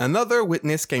office, another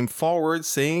witness came forward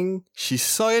saying she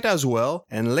saw it as well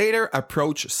and later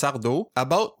approached Sardo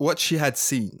about what she had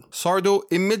seen. Sardo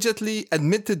immediately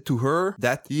admitted to her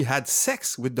that he had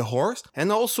sex with the horse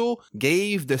and also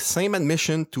gave the same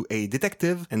admission to a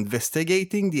detective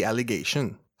investigating the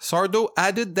allegation. Sardo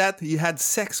added that he had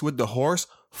sex with the horse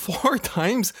 4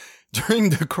 times during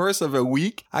the course of a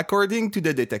week, according to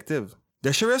the detective.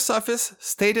 The sheriff's office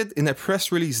stated in a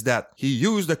press release that he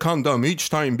used a condom each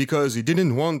time because he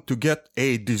didn't want to get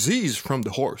a disease from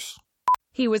the horse.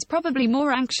 He was probably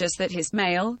more anxious that his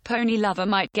male pony lover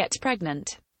might get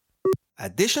pregnant.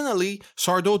 Additionally,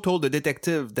 Sardo told the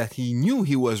detective that he knew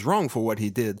he was wrong for what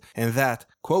he did and that,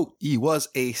 quote, he was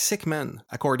a sick man,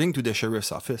 according to the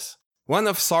sheriff's office. One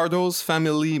of Sardo's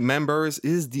family members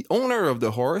is the owner of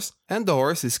the horse, and the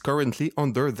horse is currently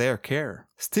under their care.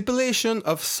 Stipulation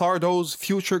of Sardo's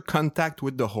future contact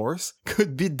with the horse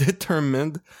could be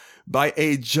determined by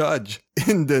a judge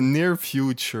in the near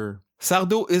future.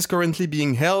 Sardo is currently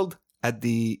being held at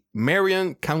the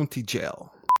Marion County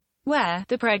Jail, where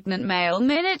the pregnant male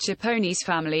miniature pony's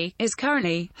family is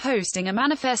currently hosting a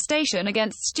manifestation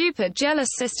against stupid, jealous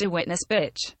sister witness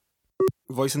bitch.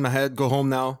 Voice in my head, go home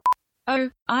now.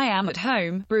 Oh, I am at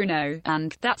home, Bruno,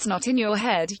 and that's not in your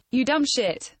head, you dumb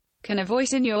shit. Can a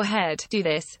voice in your head do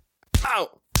this? Ow!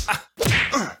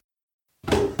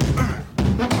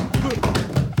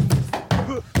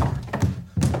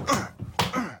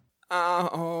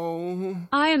 Ow.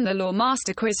 I am the Law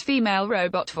Master Quiz female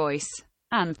robot voice.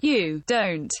 And you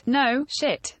don't know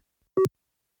shit.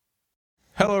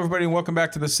 Hello, everybody, and welcome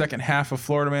back to the second half of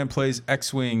Florida Man Plays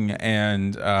X-Wing.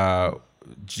 And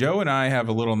Joe and I have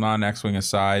a little non-X-Wing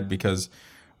aside because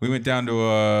we went down to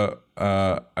a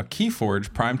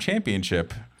Keyforge Prime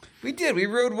Championship. We did. We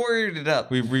road warriored it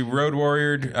up. We road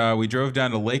warriored. We drove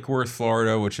down to Lake Worth,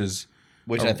 Florida, which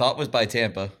I thought was by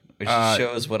Tampa, which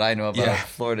shows what I know about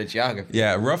Florida geography.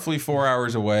 Yeah, roughly 4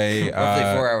 hours away. Roughly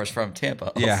 4 hours from Tampa.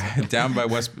 Also. Yeah, down by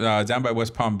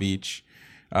West Palm Beach,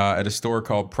 at a store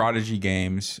called Prodigy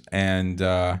Games, and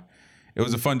it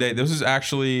was a fun day. This is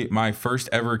actually my first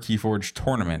ever Keyforge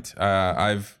tournament.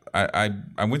 I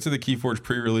went to the Keyforge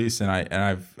pre-release, and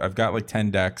I've got like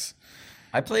 10 decks.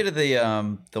 I played at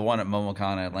the one at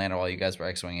MomoCon in Atlanta while you guys were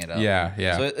X-winging it up.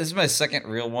 Yeah. So this is my second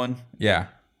real one. Yeah.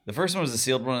 The first one was a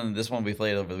sealed one, and this one we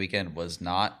played over the weekend was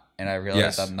not. And I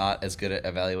realized I'm not as good at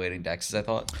evaluating decks as I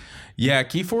thought. Yeah,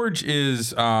 Keyforge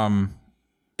is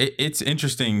it's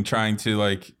interesting trying to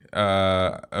like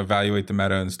evaluate the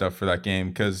meta and stuff for that game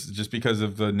because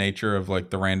of the nature of like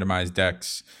the randomized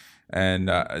decks,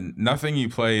 and nothing you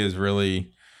play is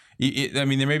really. I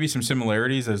mean, there may be some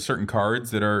similarities. There's certain cards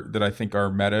that I think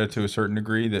are meta to a certain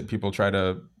degree that people try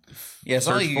to it's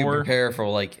not like you can for. prepare for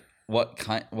like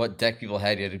what deck people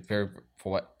had. You had to prepare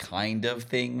for what kind of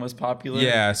thing was popular.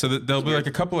 Yeah, so there'll be like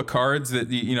a couple of cards that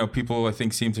people I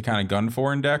think seem to kind of gun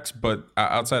for in decks, but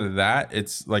outside of that,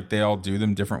 it's like they all do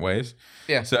them different ways.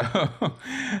 Yeah. So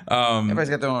Everybody's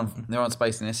got their own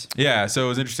spiciness. yeah, so it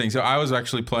was interesting. So I was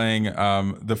actually playing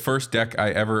the first deck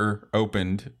I ever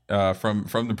opened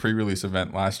from the pre-release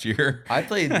event last year. I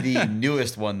played the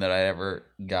newest one that I ever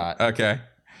got, Okay.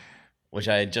 which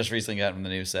I had just recently got from the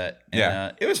new set. And,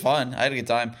 Yeah. it was fun. I had a good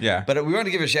time. Yeah. But we wanted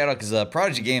to give a shout out because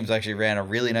Prodigy Games actually ran a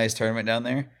really nice tournament down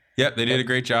there. Yep, they did a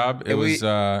great job. It And was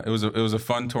a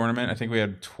fun tournament. I think we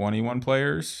had 21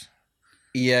 players.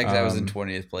 Yeah, because I was in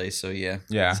 20th place. So yeah,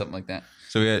 something like that.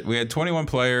 So we had 21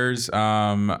 players.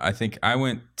 I think I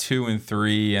went 2 and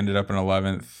 3, ended up in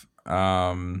 11th.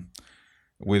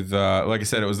 With like I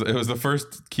said, it was the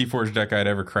first Keyforge deck I'd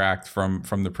ever cracked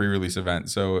from the pre-release event.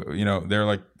 So they're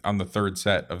like on the third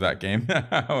set of that game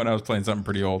when I was playing something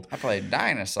pretty old. I played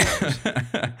Dinosaurs.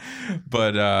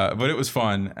 but it was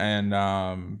fun, and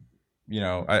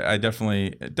I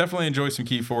definitely enjoy some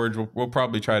Keyforge. We'll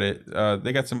probably try to.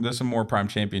 There's some more Prime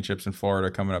Championships in Florida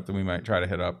coming up that we might try to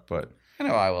hit up. But I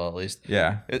know I will at least.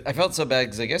 yeah, I felt so bad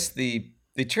because I guess the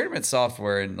tournament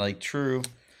software and like true.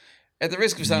 At the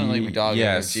risk of sounding like we dog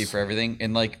FFG for everything,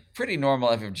 in like pretty normal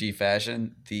FFG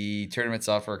fashion, the tournament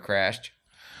software crashed.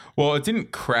 Well, it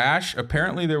didn't crash.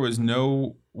 Apparently, there was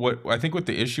no what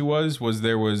the issue was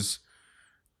there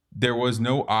was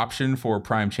no option for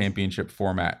Prime Championship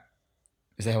format.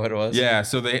 Is that what it was? Yeah,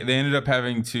 so they ended up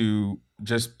having to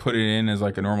just put it in as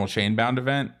like a normal chain bound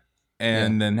event,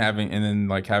 and then having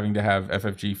to have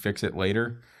FFG fix it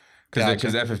later.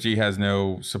 Because FFG has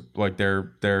no, like,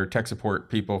 their tech support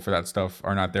people for that stuff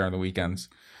are not there on the weekends.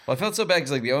 Well, I felt so bad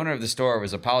because like the owner of the store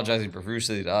was apologizing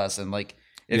profusely to us, and like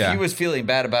if he was feeling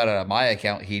bad about it on my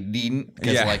account, he needn't,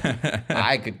 because like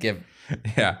I could give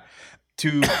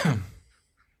two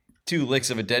licks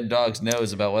of a dead dog's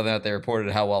nose about whether or not they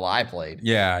reported how well I played.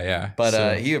 Yeah.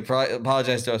 But he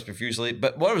apologized to us profusely.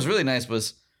 But what was really nice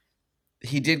was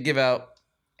he did give out.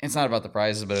 It's not about the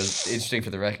prizes, but it was interesting for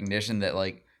the recognition that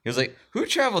like. He was like, "Who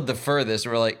traveled the furthest?"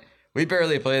 We're like, "We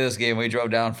barely play this game. We drove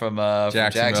down from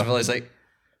Jacksonville." He's like,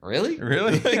 "Really?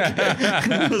 Really?"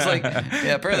 I was like,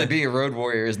 "Yeah." Apparently, being a road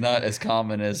warrior is not as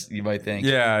common as you might think.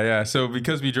 Yeah. So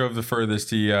because we drove the furthest,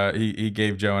 he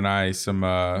gave Joe and I some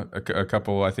a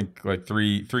couple, I think like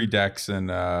three decks and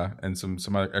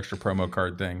some other extra promo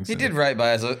card things. He did right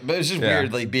by us, but it's just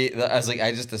weird. Like, I was like,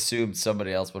 I just assumed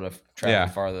somebody else would have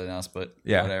traveled farther than us, but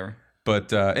whatever.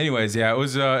 But anyways, it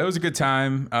was a good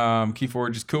time.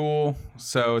 Keyforge is cool,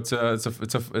 so it's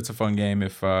a fun game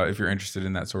if you're interested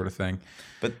in that sort of thing.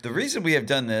 But the reason we have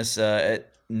done this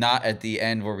not at the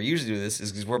end where we usually do this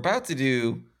is because we're about to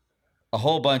do a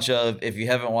whole bunch of. If you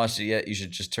haven't watched it yet, you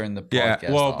should just turn the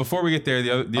podcast off. Before we get there,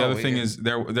 the other thing is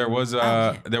there was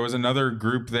another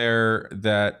group there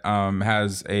that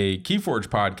has a Keyforge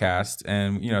podcast,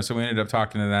 and so we ended up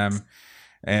talking to them.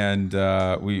 And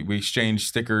we exchanged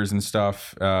stickers and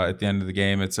stuff at the end of the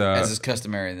game. It's as is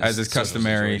customary. As is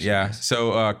customary, yeah.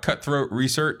 So Cutthroat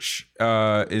Research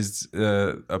is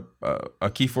a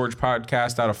Keyforge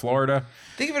podcast out of Florida.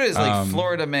 Think of it as like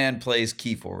Florida Man plays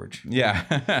Keyforge. Yeah,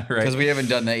 right. Because we haven't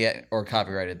done that yet or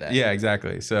copyrighted that. Yeah,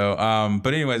 exactly. So,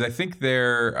 but anyways, I think they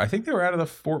were out of the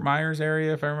Fort Myers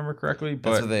area, if I remember correctly.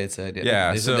 But that's what they had said.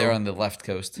 Yeah, they said they were on the left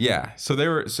coast. Yeah, so they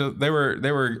were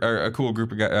a cool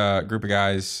group of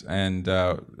guys, and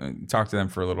talked to them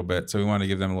for a little bit. So we wanted to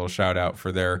give them a little shout out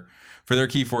for their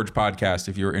Keyforge podcast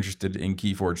if you were interested in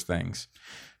Keyforge things.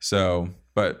 So,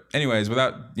 but anyways,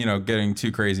 without getting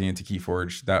too crazy into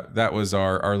Keyforge, that was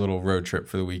our little road trip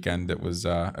for the weekend. It was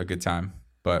a good time.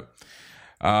 But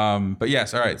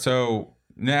yes, all right. So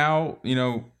now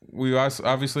we also,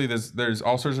 obviously there's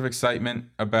all sorts of excitement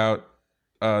about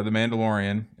The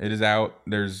Mandalorian. It is out.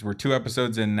 We're 2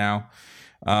 episodes in now.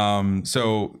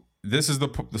 So this is the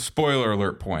spoiler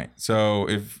alert point. So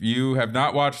if you have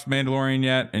not watched Mandalorian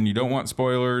yet and you don't want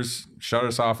spoilers, shut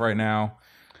us off right now.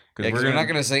 Because we're not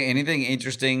going to say anything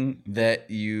interesting that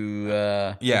you...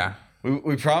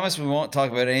 We promise we won't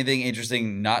talk about anything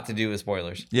interesting not to do with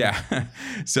spoilers. Yeah.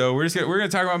 So we're gonna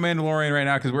talk about Mandalorian right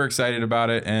now because we're excited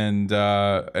about it and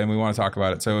we want to talk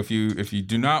about it. So if you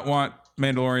do not want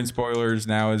Mandalorian spoilers,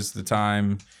 now is the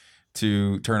time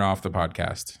to turn off the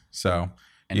podcast. So...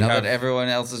 And now that everyone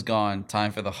else is gone,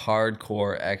 time for the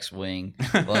hardcore X-Wing,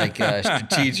 like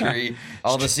strategery,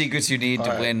 all the secrets you need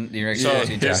to win your X-Wing.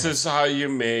 So this is how you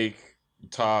make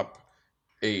top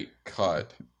 8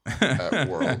 cut at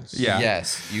Worlds. Yeah.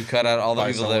 Yes, you cut out all the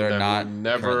By people someone that are that not. will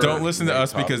never Don't listen to made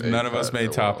us top because 8 none of us cut made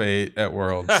at top Worlds. 8 at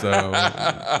World.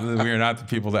 So we are not the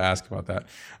people to ask about that.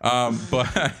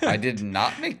 But I did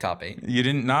not make top 8. you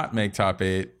didn't not make top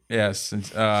 8. Yes.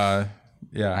 I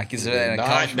Yeah. consider that a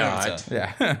Not. accomplishment.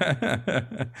 Yeah.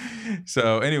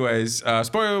 So, anyways,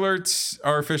 spoiler alerts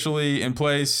are officially in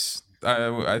place.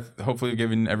 I hopefully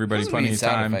giving everybody We plenty need of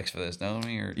sound time. effects for this, don't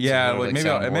we? Or Yeah, some sort like of,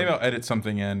 maybe soundboard? I'll edit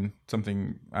something in.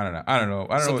 Something I don't know.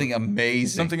 Something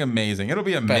amazing. Something amazing. It'll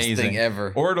be Best amazing. thing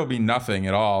ever. Or it'll be nothing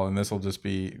at all, and this will just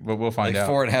be. But we'll find like out.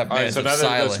 4.5 All right, minutes so of now that the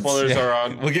silence. spoilers are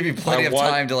on, We'll give you plenty I of want-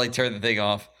 time to like turn the thing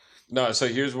off. No, so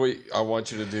here's what I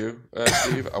want you to do,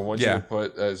 Steve. I want Yeah. you to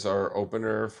put as our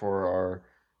opener for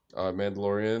our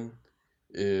Mandalorian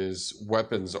is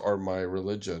 "Weapons are my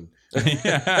religion."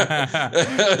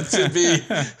 To be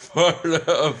part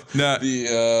of No.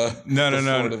 the No.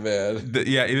 Florida man.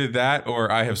 Yeah, either that or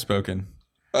I have spoken.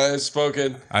 I have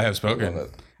spoken. I have I love spoken. it.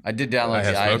 I did download I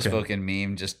have the I have spoken. spoken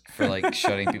meme just for like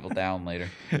shutting people down later.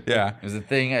 Yeah. It was a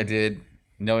thing I did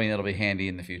knowing that'll be handy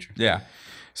in the future. Yeah.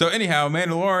 So anyhow,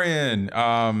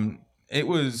 Mandalorian. It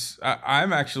was.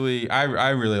 I'm actually. I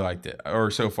really liked it.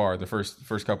 Or so far, the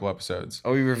first couple episodes.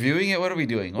 Are we reviewing it? What are we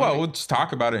doing? Well, we'll just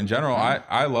talk about it in general.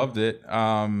 I loved it.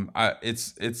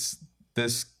 It's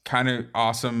this kind of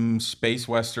awesome space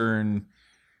western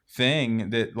thing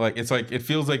that it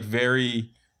feels like very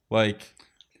like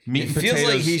meat it and feels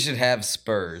potatoes. like he should have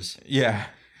spurs. Yeah.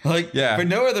 Like, Yeah. for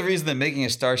no other reason than making a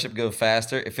starship go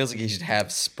faster, it feels like he should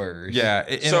have spurs. Yeah.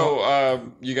 So,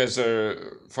 you guys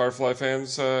are Firefly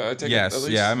fans? I take it, at Yes. least?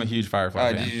 Yeah. I'm a huge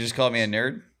Firefly fan. Did you just call me a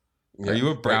nerd? Yeah. Are you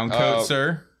a brown coat,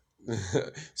 sir?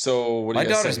 So, what do My you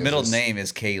guys daughter's think? middle Is this- name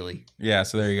is Kaylee. Yeah.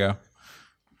 So there you go.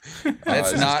 That's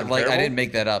is this not like I comparable? didn't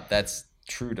make that up. That's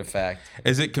true to fact.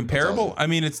 Is it comparable? awesome. I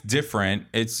mean, it's different.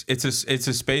 It's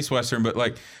a space western, but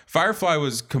like Firefly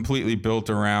was completely built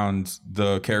around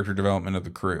the character development of the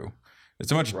crew.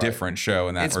 It's a much different show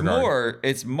in that It's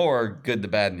regard. more good, the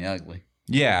bad, and the ugly.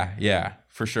 Yeah,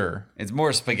 for sure. It's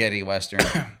more spaghetti western.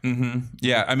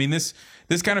 Yeah, I mean this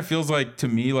kind of feels like to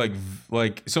me like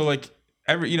so like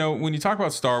every when you talk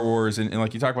about Star Wars and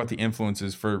like you talk about the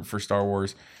influences for Star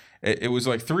Wars, it was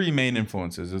like 3 main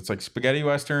influences. It's like spaghetti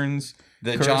westerns,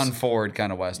 The Curse- John Ford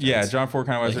kind of western. yeah, John Ford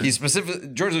kind of westerns. He's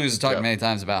specific. George Lucas has talked many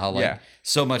times about how like Yeah.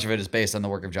 so much of it is based on the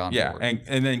work of John yeah, Ford.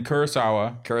 and then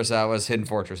Kurosawa. Kurosawa's Hidden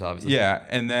Fortress, obviously. Yeah,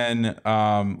 and then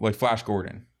like Flash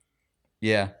Gordon.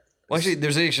 Yeah. Well, actually,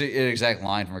 there's actually an exact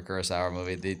line from a Kurosawa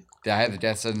movie. I have the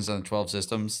death sentence on 12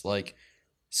 systems. Like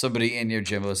somebody in your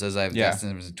Jimbo says I have Yeah. death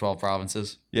sentence in 12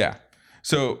 provinces. Yeah.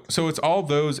 So it's all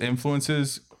those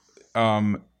influences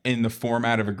in the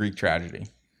format of a Greek tragedy,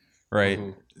 right?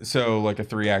 So like a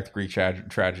 3-act Greek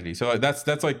tragedy. So like,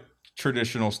 that's like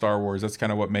traditional Star Wars. That's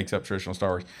kind of what makes up traditional Star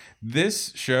Wars.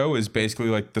 This show is basically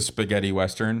like the spaghetti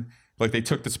western. Like they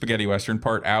took the spaghetti western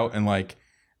part out and like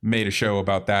made a show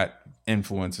about that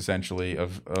influence essentially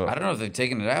of I don't know if they've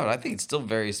taken it out. I think it's still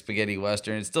very spaghetti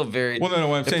western. It's still very. well no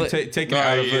what I'm saying taking it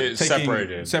out of it,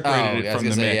 separated. separated it I was from gonna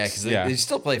the say, mix. yeah, because they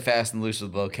still play fast and loose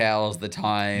with locales, the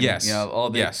time, Yes.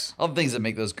 all the Yes. all the things that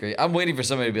make those great. I'm waiting for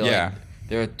somebody to be Yeah. like,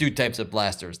 there are 2 types of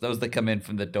blasters: those that come in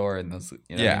from the door and those.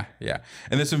 yeah.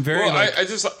 And there's some very Well, like,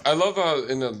 I love how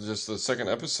in just the second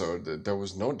episode there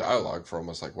was no dialogue for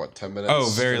almost like 10 minutes. oh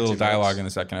very little 15 dialogue in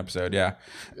minutes? the second episode. Yeah.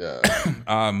 Yeah.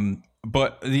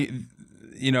 But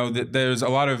there's a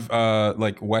lot of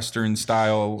like Western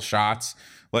style shots,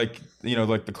 like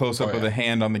like the close up Oh, of the yeah.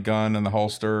 hand on the gun and the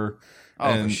holster,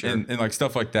 and, for sure. and like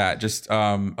stuff like that. Just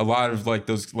a lot of like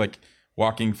those like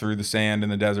walking through the sand in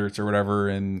the deserts or whatever,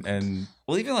 and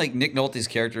Well, even like Nick Nolte's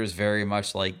character is very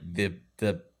much like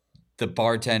the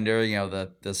bartender,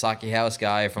 the sake house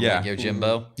guy from Yeah. like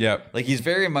Yojimbo. yep, Like he's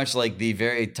very much like the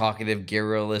very talkative,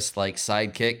 garrulous like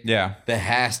sidekick. yeah. That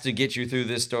has to get you through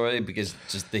this story because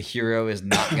just the hero is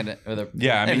not gonna, or the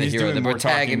Yeah, I mean, not the he's hero, doing the more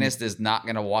protagonist is not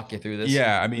gonna walk you through this.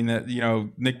 Yeah, I mean,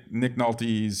 Nick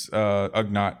Nolte's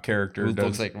Ugnaught character who does,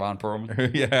 looks like Ron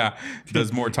Perlman. yeah,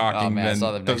 does more talking Oh, man, I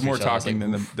saw them than next does to more each other. I was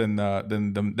talking like,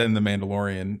 than the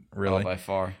Mandalorian, really. Oh, by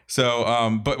far.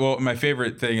 So, but my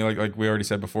favorite thing, like we already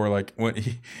said before, like when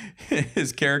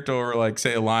his character will like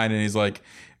say a line and he's like,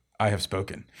 "I have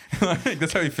spoken." Like,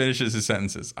 that's how he finishes his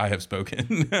sentences. "I have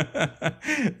spoken,"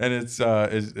 and it's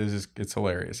just it's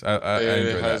hilarious. I It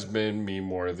enjoy has that. made me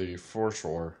more the for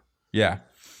sure. Yeah.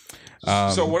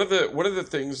 So one of the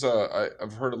things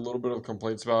I've heard a little bit of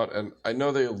complaints about, and I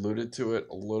know they alluded to it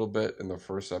a little bit in the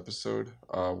first episode,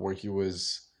 where he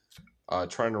was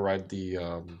trying to ride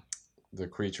the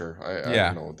creature. I Yeah.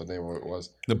 don't know what the name of it was.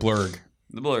 The blurg.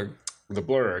 The blurg. the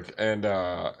Blurg, and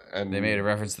They made a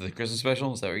reference to the Christmas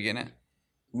special. Is that what you're getting at?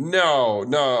 no.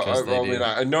 Because they do.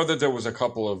 I know that there was a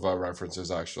couple of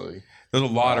references actually. There's a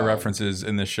lot of references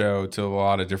in the show to a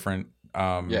lot of different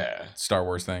Star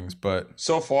Wars things, but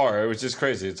So far, it was just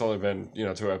crazy. It's only been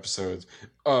 2 episodes,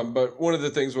 but one of the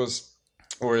things was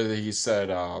where he said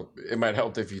it might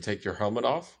help if you take your helmet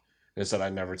off. He said, "I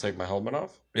never take my helmet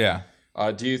off." yeah.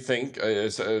 Do you think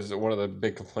is one of the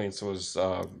big complaints was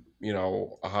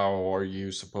how are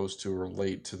you supposed to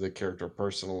relate to the character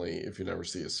personally if you never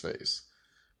see his face?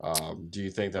 Do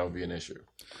you think that would be an issue?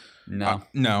 No.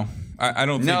 No, I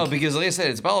don't think. No, because like I said,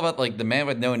 it's all about like the man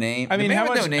with no name. I mean, the man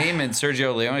how with much- no name in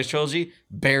Sergio Leone's trilogy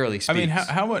barely speaks. I mean,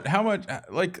 how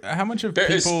much of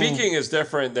people Speaking is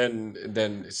different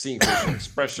than seeing facial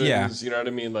expressions. Yeah. You know what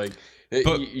I mean? Like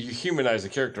But- you humanize the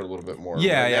character a little bit more.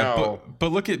 Yeah, Right yeah, now-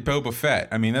 but look at Boba Fett.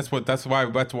 I mean, that's why. Let's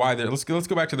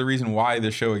go back to the reason why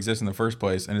this show exists in the first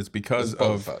place, and it's because It's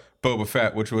Boba of Fett. Boba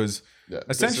Fett, which was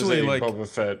essentially this is a like Boba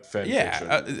Fett fan yeah,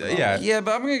 fiction. yeah. Yeah,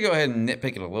 but I'm gonna go ahead and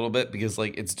nitpick it a little bit because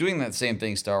like it's doing that same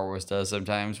thing Star Wars does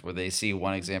sometimes, where they see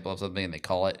one example of something and they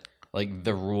call it like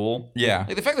the rule. Yeah.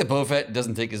 Like the fact that Boba Fett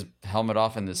doesn't take his helmet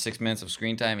off in the 6 minutes of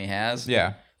screen time he has.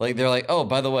 Yeah. Like they're like, oh,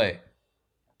 by the way,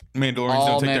 Mandalorians all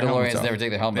don't take their helmets Mandalorians off. never take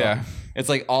their helmet Yeah. off. It's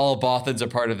like all Bothans are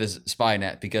part of this spy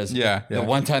net because Yeah, the yeah.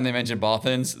 one time they mention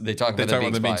Bothans, they talk about talk them about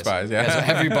being them being spies. spies, yeah.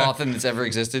 So every Bothan that's ever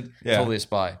existed, Yeah. totally a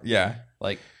spy. Yeah.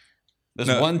 Like there's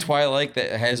No. one Twi'lek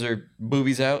that has her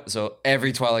boobies out, so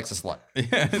every Twi'lek's a slut.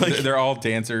 Yeah, they're all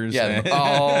dancers. Yeah, and- they're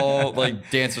all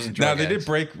like dancers and now drug they did addicts.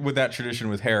 break with that tradition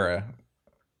with Hera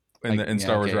in Like,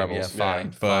 Star Wars okay, Rebels. yeah, fine,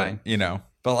 but fine. you know.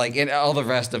 But like in all the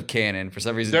rest of canon, for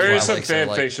some reason, There is some Twi'leks are, fan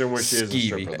like, fiction where she is a skeevy.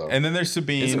 stripper though. And then there's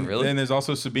Sabine. Is it really? And there's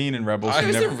also Sabine in Rebels. who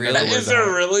Is there never- really? never wears Is a there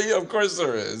helmet. really? Of course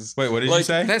there is. Wait, what did you Like,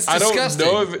 say? That's I don't disgusting.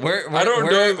 know if it- where I don't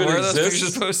know if it where are those exists.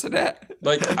 pictures posted at?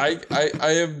 Like I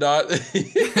am not.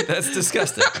 That's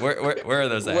disgusting. Where are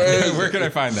those at? Where is Where it? can I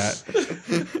find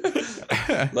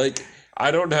that? Like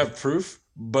I don't have proof,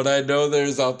 but I know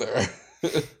there's out there.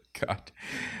 God.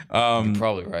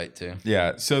 Probably right too.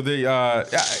 Yeah. So the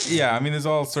I mean, there's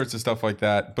all sorts of stuff like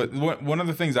that. But one of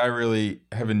the things I really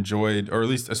have enjoyed, or at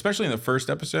least especially in the first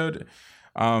episode,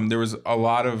 there was a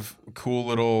lot of cool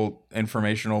little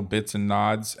informational bits and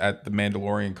nods at the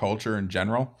Mandalorian culture in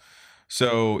general.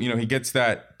 So he gets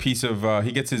that piece of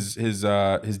he gets his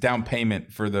down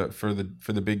payment for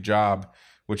the big job,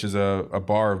 which is a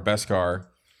bar of Beskar,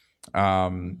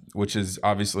 which is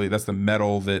obviously that's the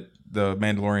metal that the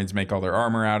Mandalorians make all their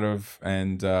armor out of,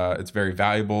 and it's very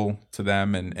valuable to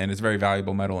them, and it's very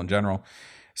valuable metal in general.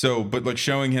 So, but like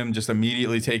showing him just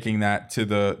immediately taking that to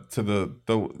the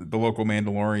local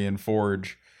Mandalorian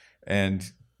forge and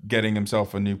getting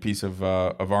himself a new piece of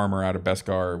armor out of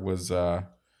Beskar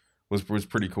was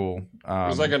pretty cool. It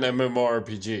was like an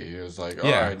MMORPG. It was like, all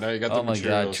Yeah. right, now you got the Oh my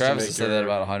materials god, to Travis make has said that your-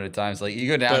 about 100 times. Like you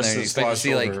go down there and Best you of expect to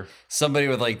see like Slashover. somebody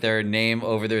with like their name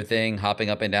over their thing hopping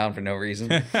up and down for no reason.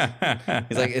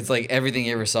 It's like everything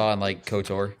you ever saw in like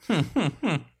KOTOR.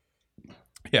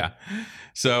 Yeah.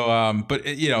 So, but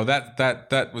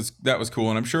that was cool,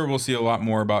 and I'm sure we'll see a lot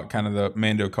more about kind of the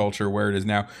Mando culture where it is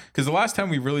now. Because the last time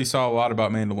we really saw a lot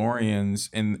about Mandalorians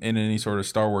in any sort of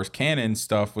Star Wars canon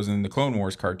stuff was in the Clone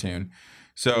Wars cartoon.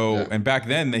 So, Yeah. and back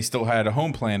then they still had a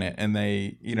home planet, and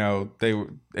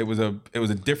it was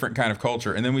a different kind of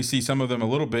culture. And then we see some of them a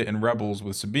little bit in Rebels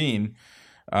with Sabine,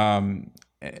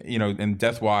 in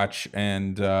Death Watch,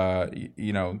 and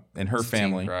and her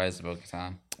family. Rise of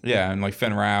Bo-Katan. Yeah, and like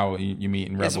Fen Rao, you meet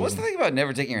in Yeah, Rebels. so what's the thing about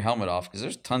never taking your helmet off? Because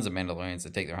there's tons of Mandalorians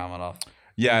that take their helmet off.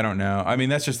 Yeah, I don't know. I mean,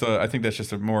 that's just I think that's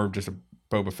just more of just a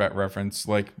Boba Fett reference.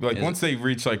 Like Is once they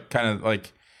reach like kind of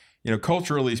like,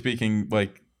 culturally speaking,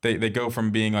 like they go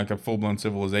from being like a full blown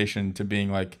civilization to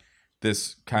being like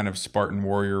this kind of Spartan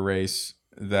warrior race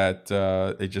that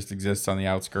it just exists on the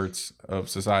outskirts of I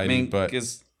society. mean, but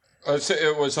because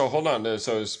So hold on.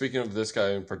 So speaking of this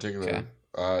guy in particular,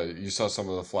 Okay. you saw some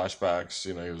of the flashbacks.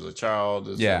 He was a child.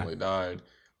 His Yeah. family died.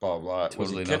 Blah blah. Totally was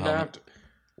he no helmet. kidnapped?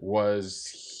 Was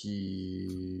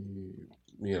he,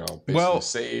 basically Well,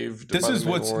 saved? this by is the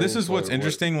what's Mandalorians? What-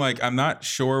 interesting. Like, I'm not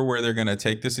sure where they're gonna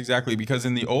take this exactly, because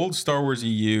in the old Star Wars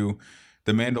EU,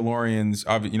 the Mandalorians,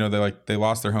 they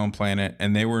lost their home planet,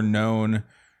 and they were known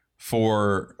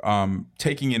for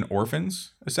taking in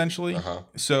orphans, essentially. Uh-huh.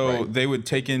 So Right. they would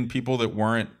take in people that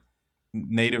weren't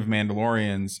native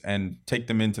Mandalorians and take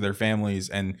them into their families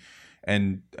and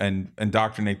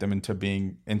indoctrinate them into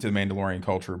the Mandalorian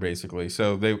culture, basically.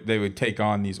 So they would take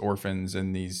on these orphans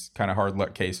and these kind of hard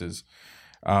luck cases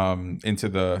into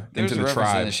the there's a into the reference in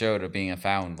tribe. the show to being a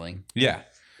foundling. Yeah.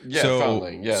 Yeah, So-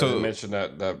 Foundling. Yeah, so- they mentioned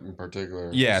that in particular.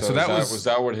 Yeah, so that was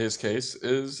that what his case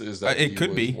is? Is that it he could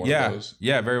was be. one of Yeah, those?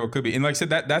 yeah, very well could be. And like I said,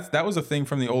 that was a thing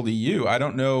from the old EU. I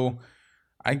don't know.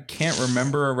 I can't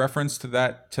remember a reference to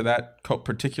that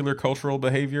particular cultural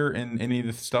behavior in any of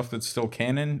the stuff that's still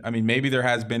canon. I mean, maybe there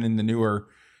has been in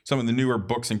some of the newer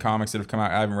books and comics that have come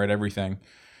out. I haven't read everything.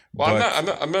 Well,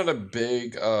 but, I'm not a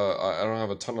big. I don't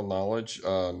have a ton of knowledge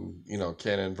on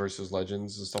canon versus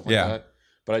legends and stuff like Yeah. that.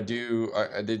 But I do.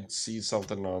 I did see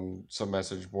something on some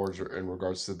message boards in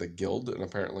regards to the guild, and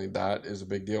apparently that is a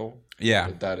big deal. Yeah,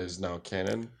 That is now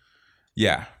canon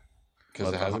yeah, because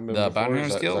What, it hasn't been the before. Bounty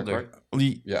Is Hunters that Guild, or- correct?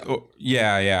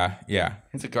 yeah, yeah.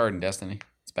 It's a Garden Destiny.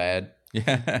 It's bad.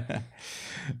 Yeah,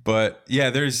 but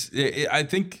yeah, I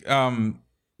think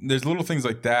there's little things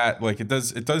like that. Like it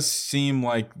does seem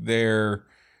like they're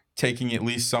taking at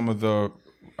least some of the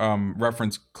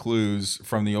reference clues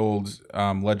from the old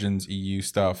Legends EU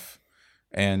stuff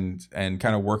and kind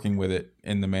of working with it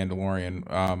in the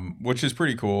Mandalorian, which is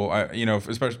pretty cool.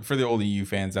 Especially for the old EU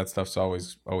fans, that stuff's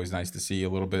always nice to see a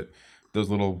little bit. Those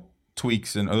little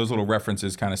tweaks and those little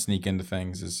references kind of sneak into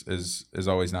things is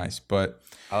always nice. But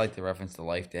I like the reference to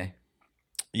Life Day.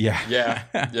 yeah, Yeah,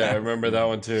 I remember that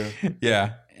one too.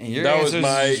 yeah, And your That was answer's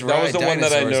just that was right, the one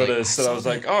that I dinosaurs, like, noticed, and I was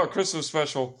like, oh, Christmas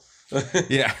special.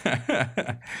 yeah.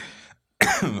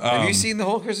 have you seen the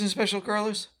whole Christmas special,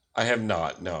 Carlos? I have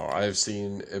not. No, I have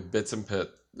seen bits and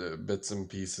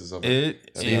pieces of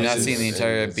it. So you've not It's- seen the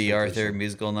entire it's B. Arthur fantastic.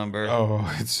 musical number? Oh,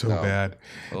 it's so No. bad.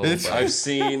 Oh, It's- bro. I've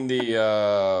seen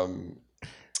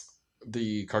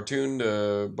the cartoon,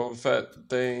 the Boba Fett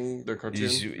thing, the cartoon.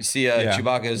 You see Yeah.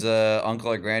 Chewbacca's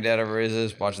uncle or granddad, whatever it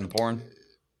is, watching the porn?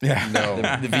 Yeah. No.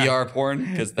 The VR porn?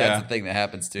 Because that's Yeah. the thing that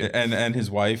happens too. And his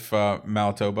wife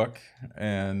Mal Tobuk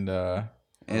and And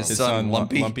his son,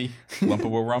 Lumpy. Lumpy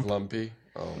Lumpa-Will-Rump. Lumpy.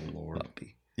 Oh Lord.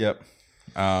 Lumpy. Yep.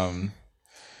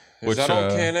 Is Which, that all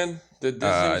canon? Did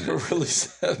Disney release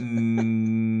that?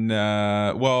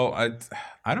 Well,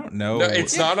 I don't know. No,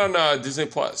 it's not on Disney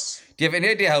Plus. Do you have any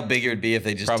idea how big it would be if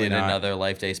they just Probably did not. another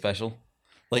Life Day special?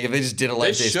 Like if they just did a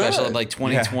Life Day should. special in like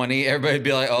 2020, everybody'd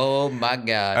be like, "Oh my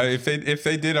god, if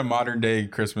they did a modern day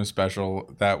Christmas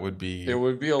special, that would be It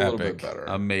would be a little bit epic. better.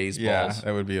 amaze Yeah, balls!"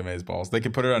 that would be amazeballs. They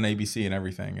could put it on ABC and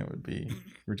everything. It would be Oh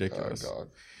ridiculous. God.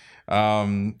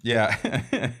 Yeah,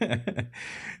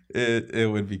 it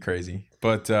would be crazy,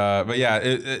 but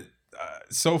yeah,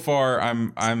 so far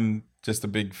I'm just a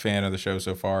big fan of the show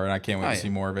so far, and I can't wait to yeah. see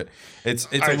more of it. It's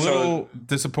a Alright, little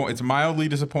disappointing. It's mildly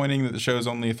disappointing that the show's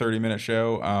only a 30-minute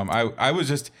show. I was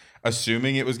just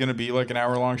assuming it was going to be like an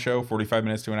hour-long show, 45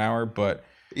 minutes to an hour, but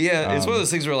Yeah, it's one of those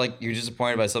things where like you're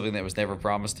disappointed by something that was never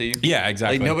promised to you. yeah,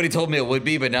 exactly. Like nobody told me it would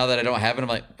be, but now that I don't have it, I'm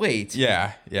like, wait.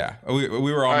 Yeah. We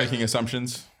were all Alright. making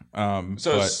assumptions. So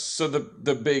But so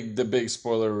the big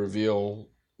spoiler reveal.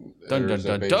 Dun dun there's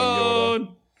a dun Baby Yoda.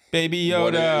 dun. Baby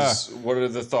Yoda. What are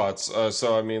the thoughts?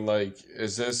 So I mean, like,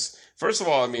 is this first of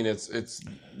all? I mean, it's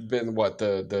been what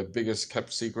the biggest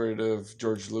kept secret of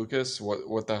George Lucas.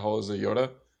 What the hell is a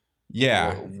Yoda?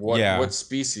 Yeah. What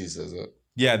species is it?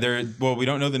 Yeah, we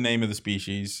don't know the name of the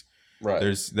species. Right.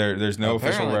 There's no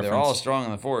official Apparently, they're all reference. strong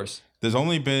in the Force. There's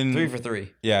only been 3 for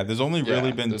 3. Yeah, there's only Yeah,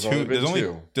 really been there's two. only been There's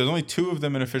two. only two of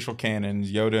them in official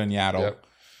canons, Yoda and Yaddle. Yep.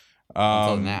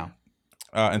 Until now.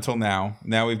 Until now.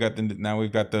 Now we've got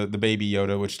the baby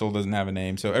Yoda, which still doesn't have a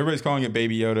name. So everybody's calling it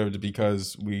Baby Yoda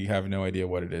because we have no idea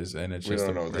what it is, and it's We just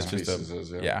don't know what the species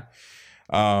is. yeah.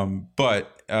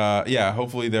 Yeah.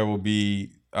 Hopefully there will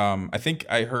be. I think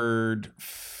I heard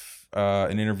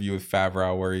an interview with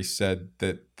Favreau where he said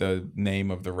that the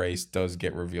name of the race does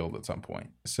get revealed at some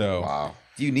point. So Wow,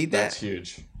 Do you need that's that?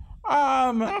 huge.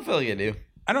 I don't feel like I do.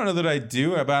 I don't know that I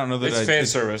do, but I don't know that It's fan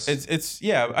service. It's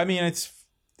yeah. I mean, it's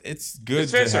good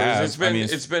It's fan to service. have. It's been I mean,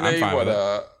 it's been I'm fine a with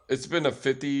it. it's been a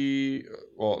 50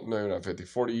 well no not 50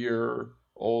 40-year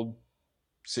old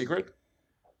secret.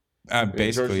 I mean,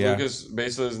 Basically, George yeah. Lucas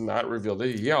basically has not revealed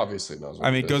it. He obviously knows. What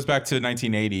I mean, it is. goes back to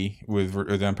 1980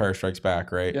 with Empire Strikes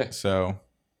Back, right? Yeah. So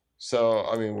So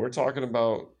I mean, we're talking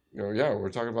about we're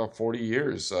talking about 40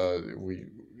 years. We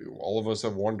all of us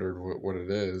have wondered what it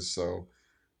is. So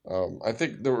I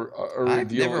think the I've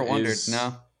reveal never wondered. is,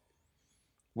 No.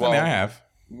 Well, I mean, I have.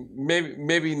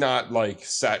 maybe not like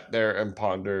sat there and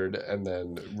pondered and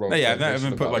then wrote. No, yeah, I fanfiction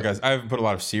haven't put about it. I haven't put a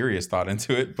lot of serious thought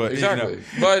into it, but Exactly.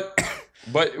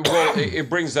 But well,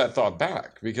 it brings that thought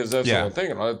back because that's Yeah. the one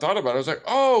thing. And I thought about it. I was like,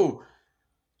 oh,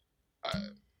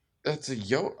 that's a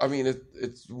Yoda. I mean,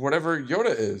 it's whatever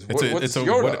Yoda is. It's a- What's it's a-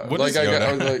 Yoda? what like is I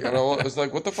Yoda? was like, and I was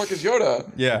like, what the fuck is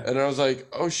Yoda? Yeah. And I was like,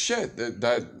 oh shit,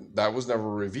 that was never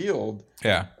revealed.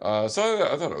 Yeah. So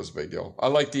I thought it was a big deal. I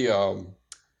like the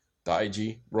the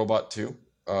IG robot too.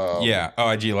 Yeah. Oh,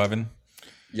 IG-11.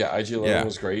 Yeah, IG-11 Yeah.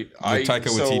 was great. With Taika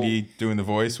Waititi doing the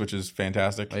voice, which is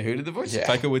fantastic. Wait, who did the voice? Yeah.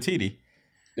 Taika Waititi.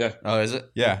 Yeah, Oh, is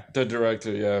it? Yeah. the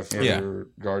director. For Yeah.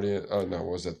 Guardian. Oh no,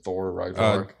 was it Thor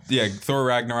Ragnarok? Yeah, Thor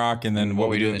Ragnarok, and then What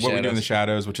We Do in the What We Do in the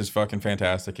Shadows. Shadows, which is fucking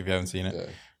fantastic if you haven't seen it.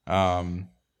 Yeah.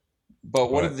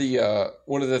 But one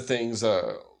What? of the things,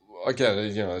 again,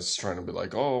 it's trying to be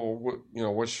like, oh,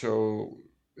 what show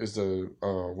is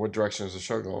what direction is the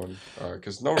show going?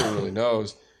 Because no one really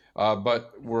knows.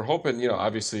 But we're hoping,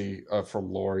 obviously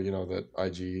from lore, that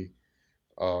IG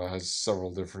has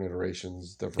several different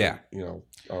iterations, robots.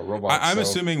 I'm so-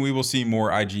 assuming we will see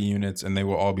more IG units, and they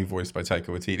will all be voiced by Taika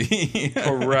Waititi.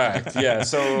 Correct. Yeah.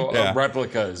 So Yeah.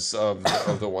 replicas of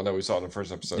the one that we saw in the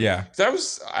first episode. Yeah. That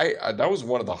was that was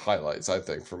one of the highlights, I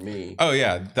think, for me. Oh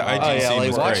yeah, the IG Oh yeah, scene like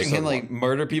was watching great. him like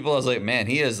murder people, I was like, man,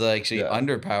 he is actually Yeah.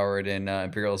 underpowered in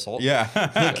Imperial Assault. Yeah.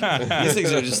 These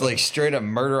things are just like straight up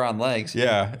murder on legs.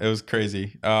 Yeah, it was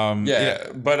crazy.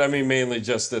 But I mean, mainly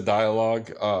just the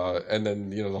dialogue, and then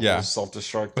the Yeah. whole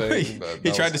self-destruct thing. he that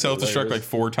tried to was self-destruct hilarious. like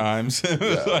 4 times.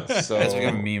 Yeah, so That's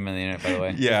become a meme on the internet, by the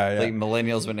way. Yeah, yeah. Like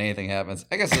millennials, when anything happens,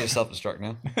 I guess they're self-destruct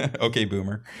now. Okay,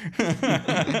 boomer. There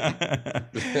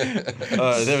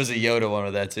was a Yoda one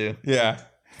with that too. Yeah.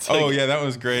 Oh yeah, that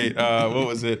was great. What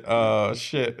was it?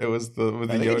 Shit, it was with the I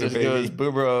think it Yoda just baby. goes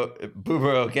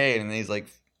Boober okay, and then he's like,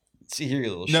 "See here, you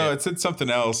little shit." No, it said something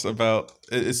else about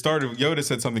it started. Yoda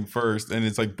said something first, and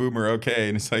it's like boomer okay,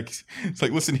 and it's like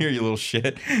listen here, you little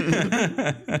shit.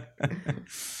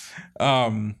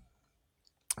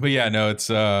 But yeah, no, it's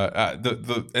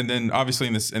and then obviously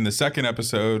in the second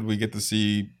episode we get to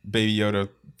see Baby Yoda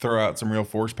throw out some real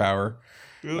force power,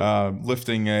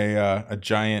 lifting a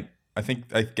giant. I think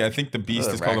the beast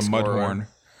is called a mudhorn.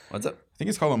 What's up? I think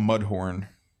it's called a mudhorn,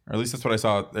 or at least that's what I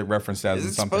saw it referenced as. Is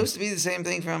in it something. supposed to be the same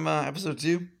thing from episode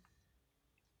 2?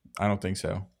 I don't think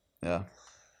so. Yeah,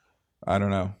 I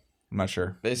don't know. I'm not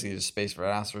sure. basically just space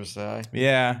rhinoceros eye.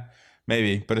 Yeah,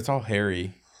 maybe, but it's all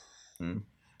hairy. Hmm.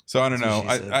 So I don't That's know.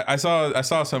 what she said. I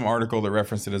saw some article that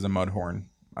referenced it as a mudhorn.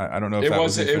 I don't know if it that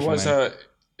was the it official was name.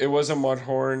 it was a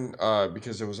mudhorn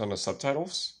because it was on the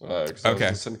subtitles. 'Cause I was Okay.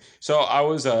 listening. So I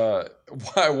was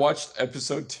I watched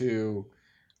episode 2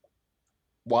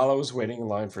 while I was waiting in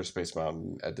line for Space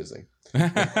Mountain at Disney.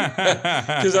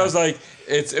 Because I was like,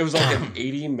 it was like an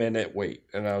 80-minute wait,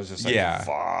 and I was just like, Yeah.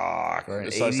 fuck. For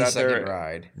an So I sat 80-second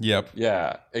ride. Yep.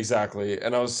 Yeah, exactly.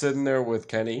 And I was sitting there with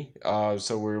Kenny.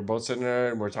 So we were both sitting there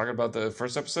and we are talking about the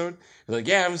first episode. He's like,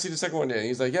 yeah, I haven't seen the second one yet. And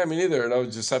he's like, yeah, me neither. And I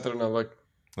was just sat there and I'm like,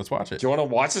 Let's watch it. do you want to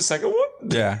watch the second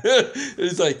one? Yeah.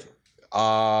 He's like,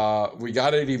 we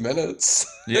got 80 minutes.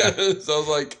 Yeah. So I was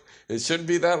like, it shouldn't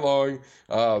be that long.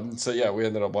 So yeah, we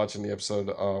ended up watching the episode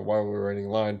while we were waiting in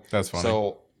line. That's funny.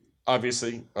 So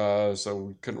obviously, so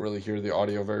we couldn't really hear the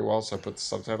audio very well, so I put the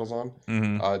subtitles on.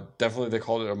 Mhm. Definitely, they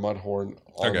called it a mudhorn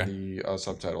on Okay. the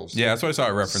subtitles. Yeah, that's what I saw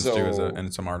it referenced to So-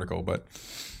 in some article, but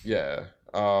Yeah.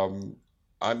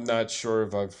 I'm not sure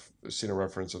if I've seen a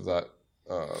reference of that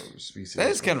species. That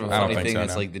is kind of a I don't funny think thing. so,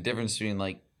 It's no. like the difference between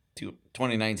like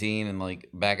 2019 and like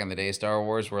back in the day Star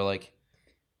Wars, where like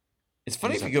it's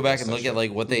funny if you go back and look at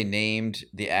like what they named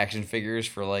the action figures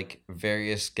for like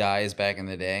various guys back in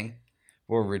the day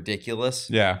were ridiculous.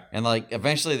 yeah. And like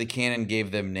eventually the canon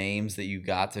gave them names that you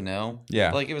got to know.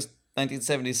 Yeah. Like it was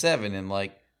 1977 and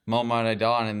like Momon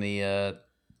Adon in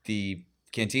the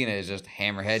cantina is just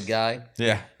Hammerhead guy.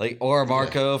 Yeah. Like Aura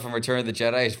Marco from Return of the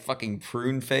Jedi is fucking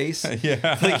Prune Face.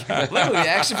 Yeah. Like literally, the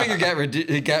action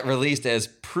figure got released as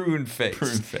Prune Face.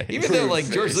 Prune Face. Even though like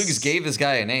Prune George Face. Lucas gave this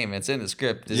guy a name, it's in the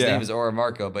script. His Yeah. name is Aura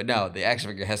Marco, but no, the action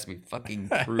figure has to be fucking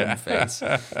Prune Face.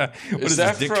 What is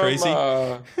that this, Dick from, Tracy?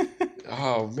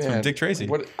 oh man, Dick Tracy.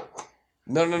 What?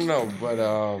 No. But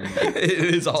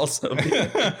It is also.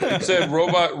 said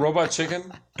Robot Chicken.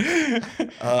 I'm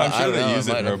I sure don't they know, use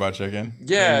it it might in have. Robot Chicken.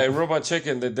 Yeah, Robot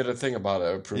Chicken. They did a thing about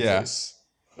it. Prune Yeah. Face.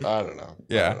 I don't know.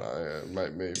 Yeah. I don't know. I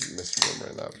might maybe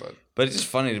misremembering that, but But it's just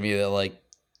funny to me that like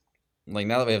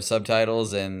now that we have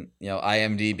subtitles and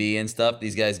IMDb and stuff,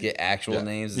 these guys get actual Yeah.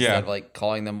 names Yeah. instead of like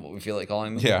calling them what we feel like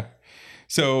calling them. Yeah.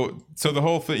 So the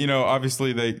whole thing,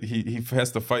 obviously he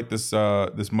has to fight this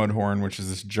this mudhorn, which is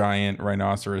this giant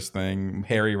rhinoceros thing,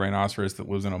 hairy rhinoceros that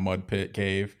lives in a mud pit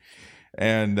cave,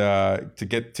 and to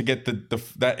get the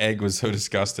that egg was so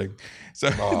disgusting. So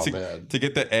Oh, to, man. to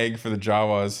get the egg for the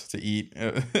Jawas to eat,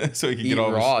 so he could Eat get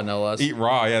all raw, no less. eat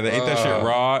raw. Yeah, they ate that shit Oh.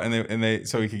 raw, and they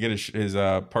so he could get his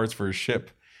parts for his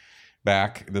ship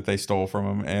back that they stole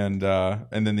from him, and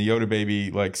then the Yoda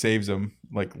baby like saves him,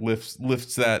 like lifts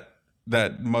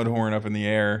that mudhorn up in the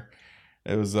air,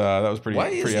 It was that was pretty. Why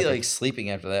is pretty he epic. like sleeping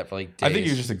after that for like days? I think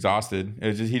he was just exhausted. It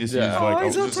was just, he just Yeah. used like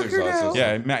he's a- on Just Tucker now.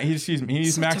 exhausted. yeah, he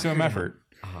used maximum Tucker. effort.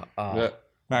 Yeah.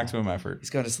 Maximum effort. He's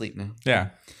going to sleep now. Yeah,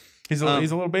 he's a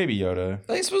little baby Yoda.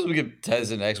 I suppose we could tie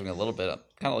this into X-Wing a little bit. I'm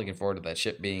kind of looking forward to that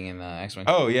ship being in X-Wing.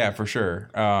 Oh yeah, for sure.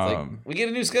 Like, we get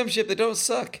a new scum ship that don't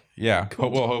suck. Yeah.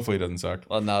 Well, hopefully it doesn't suck.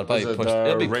 Well, no, it'll probably Is it, push.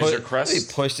 It'll be Razor pushed. Crest? It'll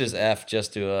be pushed as F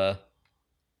just to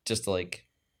like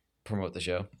promote the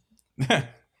show.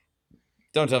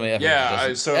 Don't tell me FFG Yeah,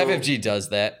 does so- FFG does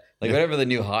that. Like whatever the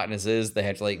new hotness is, they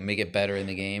have to like make it better in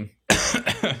the game.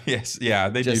 Yes. Yeah.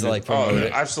 They Just do. to, like, that. Oh, promote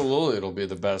it. absolutely! It'll be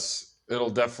the best. It'll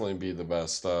definitely be the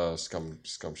best scum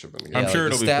ship in the game. I'm Yeah, sure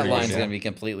like, it'll the be stat pretty line's good, gonna yeah. be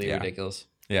completely Yeah. ridiculous.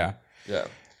 Yeah. Yeah,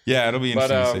 Yeah. It'll be but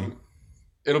interesting to see.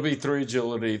 it'll be 3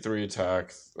 agility, 3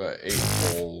 attack, 8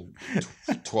 pull,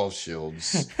 12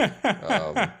 shields,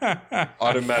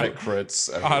 automatic crits.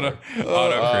 Auto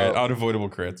everywhere. crit, unavoidable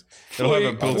crits. It'll have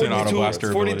a built-in auto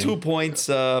blaster 42 ability. points,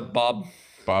 Bob.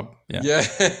 Bob. Yeah.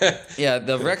 Yeah. Yeah,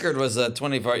 the record was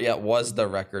 24. Yeah, was the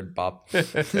record, Bob. Yeah.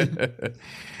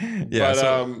 But,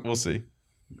 So we'll see.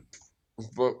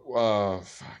 But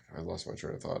fuck, I lost my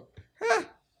train of thought.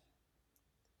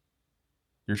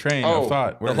 Your train Oh, of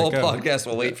thought. The Where'd whole it go? podcast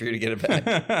will wait for you to get it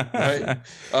back. Right?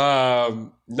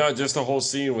 Not just the whole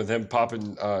scene with him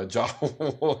popping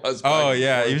Jawas. Oh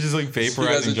yeah, he was just like You guys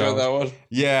vaporizing enjoyed that Jawas. one?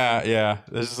 Yeah, yeah.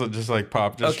 This is just like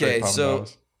pop. Just Okay, straight popping so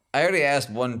Jawas. I already asked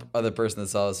one other person that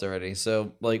saw this already.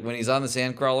 So, like, when he's on the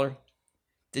Sandcrawler,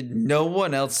 did no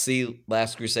one else see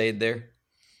Last Crusade there?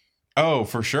 Oh,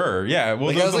 for sure. Yeah. Well,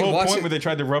 Like, that I was was, the like, whole watching- point where they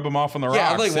tried to rub him off on the rocks.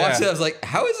 Yeah, I'm like watching it. I was like,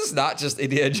 how is this not just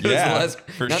Indiana Jones? Yeah, the Last...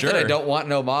 for Not that I sure. don't want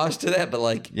an homage to that, but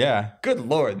like, Yeah. good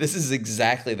lord, this is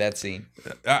exactly that scene.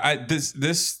 I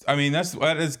mean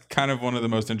that is kind of one of the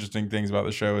most interesting things about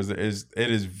the show is it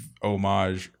is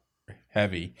homage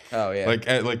heavy. Oh yeah,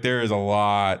 Like there is a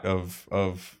lot of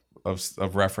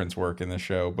reference work in the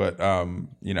show, but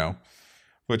you know,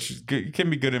 which can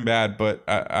be good and bad, but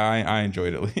I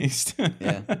enjoyed it at least.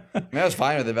 yeah. I mean, I was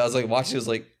fine with it. But I was like watching. It was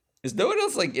like, is no one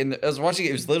else like in? I was watching it.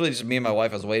 It was literally just me and my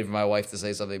wife. I was waiting for my wife to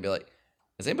say something. And be like,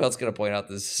 is anybody else gonna point out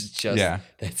this is just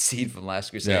that scene from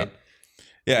Last Crusade?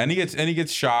 Yeah, and he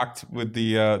gets shocked with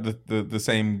the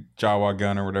same Jawa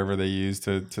gun or whatever they use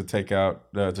to take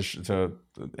out to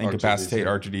incapacitate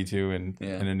R2D2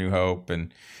 in A New Hope,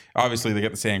 and obviously they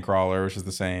get the Sandcrawler, which is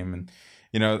the same. And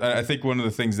you know, I think one of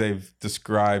the things they've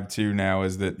described too now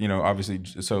is that, you know, obviously,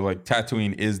 so like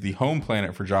Tatooine is the home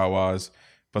planet for Jawas,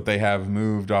 but they have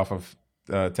moved off of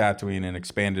Tatooine and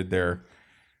expanded their.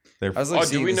 I was like,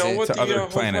 Do we know what to the other home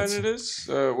planets. planet is?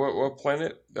 What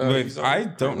planet? he's on I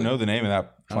don't currently? know the name of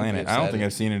that planet. I don't think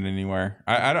I've seen it anywhere.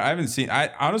 I haven't seen. I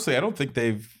honestly, I don't think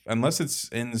they've, unless it's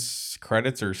in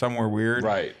credits or somewhere weird.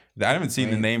 Right. I haven't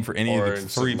seen the name for any of Or the in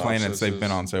 3 planets they've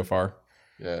been synopsises. on so far.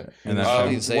 Yeah. And that's How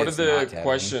do you say What are it's the not Tatooine?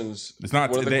 questions? It's not.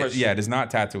 What are the questions? Yeah, it is not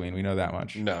Tatooine. We know that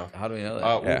much. No. How do we know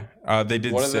that? Yeah, they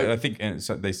did. What are Say, the- I think. And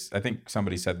so I think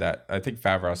somebody said that. I think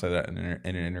Favreau said that in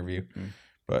an interview.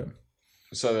 But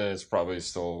So then it's probably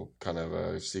still kind of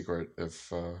a secret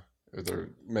if they're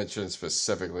mentioned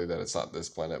specifically that it's not this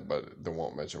planet, but they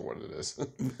won't mention what it is.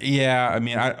 yeah, I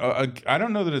mean, I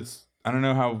don't know that it's. I don't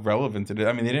know how relevant it is.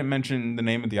 I mean, they didn't mention the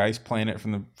name of the ice planet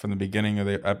from the beginning of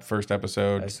the first I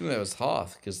episode. assume that was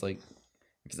Hoth, because like,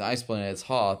 if it's an ice planet, it's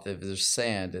Hoth. If there's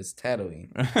sand, it's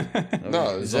Tatooine.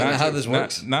 No, is it's that not- not how this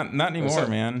works? Not anymore, Is that-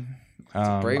 man.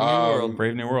 Brave New World.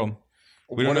 Brave New World.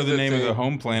 We don't One know of the name of the thing-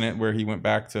 home planet where he went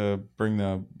back to bring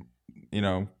the, you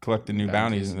know, collect the new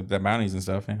bounties and and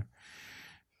stuff. Yeah.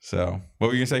 So, what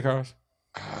were you gonna say, Carlos?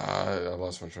 I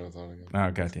lost my train of thought again. Oh,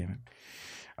 god damn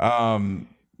it.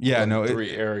 Yeah, no,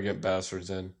 3 arrogant bastards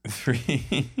in.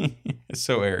 3.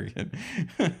 So arrogant.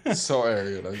 So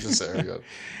arrogant. I'm just arrogant.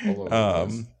 All over the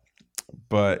place.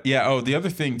 But yeah. Oh, the other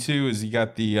thing too is you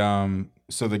got the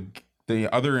so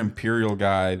the other Imperial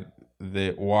guy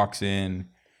that walks in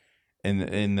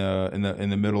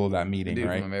the middle of that meeting, Dude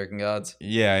right? from American Gods.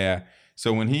 Yeah.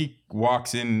 So when he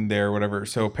walks in there, whatever.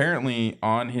 So apparently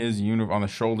on his on the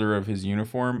shoulder of his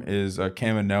uniform is a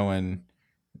Kaminoan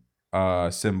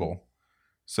symbol.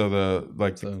 So the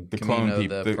clone Kamino,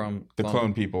 people, the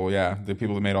clone people, yeah, the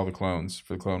people that made all the clones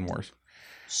for the Clone Wars.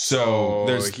 So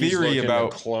there's he's theory looking to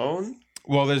about clone.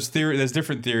 Well, there's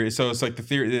different theories. So it's like the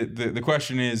theory. The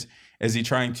question is he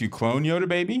trying to clone Yoda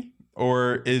baby,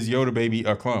 or is Yoda baby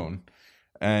a clone,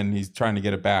 and he's trying to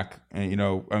get it back? And, you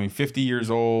know, I mean, 50 years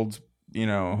old. You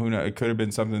know, who knows? It could have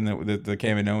been something that the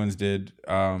Kaminoans did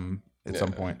at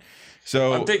some point.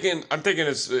 So I'm thinking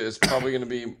it's probably going to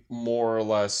be more or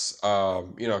less,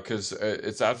 you know, because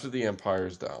it's after the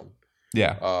Empire's down.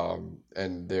 yeah,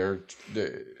 And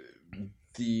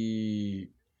the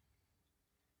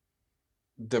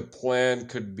plan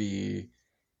could be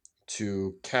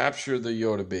to capture the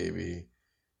Yoda baby,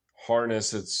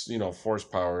 harness its force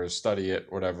powers, study it,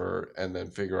 whatever, and then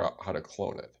figure out how to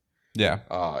clone it.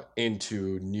 Yeah.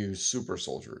 Into new super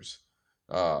soldiers,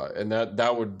 and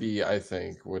that would be, I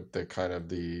think, what the kind of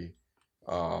the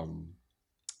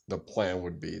plan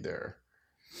would be there.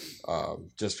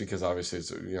 Just because obviously it's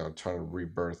trying to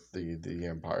rebirth the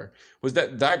Empire. Was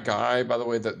that guy, by the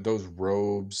way, that those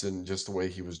robes and just the way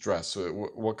he was dressed? So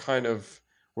what kind of,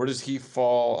 where does he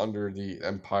fall under the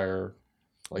Empire?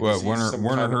 Like, what,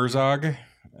 Werner Herzog?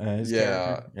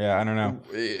 Yeah, I don't know.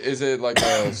 Is it like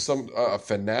a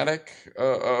fanatic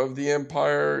of the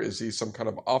Empire? Is he some kind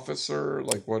of officer?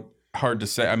 Like what? Hard to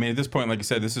say. I mean, at this point, like I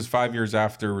said, this is 5 years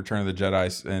after Return of the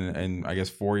Jedi, and I guess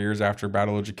 4 years after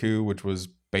Battle of Jakku, which was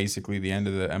basically the end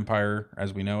of the Empire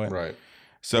as we know it. Right.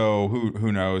 So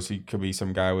who knows? He could be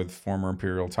some guy with former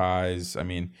Imperial ties. I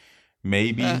mean,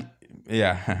 maybe,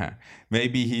 yeah,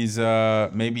 maybe he's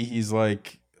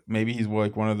like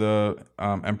one of the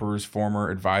Emperor's former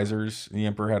advisors. The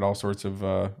Emperor had all sorts of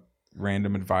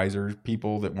random advisors,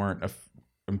 people that weren't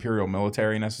Imperial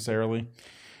military necessarily.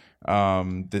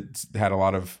 That had a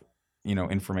lot of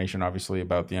information obviously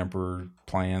about the Emperor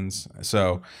plans.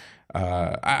 So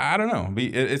I don't know.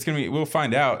 It's gonna be, we'll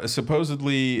find out.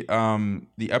 Supposedly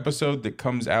the episode that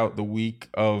comes out the week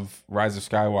of Rise of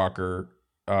Skywalker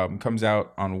comes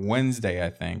out on Wednesday, I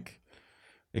think.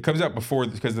 It comes out before,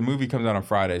 because the movie comes out on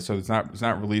Friday, so it's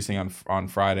not releasing on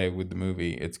Friday with the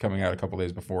movie. It's coming out a couple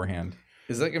days beforehand.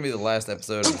 Is that going to be the last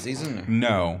episode of the season? Or?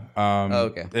 No.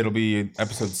 Okay. It'll be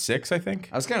episode 6, I think.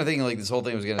 I was kind of thinking like this whole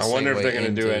thing was going to. I wonder if they're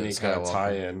going to do any kind of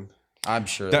tie-in. I'm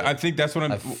sure. I think that's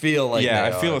what I feel like. Yeah,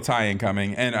 I feel a tie-in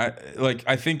coming, and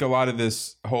I think a lot of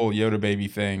this whole Yoda baby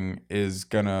thing is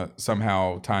gonna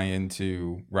somehow tie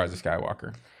into Rise of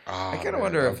Skywalker. I kind of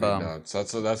wonder if nuts.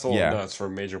 That's a little nuts for a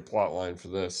major plot line for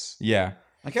this. Yeah.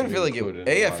 I kind of feel like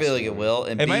I feel like it will.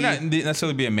 And it might not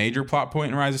necessarily be a major plot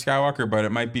point in Rise of Skywalker, but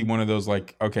it might be one of those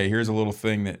like, okay, here's a little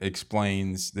thing that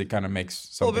explains, that kind of makes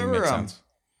something make sense.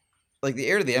 Like the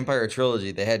Heir to the Empire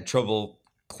trilogy, they had trouble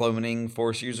cloning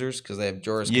Force users because they have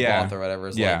Joruus C'baoth or whatever.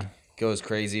 Is like goes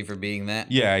crazy for being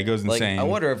that. Yeah, he goes insane. I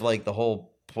wonder if like the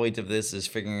whole point of this is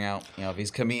figuring out, if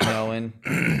he's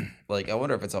Kaminoan. Like, I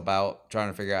wonder if it's about trying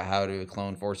to figure out how to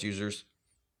clone Force users.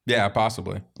 Yeah,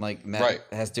 possibly. Like that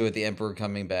has to do with the Emperor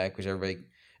coming back, which everybody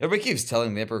keeps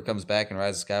telling the Emperor comes back in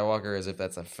Rise of Skywalker as if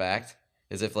that's a fact,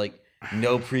 as if like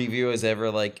no preview has ever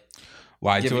like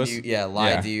lied to us.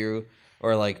 Lied to you,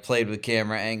 or like played with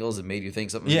camera angles and made you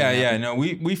think something. No,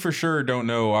 we for sure don't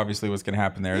know obviously what's gonna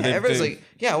happen there. Yeah, everybody's like,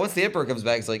 once the Emperor comes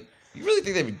back, it's like, you really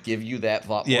think they would give you that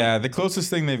plot point? Yeah, the closest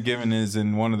thing they've given is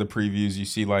in one of the previews. You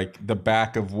see like the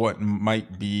back of what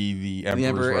might be the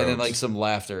Emperor's robes. And then like some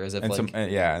laughter, as if and like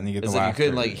and you get the laughter. You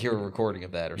couldn't like hear a recording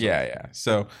of that or something. Yeah.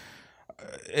 So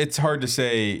it's hard to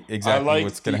say exactly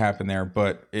what's going to happen there,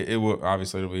 but it will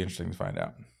obviously, it'll be interesting to find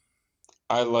out.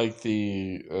 I like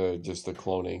the just the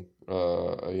cloning,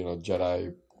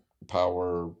 Jedi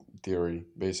power theory.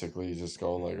 Basically, just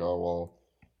going like, oh well.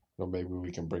 Maybe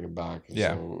we can bring him back.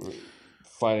 Yeah. So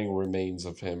finding remains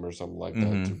of him or something like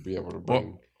that to be able to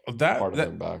bring part of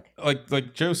him back.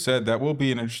 Like Joe said, that will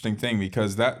be an interesting thing,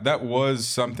 because that was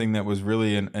something that was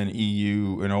really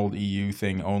an old EU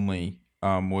thing only,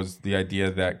 was the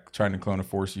idea that trying to clone a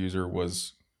Force user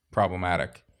was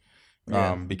problematic.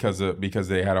 Because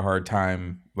they had a hard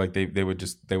time, like they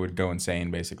would go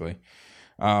insane basically.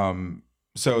 So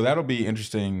that'll be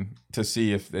interesting to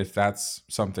see if that's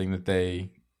something that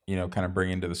they kind of bring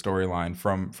into the storyline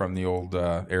from the old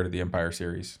Heir to the Empire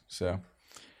series. So,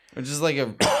 which is like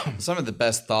some of the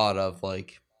best thought of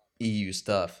like EU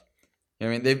stuff. I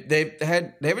mean, they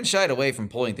haven't shied away from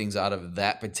pulling things out of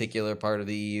that particular part of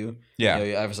the EU. Yeah,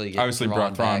 obviously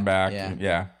brought Thrawn back.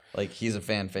 Yeah, like he's a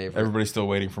fan favorite. Everybody's still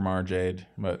waiting for Mara Jade,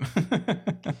 but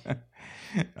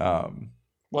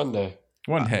one day,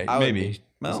 maybe.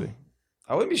 We'll see.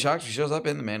 I wouldn't be shocked if she shows up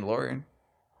in The Mandalorian.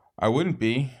 I wouldn't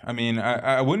be. I mean,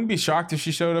 I wouldn't be shocked if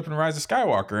she showed up in Rise of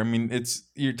Skywalker. I mean,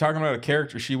 you're talking about a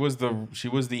character. She was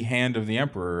the hand of the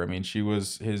Emperor. I mean, she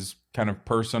was his kind of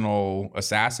personal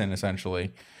assassin,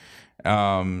 essentially.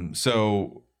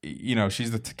 So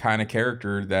she's the kind of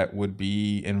character that would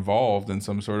be involved in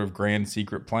some sort of grand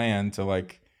secret plan to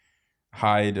like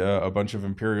hide a bunch of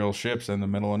Imperial ships in the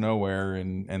middle of nowhere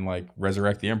and like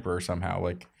resurrect the Emperor somehow.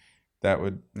 Like, that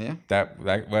would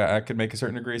that could make a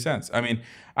certain degree of sense. I mean,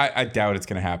 I doubt it's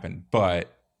going to happen,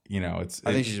 but I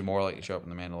think she's more likely to show up in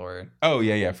The Mandalorian. Oh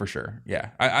yeah, for sure. Yeah,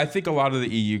 I think a lot of the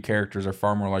EU characters are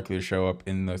far more likely to show up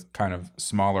in the kind of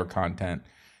smaller content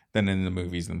than in the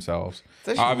movies themselves. It's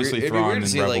actually Obviously, it'd be Thrawn weird to and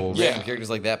see Rebels. like random characters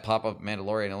like that pop up in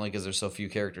Mandalorian only because there's so few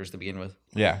characters to begin with.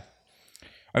 Yeah.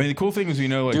 I mean, the cool thing is we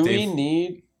know like Do Dave. we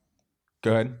need?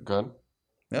 Go ahead. Go ahead.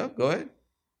 No, go ahead.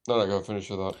 No, go finish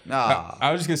with that. Nah.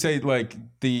 I was just gonna say like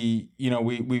we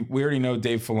already know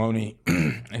Dave Filoni,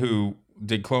 who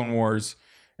did Clone Wars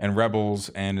and Rebels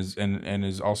and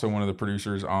is also one of the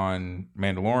producers on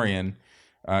Mandalorian.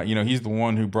 He's the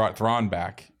one who brought Thrawn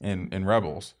back in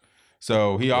Rebels.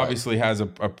 So he obviously has a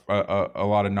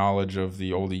lot of knowledge of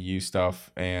the old EU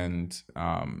stuff and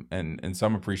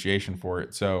some appreciation for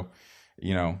it. So,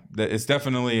 it's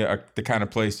definitely the kind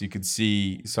of place you could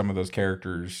see some of those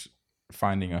characters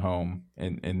finding a home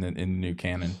in the new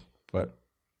canon. But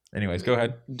anyways, go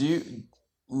ahead. Do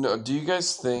you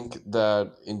guys think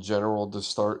that in general the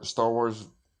Star Wars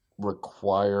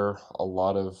require a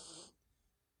lot of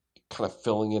kind of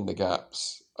filling in the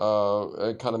gaps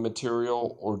kind of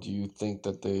material, or do you think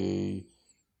that they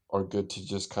are good to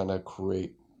just kind of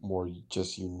create more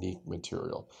just unique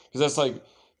material? Because that's like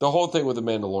the whole thing with the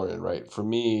Mandalorian, right? For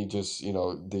me, just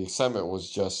the excitement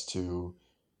was just to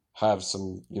have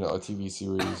some a TV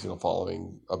series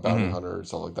following a bounty hunter or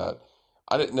something like that.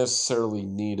 I didn't necessarily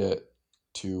need it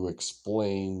to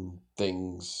explain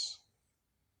things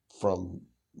from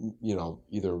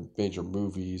either major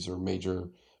movies or major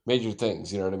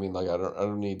things, you know what I mean? Like I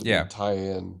don't need to tie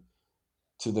in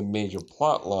to the major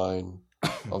plot line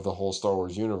of the whole Star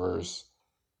Wars universe.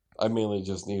 I mainly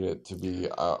just need it to be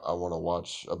I want to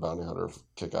watch a bounty hunter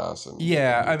kick ass and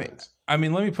I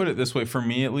mean, let me put it this way, for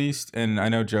me at least, and I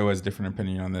know Joe has a different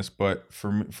opinion on this, but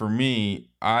for me,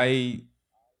 I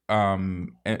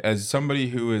as somebody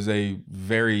who is a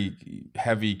very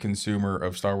heavy consumer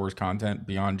of Star Wars content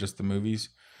beyond just the movies,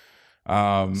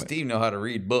 Steve know how to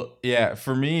read book. Yeah,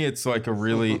 for me it's like a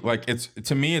really like it's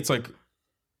like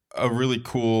a really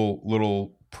cool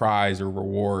little prize or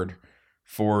reward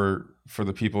for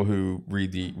the people who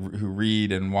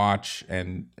read and watch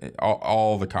and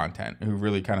all the content, who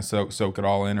really kind of soak it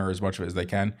all in, or as much of it as they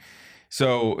can.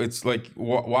 So it's like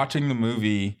watching the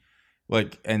movie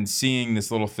like and seeing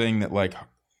this little thing that like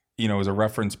is a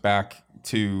reference back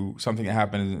to something that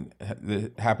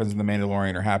happens in The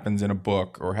Mandalorian, or happens in a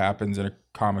book, or happens in a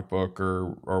comic book,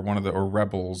 or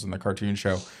Rebels in the cartoon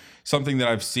show, something that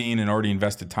I've seen and already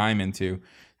invested time into.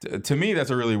 To me, that's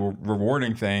a really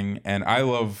rewarding thing, and I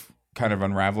love kind of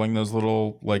unraveling those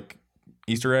little like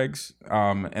Easter eggs.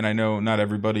 And I know not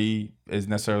everybody is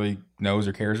necessarily knows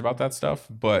or cares about that stuff,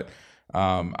 but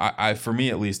I for me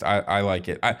at least, I like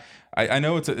it. I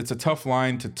know it's a tough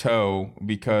line to toe,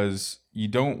 because you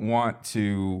don't want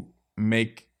to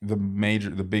make the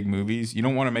big movies, you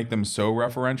don't want to make them so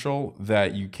referential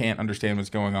that you can't understand what's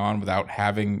going on without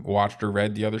having watched or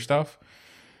read the other stuff.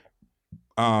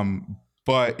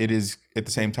 But it is at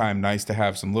the same time nice to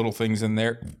have some little things in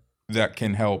there that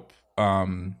can help,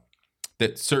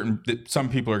 that some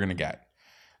people are going to get.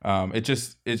 It's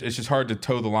just hard to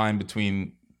toe the line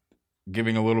between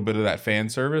giving a little bit of that fan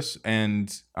service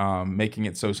and making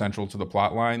it so central to the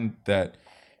plot line that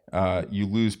you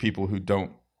lose people who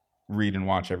don't read and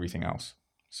watch everything else.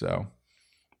 So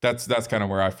that's kind of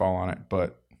where I fall on it.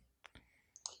 But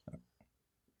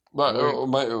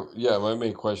my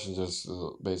main question just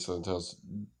basically entails: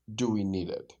 do we need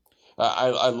it?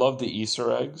 I love the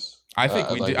Easter eggs. I think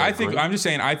we do. I'm just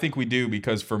saying. I think we do,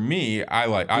 because for me,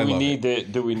 Do we need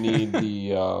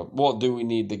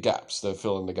the gaps that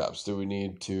fill in the gaps? Do we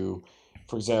need to,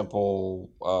 for example,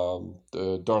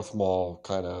 the Darth Maul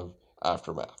kind of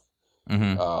aftermath?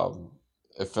 Mm-hmm.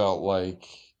 It felt like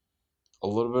a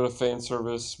little bit of fan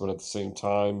service, but at the same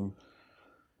time,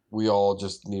 we all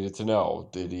just needed to know: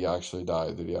 did he actually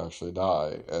die? Did he actually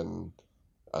die? And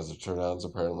as it turned out,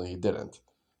 apparently he didn't.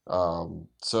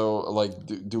 So like,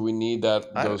 do we need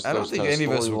that? I don't think any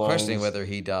of us were questioning whether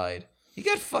he died. He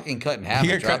got fucking cut in half. He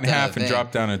got cut in half and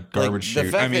dropped down a garbage chute.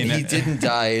 The fact that he didn't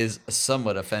die is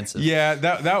somewhat offensive. Yeah,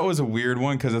 that was a weird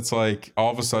one, because it's like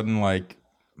all of a sudden like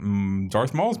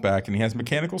Darth Maul's back and he has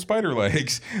mechanical spider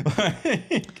legs.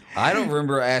 I don't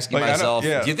remember asking myself,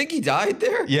 do you think he died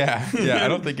there? Yeah. I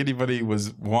don't think anybody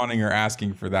was wanting or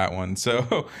asking for that one.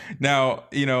 So now,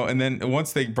 and then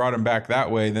once they brought him back that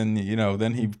way, then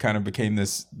he kind of became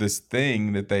this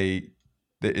thing that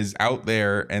is out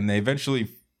there, and they eventually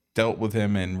dealt with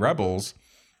him in Rebels,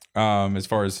 as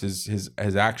far as his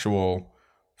actual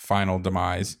final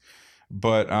demise.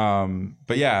 But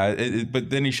yeah,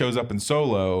 but then he shows up in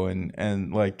Solo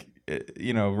and like,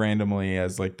 randomly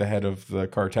as like the head of the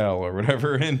cartel or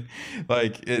whatever. And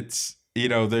like, it's,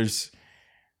 there's,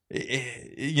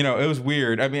 it was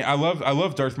weird. I mean, I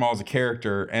love Darth Maul as a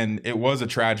character, and it was a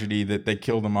tragedy that they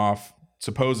killed him off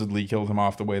supposedly killed him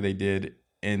off the way they did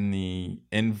in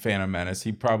Phantom Menace,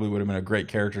 he probably would have been a great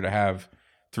character to have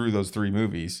through those 3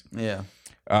 movies. Yeah.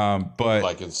 But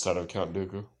like instead of Count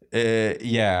Dooku.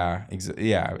 Yeah,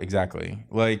 exactly.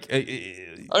 Like,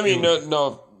 I mean,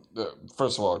 no.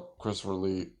 First of all, Christopher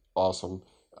Lee, awesome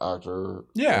actor.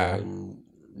 Yeah, and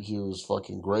he was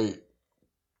fucking great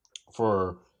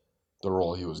for the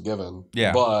role he was given.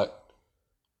 Yeah, but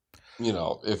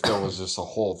if there was just a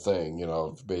whole thing,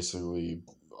 basically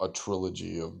a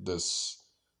trilogy of this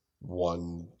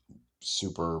one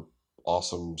super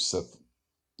awesome Sith,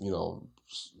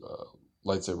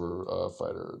 lightsaber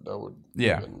fighter, that would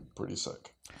have been pretty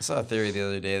sick. I saw a theory the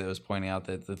other day that was pointing out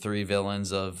that the 3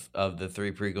 villains of the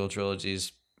 3 prequel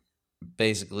trilogies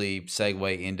basically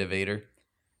segue into Vader.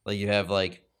 Like, you have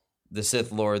like the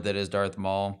Sith Lord that is Darth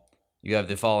Maul, you have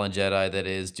the fallen Jedi that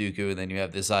is Dooku, and then you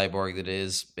have the cyborg that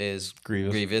is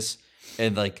Grievous.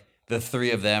 And like the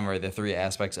 3 of them are the 3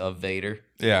 aspects of Vader.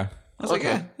 Yeah. I was like,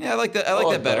 I like that. I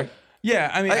like that better.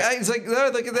 Yeah, I mean, it's like,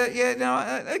 look at that. Yeah, no,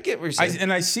 I get what you're saying.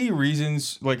 And I see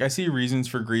reasons,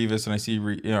 for Grievous, and I see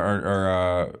Dooku.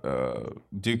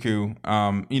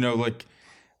 Like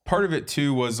part of it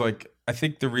too was like, I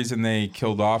think the reason they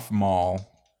killed off Maul,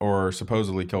 or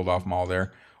supposedly killed off Maul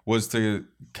there, was to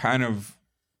kind of,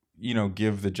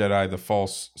 give the Jedi the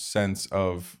false sense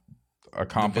of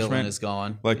accomplishment. The villain is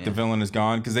gone. The villain is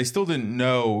gone, because they still didn't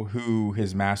know who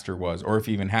his master was, or if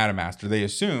he even had a master. They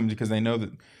assumed, because they know that.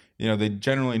 They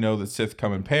generally know that Sith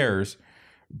come in pairs,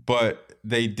 but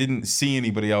they didn't see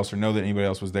anybody else or know that anybody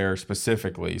else was there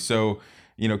specifically. So,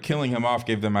 killing him off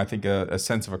gave them, I think, a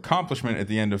sense of accomplishment at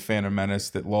the end of Phantom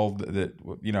Menace that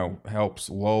helps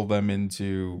lull them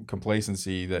into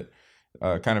complacency, that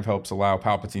kind of helps allow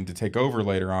Palpatine to take over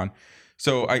later on.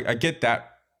 So I get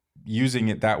that, using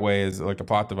it that way as like a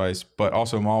plot device, but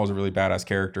also Maul was a really badass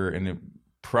character, and it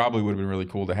probably would have been really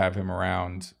cool to have him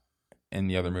around in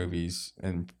the other movies,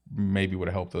 and maybe would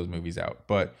have helped those movies out.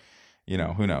 But,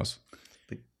 who knows?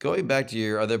 But going back to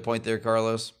your other point there,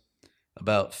 Carlos,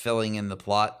 about filling in the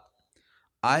plot,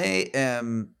 I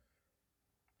am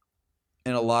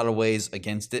in a lot of ways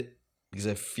against it, because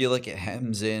I feel like it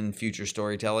hems in future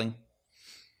storytelling.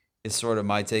 It's sort of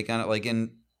my take on it. Like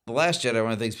in The Last Jedi,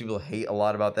 one of the things people hate a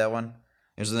lot about that one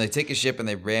is when they take a ship and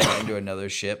they ram it into another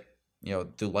ship,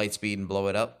 through light speed and blow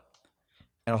it up.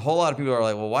 And a whole lot of people are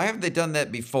like, well, why haven't they done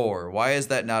that before? Why is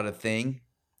that not a thing?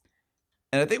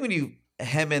 And I think when you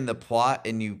hem in the plot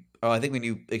and I think when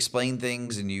you explain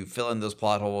things and you fill in those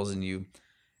plot holes and you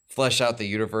flesh out the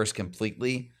universe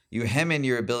completely, you hem in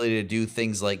your ability to do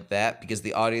things like that, because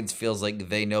the audience feels like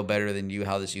they know better than you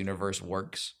how this universe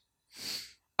works.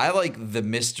 I like the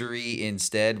mystery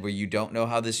instead, where you don't know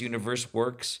how this universe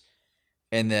works,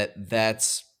 and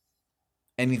that's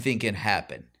anything can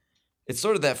happen. It's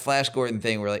sort of that Flash Gordon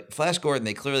thing where, like, Flash Gordon,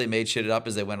 they clearly made shit up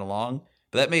as they went along,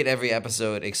 but that made every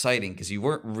episode exciting because you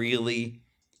weren't really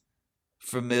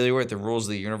familiar with the rules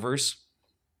of the universe.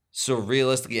 So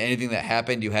realistically, anything that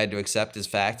happened, you had to accept as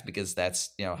fact, because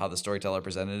that's, how the storyteller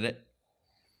presented it.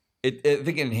 I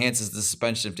think it enhances the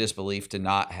suspension of disbelief to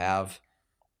not have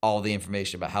all the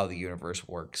information about how the universe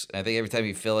works. And I think every time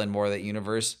you fill in more of that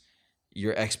universe,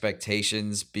 your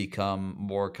expectations become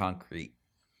more concrete.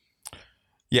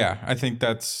 Yeah, I think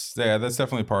that's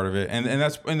definitely part of it, and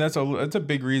that's a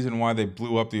big reason why they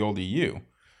blew up the old EU,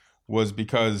 was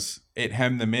because it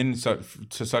hemmed them in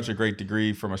to such a great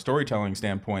degree from a storytelling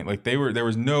standpoint. Like there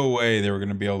was no way they were going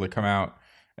to be able to come out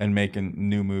and make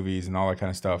new movies and all that kind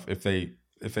of stuff if they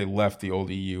left the old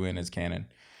EU in as canon.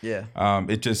 Yeah.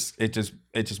 It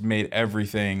just made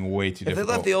everything way too difficult. If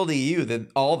they left the old EU, then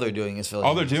all they're doing is filling.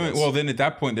 All they're doing, well, then at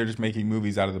that point they're just making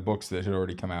movies out of the books that had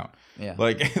already come out. Yeah.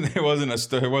 Like there wasn't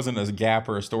a gap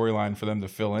or a storyline for them to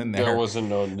fill in there. There wasn't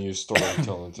no new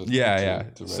storytelling. So yeah,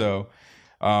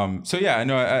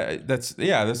 no, that's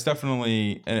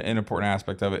definitely an important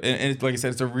aspect of it. And like I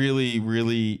said, it's a really,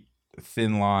 really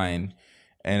thin line,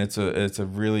 and it's a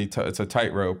really it's a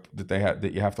tightrope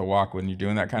that you have to walk when you're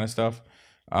doing that kind of stuff.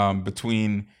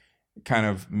 Between kind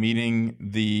of meeting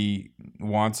the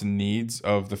wants and needs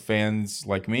of the fans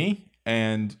like me,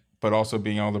 but also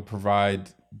being able to provide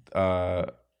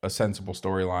a sensible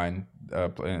storyline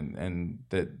and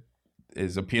that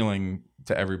is appealing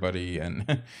to everybody,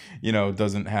 and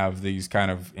doesn't have these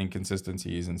kind of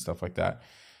inconsistencies and stuff like that.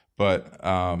 But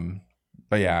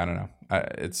yeah, I don't know.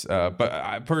 But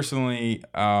I personally,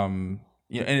 and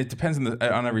it depends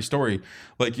on every story.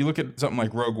 Like you look at something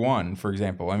like Rogue One, for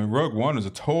example. I mean, Rogue One was a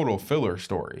total filler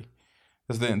story.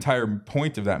 That's the entire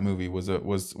point of that movie was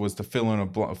to fill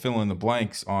in the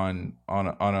blanks on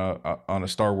a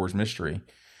Star Wars mystery.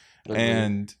 Agreed.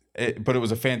 And but it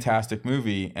was a fantastic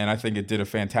movie, and I think it did a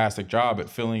fantastic job at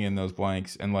filling in those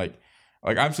blanks. And like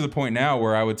I'm to the point now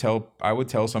where I would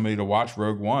tell somebody to watch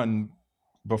Rogue One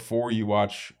before you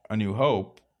watch A New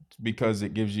Hope, because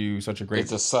it gives you such a great.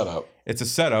 It's a setup. It's a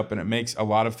setup, and it makes a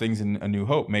lot of things in A New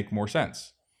Hope make more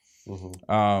sense.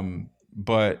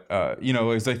 But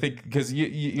as I think, because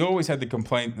you always had the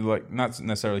complaint, like not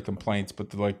necessarily complaints, but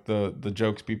the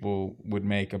jokes people would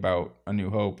make about A New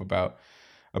Hope about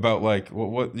like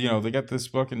what they got this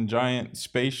fucking giant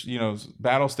space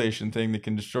battle station thing that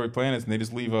can destroy planets, and they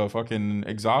just leave a fucking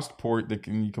exhaust port that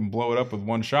you can blow it up with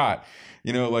one shot.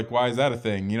 Like, why is that a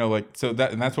thing? So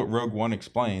that's what Rogue One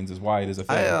explains, is why it is a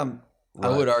thing. I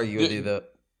would argue with you that.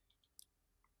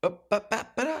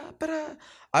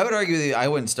 I would argue with you. I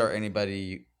wouldn't start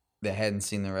anybody that hadn't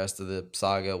seen the rest of the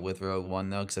saga with Rogue One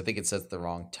though, because I think it sets the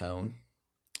wrong tone.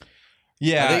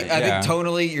 Yeah, I think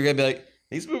tonally you're gonna be like,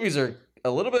 these movies are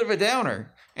a little bit of a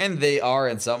downer, and they are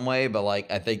in some way, but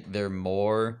like I think they're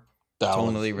more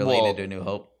tonally related to New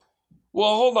Hope.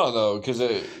 Well, hold on though, because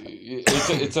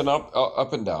it's an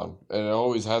up and down, and it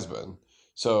always has been.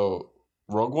 So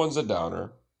Rogue One's a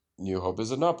downer, New Hope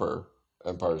is an upper,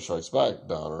 Empire Strikes Back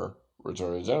downer,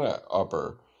 Return of the Jedi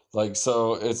upper. Like,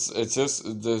 so it's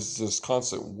just this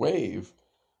constant wave.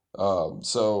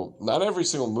 So not every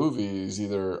single movie is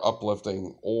either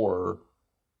uplifting or,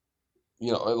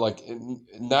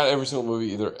 not every single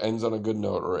movie either ends on a good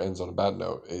note or ends on a bad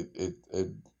note.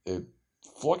 It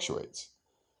fluctuates.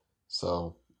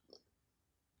 So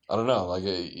I don't know. Like,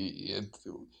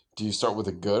 do you start with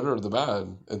the good or the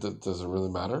bad? Does it really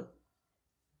matter?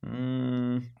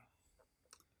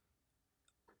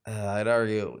 I'd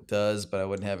argue it does, but I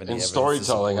wouldn't have any. In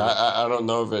storytelling, I don't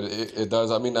know if it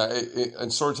does. I mean, in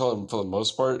storytelling for the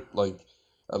most part, like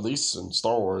at least in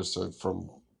Star Wars, from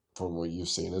what you've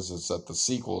seen, is that the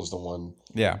sequel is the one,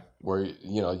 where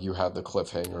you have the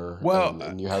cliffhanger,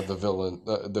 and you have the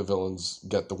villains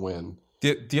get the win.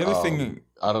 The other thing,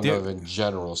 I don't know if in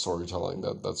general storytelling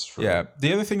that's true. Yeah,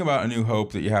 the other thing about A New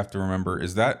Hope that you have to remember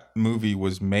is that movie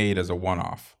was made as a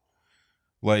one-off.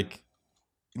 Like,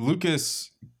 Lucas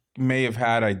may have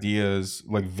had ideas,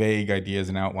 like vague ideas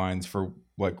and outlines for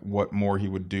like what more he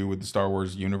would do with the Star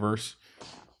Wars universe,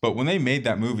 but when they made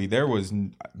that movie, they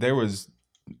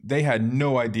had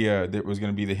no idea that it was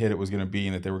going to be the hit it was going to be,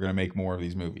 and that they were going to make more of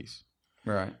these movies.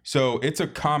 Right. So it's a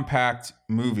compact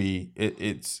movie.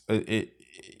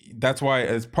 That's why,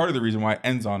 it's part of the reason why it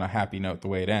ends on a happy note the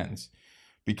way it ends,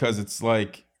 because it's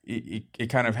like it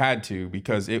kind of had to,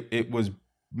 because it was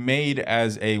made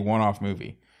as a one-off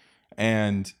movie,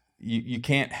 and you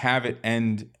can't have it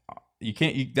end.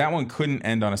 That one couldn't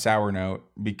end on a sour note,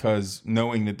 because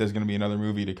knowing that there's going to be another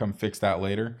movie to come fix that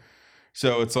later.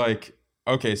 So it's like,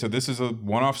 okay, so this is a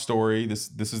one-off story.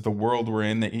 This is the world we're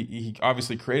in. That he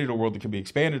obviously created a world that could be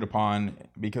expanded upon,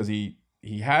 because he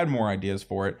had more ideas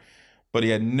for it, but he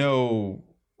had no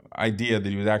idea that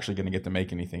he was actually going to get to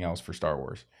make anything else for Star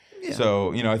Wars. Yeah.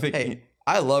 So I think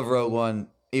I love Rogue One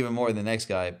even more than the next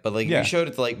guy, but like if you showed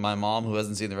it to like my mom, who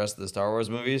hasn't seen the rest of the Star Wars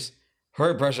movies, her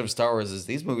impression of Star Wars is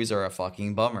these movies are a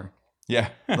fucking bummer. Yeah.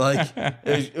 Like,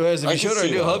 whereas if you showed her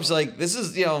New Hope, she's like, this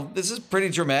is pretty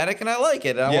dramatic, and I like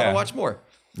it, and I want to watch more.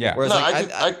 Yeah. Whereas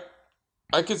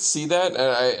I could see that,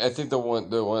 and I think the one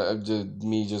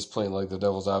me just playing like the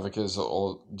devil's advocate is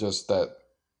all just that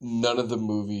none of the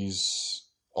movies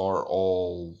are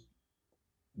all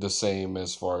the same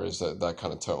as far as that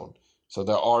kind of tone. So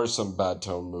there are some bad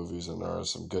tone movies, and there are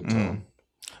some good tone.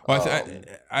 Well,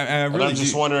 I really I'm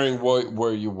just wondering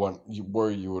where you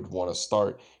would want to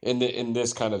start in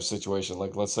this kind of situation.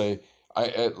 Like, let's say I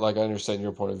understand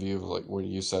your point of view, like when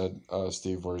you said,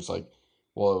 Steve, where it's like,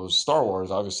 well, it was Star Wars.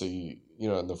 Obviously,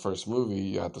 in the first movie,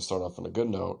 you have to start off on a good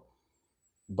note,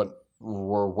 but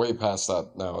we're way past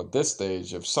that now. At this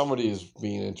stage, if somebody is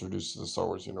being introduced to the Star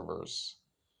Wars universe,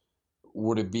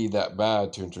 would it be that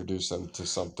bad to introduce them to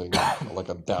something like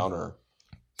a downer,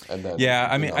 and then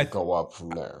I go up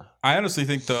from there? I honestly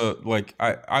think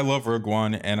I love Rogue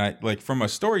One, and I like, from a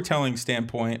storytelling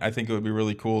standpoint, I think it would be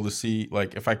really cool to see,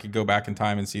 like, if I could go back in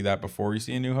time and see that before we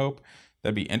see A New Hope,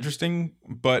 that'd be interesting.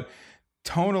 But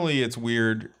tonally, it's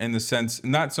weird in the sense,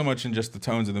 not so much in just the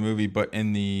tones of the movie, but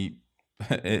in the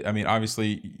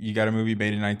obviously you got a movie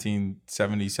made in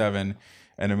 1977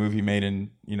 and a movie made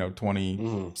in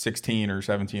 2016 or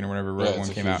 17 or whenever Rogue One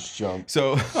came out. Jump.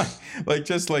 So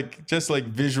just like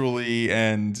visually,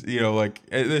 and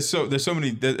there's so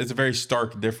many. It's a very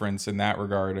stark difference in that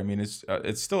regard. I mean,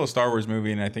 it's still a Star Wars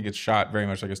movie, and I think it's shot very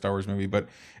much like a Star Wars movie, but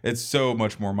it's so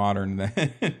much more modern than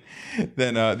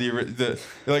the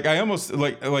like. I almost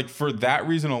like for that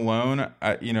reason alone,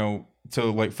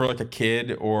 like for like a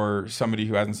kid or somebody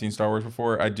who hasn't seen Star Wars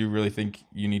before, I do really think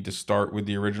you need to start with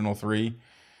the original 3,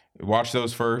 watch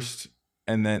those first,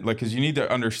 and then like because you need to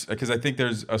because I think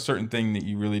there's a certain thing that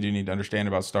you really do need to understand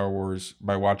about Star Wars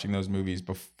by watching those movies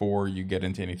before you get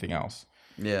into anything else.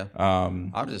 Yeah.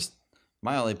 I'm just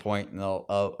my only point, and I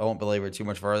won't belabor it too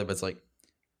much further, but it's like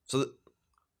so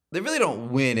they really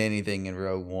don't win anything in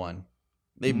Rogue One.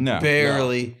 They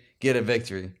barely get a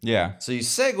victory. Yeah. So you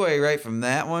segue right from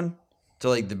that one to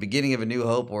like the beginning of A New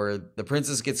Hope, where the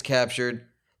princess gets captured,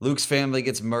 Luke's family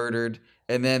gets murdered,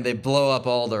 and then they blow up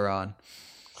Alderaan.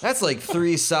 That's like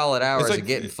 3 solid hours of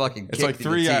getting fucking kicked. It's like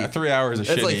 3 hours of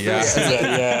shitty. Like that's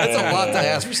a lot to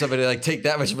ask for somebody to like take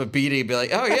that much of a beating and be like,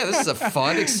 oh yeah, this is a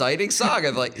fun, exciting saga.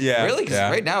 Like, really? Because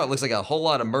right now it looks like a whole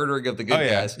lot of murdering of the good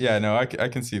guys. Yeah, no, I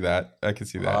can see that.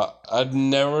 I'd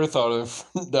never thought of it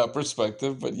from that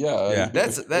perspective, but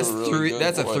that's really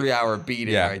that's a 3 hour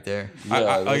beating right there.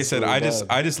 Like I said, really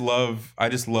I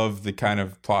just love the kind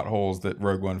of plot holes that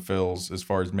Rogue One fills as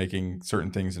far as making certain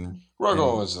things in Rogue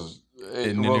One was.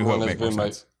 Rogue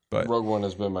One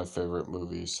has been my favorite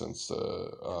movie since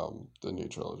the new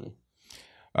trilogy.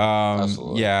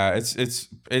 Absolutely. Yeah, it's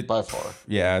by far.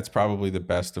 Yeah, it's probably the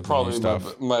best of the new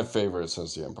stuff. My favorite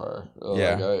since the Empire.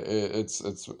 Yeah, like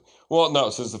it's well, no,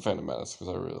 since the Phantom Menace because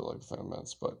I really like the Phantom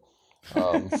Menace, but.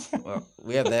 Well,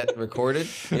 we have that recorded.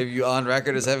 Have you on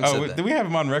record as having said that? Do we have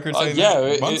him on record saying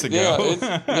that months ago?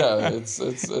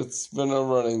 It's been a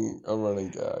running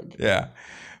gag. Yeah.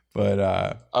 But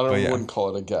I wouldn't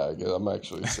call it a gag. I'm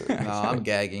actually serious. No, I'm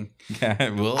gagging.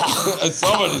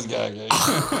 Somebody's gagging.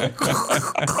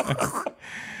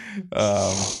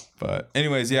 But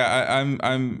anyways,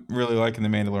 I'm really liking The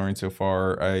Mandalorian so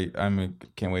far. I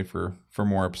can't wait for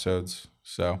more episodes.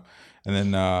 So, and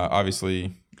then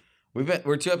obviously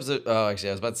we're 2 episodes. Oh,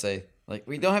 actually, I was about to say. Like,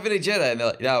 we don't have any Jedi. And they're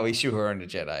like, no, we shoehorned a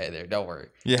Jedi in there. Don't worry.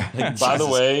 Yeah. Like, by the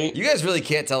way, you guys really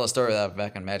can't tell a story without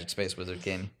back on Magic Space Wizard,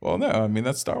 can you? Well, no. I mean,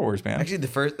 that's Star Wars, man. Actually,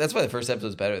 that's why the first episode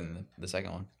is better than the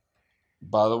second one.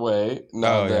 By the way,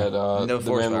 now that the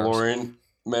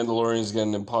Mandalorian is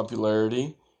getting in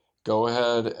popularity, go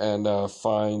ahead and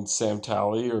find Sam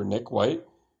Talley or Nick White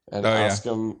and ask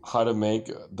them how to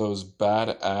make those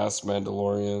badass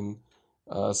Mandalorian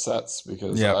sets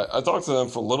because I talked to them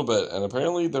for a little bit and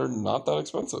apparently they're not that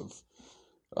expensive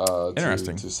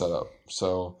Interesting. to set up.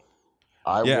 So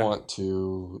I want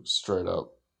to straight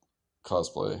up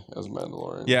cosplay as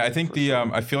Mandalorian. Yeah, I think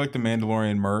I feel like the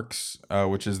Mandalorian Mercs,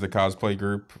 which is the cosplay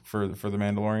group for the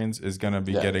Mandalorians, is going to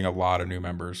be getting a lot of new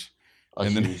members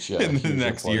in the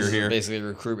next year here. Basically a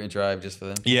recruitment drive just for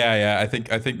them. Yeah. I think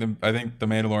the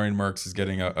Mandalorian Mercs is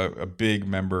getting a big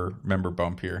member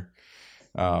bump here.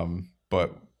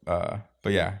 But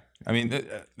yeah, I mean,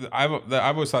 I've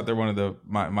always thought they're one of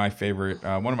my favorite,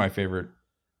 probably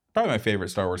my favorite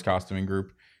Star Wars costuming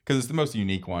group because it's the most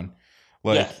unique one.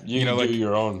 Like, you know, do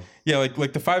your own. Yeah,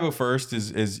 like the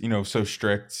 501st is so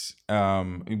strict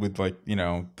with like, you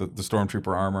know, the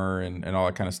stormtrooper armor and all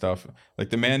that kind of stuff. Like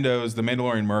the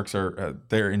Mandalorian Mercs are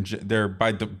they're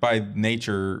by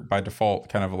nature by default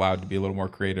kind of allowed to be a little more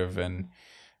creative and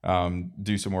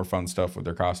do some more fun stuff with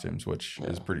their costumes, which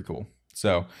is pretty cool.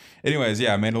 So, anyways,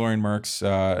 Mandalorian Mercs.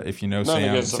 If you know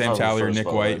Sam Talley or Nick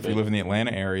White, if you live in the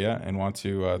Atlanta area and want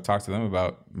to talk to them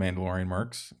about Mandalorian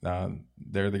Mercs,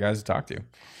 they're the guys to talk to.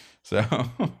 So,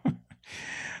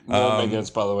 no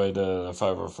against, by the way, the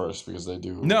 501st because they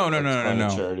do no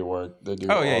charity work. They do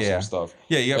awesome stuff.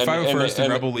 Yeah, you got 501st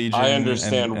and Rebel Legion. I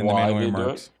understand and why the they do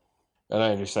Mercs. it. And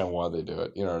I understand why they do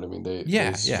it. You know what I mean?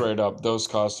 They straight up those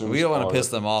costumes. We don't want to piss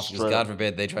them off because God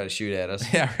forbid they try to shoot at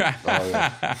us. Yeah.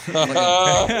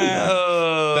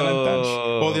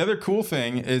 Well, the other cool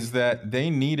thing is that they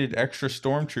needed extra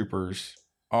stormtroopers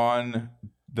on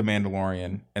the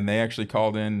Mandalorian, and they actually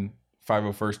called in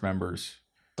 501st members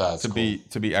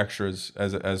to be extras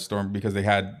as storm because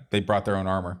they brought their own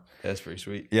armor. That's pretty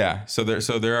sweet. Yeah, so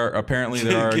there are apparently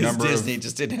there are a number Disney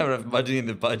just didn't have enough money in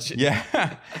the budget. Yeah,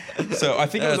 so I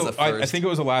think I think it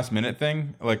was a last minute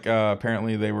thing. Like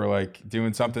apparently they were like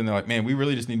doing something. They're like, man, we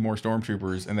really just need more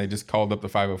stormtroopers, and they just called up the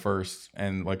 501st,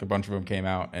 and like a bunch of them came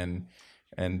out and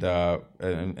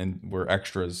were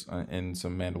extras in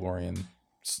some Mandalorian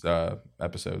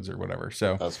episodes or whatever.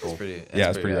 So that's cool.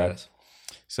 It's pretty rad.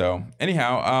 So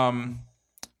anyhow,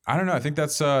 I don't know. I think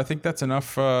that's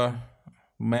enough.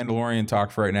 Mandalorian talk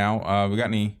for right now. We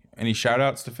got any shout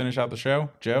outs to finish out the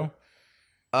show, Joe?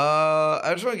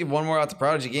 I just want to give one more out to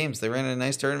Prodigy Games. They ran a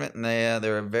nice tournament and they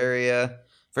were very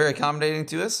accommodating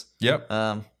to us. Yep.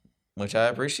 Which I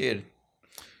appreciated.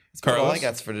 That's Carlos, all I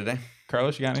got for today.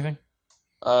 Carlos, you got anything?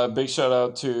 Big shout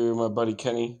out to my buddy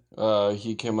Kenny.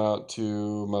 He came out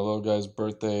to my little guy's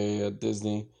birthday at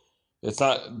Disney. It's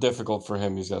not difficult for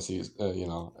him. He's got these,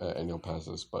 annual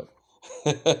passes, but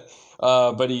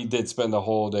but he did spend the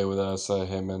whole day with us.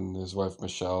 Him and his wife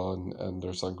Michelle and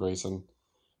their son Grayson.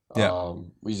 Yeah.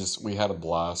 We had a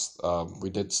blast. We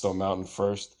did Stone Mountain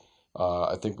first.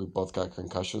 I think we both got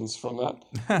concussions from that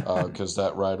because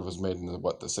that ride was made in the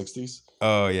 60s.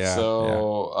 Oh yeah.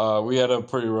 So we had a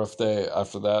pretty rough day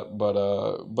after that,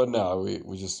 but no,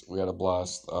 we had a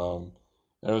blast.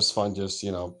 And it was fun. Just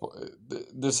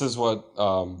this is what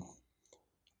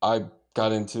I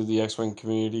got into the X-Wing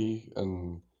community,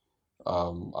 and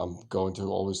I'm going to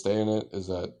always stay in it. Is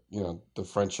that the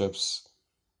friendships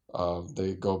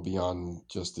they go beyond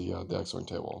just the X-Wing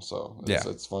table. So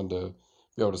it's fun to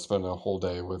be able to spend a whole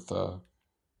day with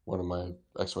one of my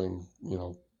X-Wing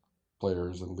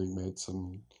players and league mates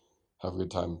and have a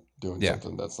good time doing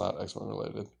something that's not X-Wing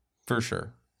related. For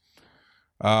sure.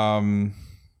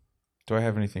 Do I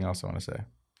have anything else I want to say?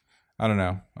 I don't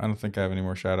know. I don't think I have any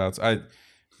more shout outs.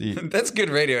 That's good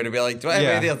radio to be like, do I have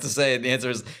anything else to say? And the answer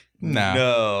is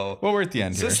no. Well, we're at the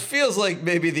end here. This feels like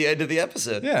maybe the end of the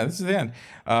episode. Yeah, this is the end.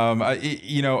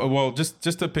 Well, just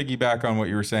to piggyback on what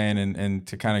you were saying and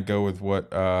to kind of go with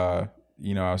what I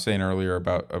was saying earlier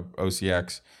about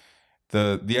OCX,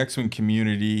 the X-Wing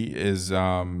community is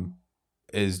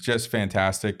just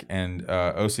fantastic, and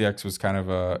OCX was kind of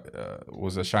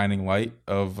a shining light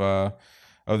of the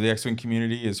X-Wing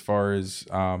community as far as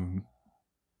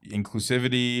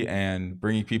inclusivity and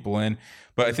bringing people in.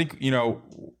 But I think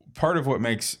part of what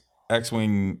makes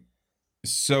X-Wing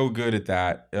so good at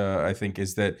that, I think,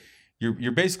 is that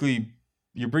you're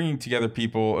bringing together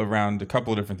people around a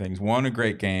couple of different things. One, a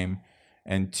great game,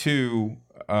 and two,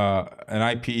 an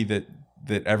IP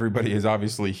that everybody is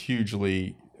obviously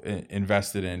hugely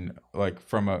invested in, like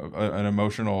from an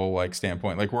emotional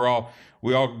standpoint. Like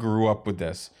we all grew up with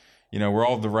this. We're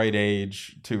all the right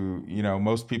age to,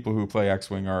 most people who play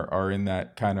X-Wing are in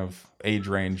that kind of age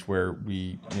range where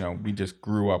we just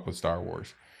grew up with Star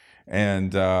Wars.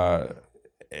 And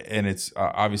it's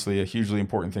obviously a hugely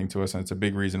important thing to us. And it's a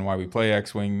big reason why we play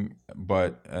X-Wing,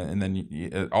 and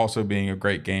then also being a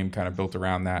great game kind of built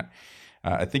around that.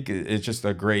 I think it's just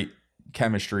a great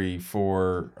chemistry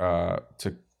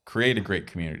to create a great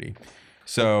community.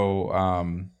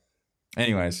 So,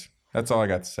 anyways, that's all I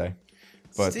got to say.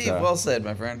 But, Steve, well said,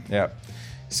 my friend. Yeah.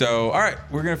 So, all right,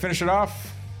 we're going to finish it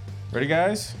off. Ready,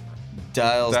 guys?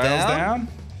 Dials down.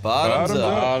 Bottoms Bottoms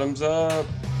up. Bottoms up.